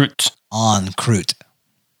croûte. En croûte.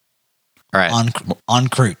 All right. En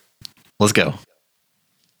croûte. Let's go.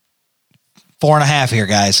 4.5 here,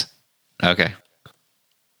 guys. Okay.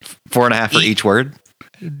 4.5 for each word?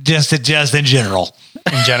 Just in general.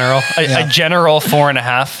 In general, a general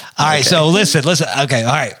 4.5. All right. So listen. Okay.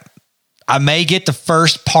 All right. I may get the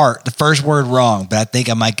first word wrong, but I think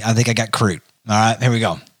I got croûte. All right. Here we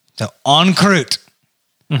go. So encroute.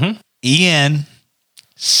 ENCRUTE.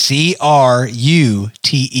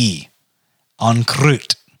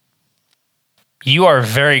 Encroute. You are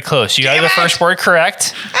very close. You got the first word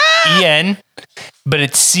correct. EN, but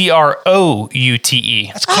it's CROUTE.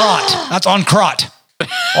 That's crot. That's encroute.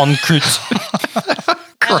 Encroute.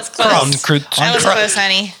 That was close. Encroute. That was close,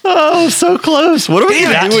 honey. Oh, so close. What are we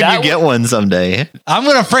Damn going to it. do when That you get one someday? I'm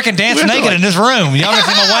going to freaking dance naked in this room. Y'all gonna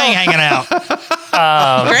see my wang hanging out.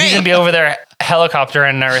 Great. He's gonna be over there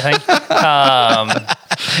helicoptering and everything.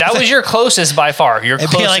 That was your closest by far. Your It'd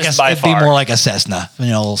be closest by it'd be far. more like a Cessna, a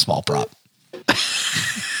little small prop.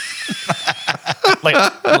 like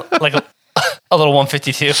a little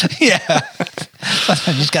 152. Yeah.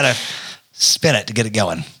 You just got to spin it to get it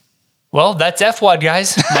going. Well, that's FWAD,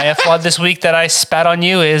 guys. My FWAD this week that I spat on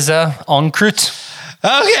you is encroute.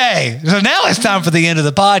 Okay, so now it's time for the end of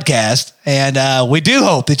the podcast, and we do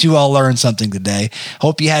hope that you all learned something today.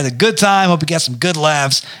 Hope you had a good time. Hope you got some good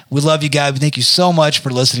laughs. We love you guys. Thank you so much for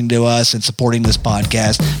listening to us and supporting this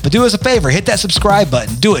podcast. But do us a favor, hit that subscribe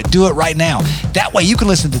button. Do it right now. That way you can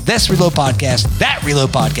listen to this Reload podcast, that Reload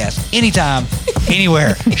podcast, anytime,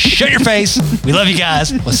 anywhere. Shut your face. We love you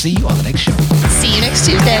guys. We'll see you on the next show. See you next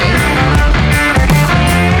Tuesday.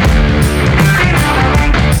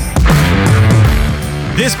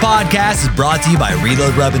 This podcast is brought to you by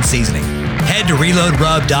Reload Rub and Seasoning. Head to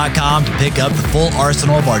reloadrub.com to pick up the full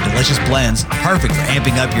arsenal of our delicious blends, perfect for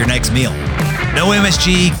amping up your next meal. No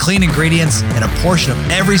MSG, clean ingredients, and a portion of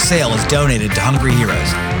every sale is donated to Hungry Heroes,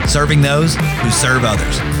 serving those who serve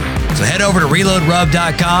others. So head over to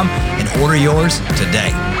reloadrub.com and order yours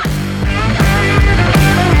today.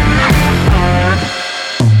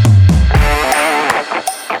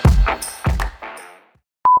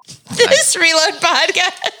 This Reload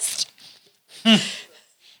podcast.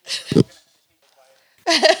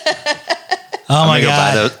 Oh my Go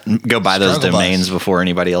buy God. those Struggle bus. domains before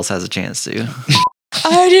anybody else has a chance to.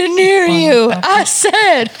 I didn't hear you. I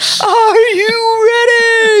said, are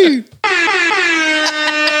you ready?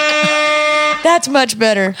 That's much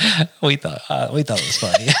better. We thought it was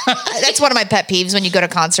funny. That's one of my pet peeves when you go to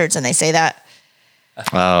concerts and they say that.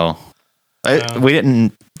 Oh. We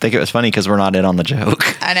didn't think it was funny because we're not in on the joke.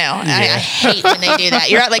 I know. I hate when they do that.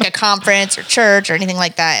 You're at like a conference or church or anything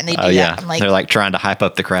like that, and they do Oh, yeah. that. I'm like, They're like trying to hype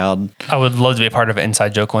up the crowd I would love to be a part of an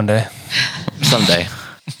inside joke one day. someday.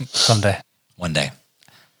 Someday. One day.